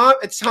 It's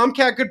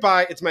Tomcat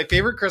Goodbye. It's my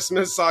favorite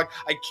Christmas song.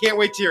 I can't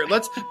wait to hear it.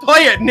 Let's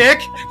play it, Nick.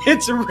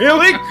 It's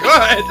really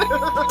good.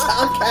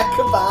 Tomcat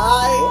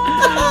Goodbye.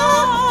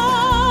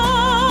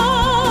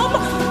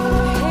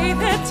 Hey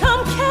there,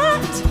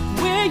 Tomcat,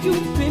 where you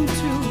been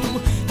to?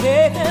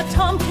 Hey there,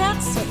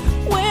 Tomcats,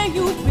 where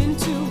you been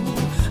to?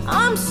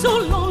 I'm so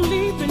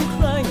lonely, been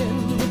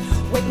crying,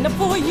 waiting up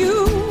for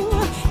you.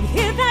 You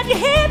hear that, you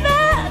hear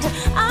that?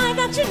 I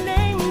got your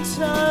name,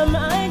 Tom,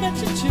 I got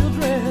your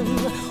children.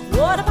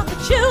 What about the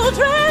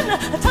children?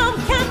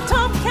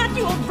 Tomcat,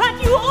 you alright,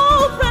 you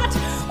alright?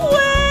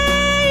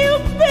 Where you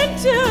been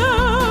to?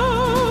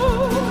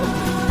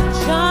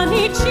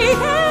 Johnny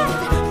cheated,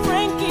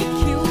 Frankie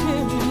killed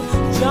him.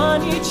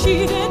 Johnny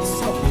cheated,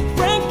 so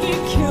Frankie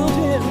killed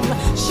him.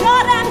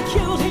 Shot and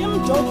killed him,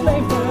 don't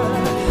blame her.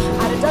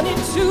 I'd have done it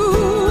too.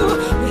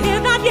 You hear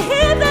that, you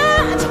hear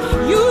that?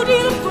 You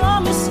did a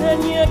promise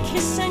and you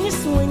kiss and you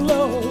swing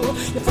low.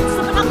 You threw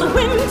something out the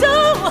window.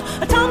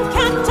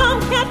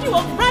 Tomcat, you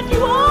alright,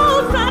 you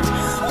alright?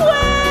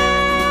 Where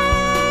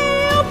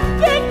you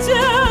been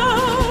to?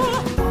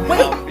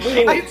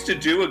 She needs to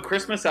do a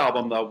Christmas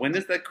album, though. When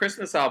is that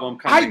Christmas album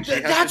coming?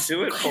 She has to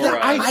do it for us.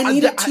 I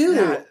need it,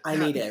 too. I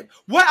need it.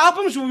 What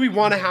albums would we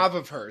want to have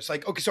of hers?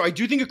 Like, okay, so I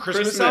do think a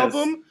Christmas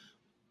album.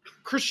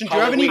 Christian, do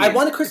you have any? I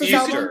want a Christmas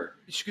album.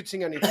 She could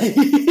sing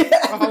anything.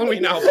 A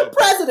Halloween album.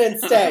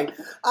 President's Day.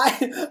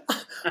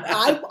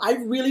 I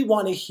really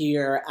want to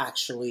hear,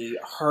 actually,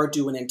 her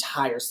do an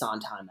entire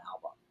Sondheim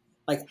album.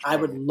 Like, I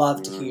would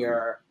love to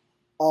hear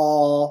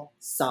all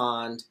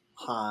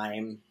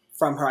Sondheim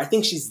from her. I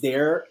think she's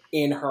there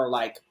in her,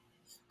 like,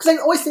 because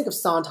I always think of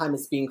Sondheim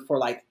as being for,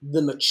 like,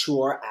 the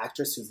mature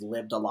actress who's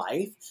lived a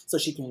life, so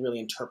she can really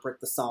interpret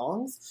the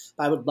songs.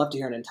 But I would love to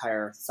hear an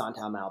entire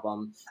Sondheim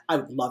album. I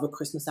would love a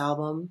Christmas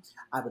album.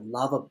 I would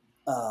love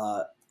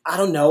I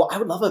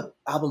would love an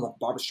album of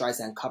Barbra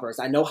Streisand covers.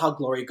 I know How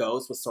Glory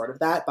Goes was sort of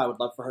that, but I would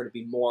love for her to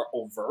be more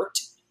overt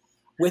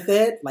with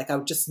it. Like, I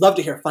would just love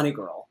to hear Funny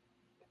Girl.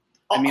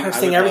 Her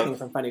sing everything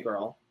from Funny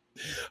Girl.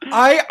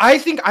 I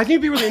think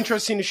it'd be really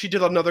interesting if she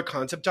did another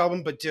concept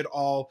album, but did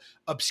all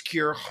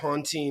obscure,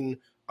 haunting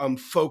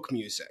folk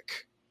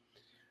music.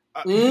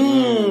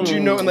 Do you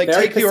know? And like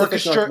take the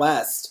orchestra.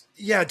 Northwest.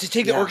 Yeah, to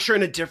take the orchestra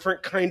in a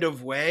different kind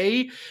of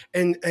way,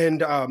 and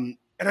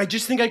I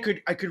just think I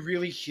could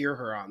really hear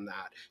her on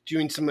that,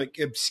 doing some like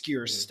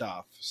obscure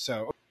stuff.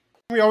 So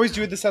we always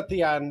do this at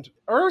the end,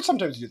 or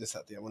sometimes do this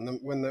at the end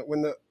when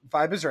the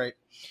vibe is right.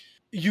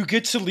 You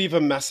get to leave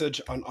a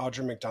message on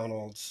Audra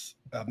McDonald's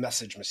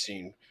message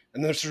machine,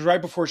 and this is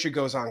right before she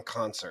goes on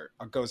concert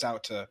or goes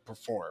out to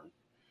perform.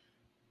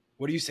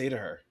 What do you say to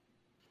her?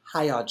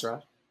 Hi,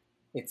 Audra.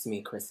 It's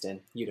me,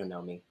 Kristen. You don't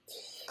know me.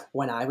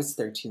 When I was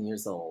 13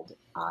 years old,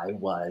 I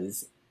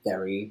was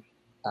very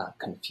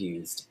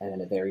confused and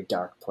in a very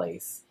dark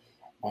place.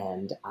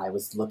 And I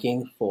was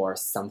looking for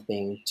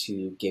something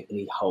to give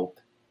me hope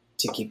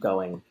to keep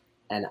going.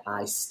 And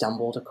I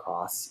stumbled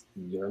across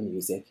your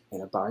music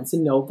in a Barnes &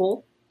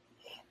 Noble.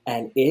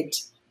 And it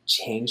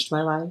changed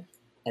my life.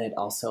 And it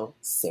also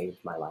saved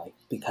my life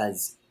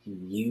because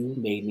you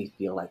made me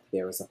feel like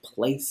there was a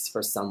place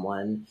for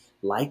someone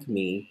like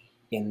me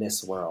in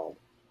this world.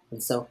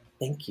 And so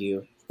thank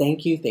you.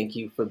 Thank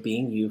you for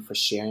being you, for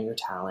sharing your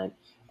talent,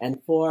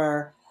 and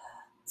for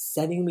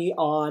setting me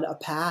on a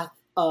path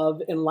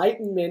of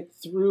enlightenment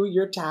through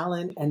your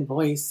talent and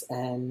voice.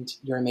 And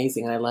you're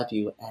amazing, and I love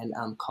you. And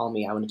call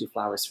me. I want to do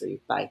flowers for you.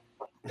 Bye.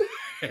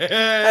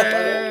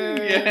 Yay!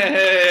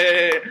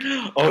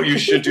 Oh, you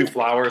should do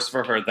flowers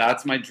for her.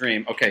 That's my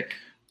dream. Okay.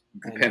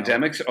 The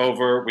pandemic's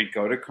over. We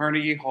go to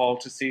Carnegie Hall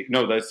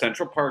the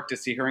Central Park to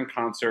see her in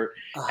concert.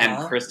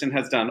 And Kristen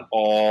has done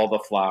all the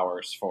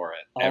flowers for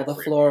it. All the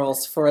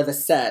florals for the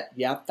set.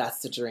 Yep,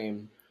 that's the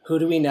dream. Who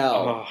do we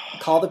know?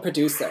 Call the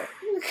producer.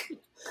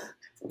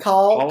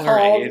 Call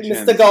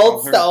Mr.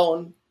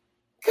 Goldstone.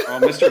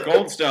 Mr.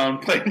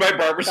 Goldstone, played by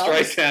Barbara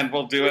Streisand,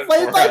 will do it for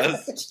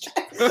us. It's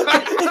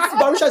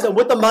Barbara Streisand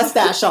with the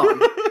mustache on.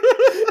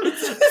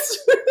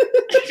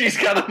 She's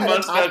got a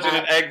mustache and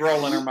an egg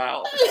roll in her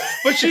mouth.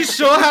 But she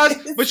still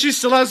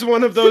has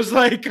one of those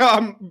like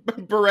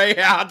beret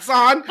hats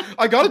on.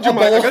 I gotta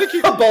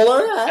keep a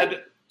bowler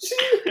hat.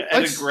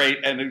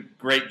 And a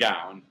great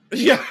gown.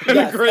 Yeah, and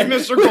a great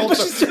Mr.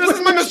 Goldstone. This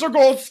is my Mr.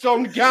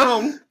 Goldstone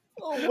gown.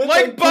 With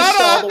like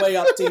butter all the way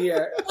up to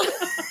here.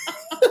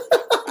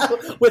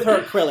 With her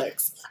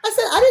acrylics. I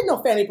said, I didn't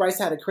know Fanny Bryce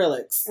had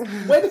acrylics.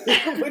 Wait a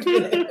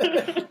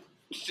minute.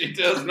 She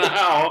does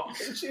now.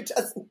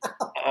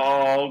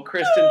 Oh,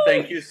 Kristen,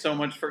 thank you so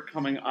much for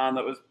coming on.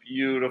 That was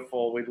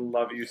beautiful. We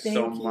love you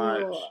so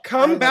much.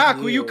 Come back.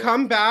 Will you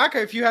come back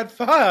if you had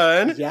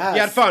fun? Yes.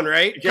 You had fun,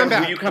 right? Yeah,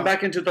 will you come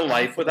back into the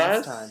life with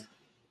us? Time.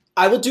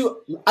 I will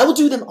do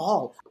them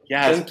all.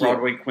 Yes, Thank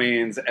Broadway you.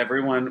 Queens.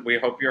 Everyone, we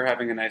hope you're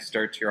having a nice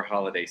start to your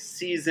holiday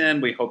season.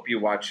 We hope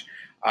you watch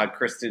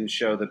Kristen's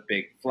show, The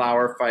Big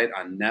Flower Fight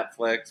on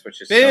Netflix,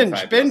 which is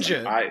binge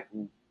it. I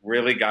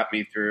really got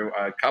me through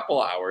a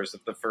couple hours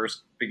of the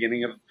first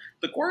beginning of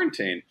the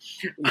quarantine.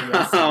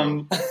 Yes,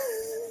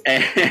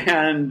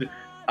 and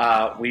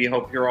we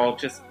hope you're all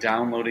just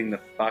downloading the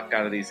fuck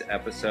out of these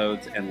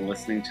episodes and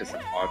listening to some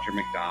Audra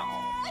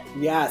McDonald.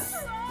 Yes.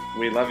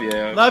 We love you.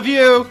 Love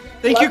you.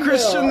 Thank you,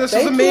 Kristen. This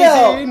was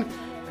amazing.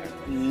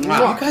 You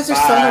guys are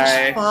so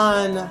much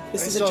fun.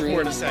 This is a dream.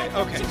 More to say.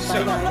 Okay,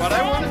 so what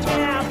I want to talk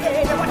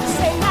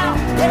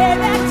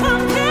about.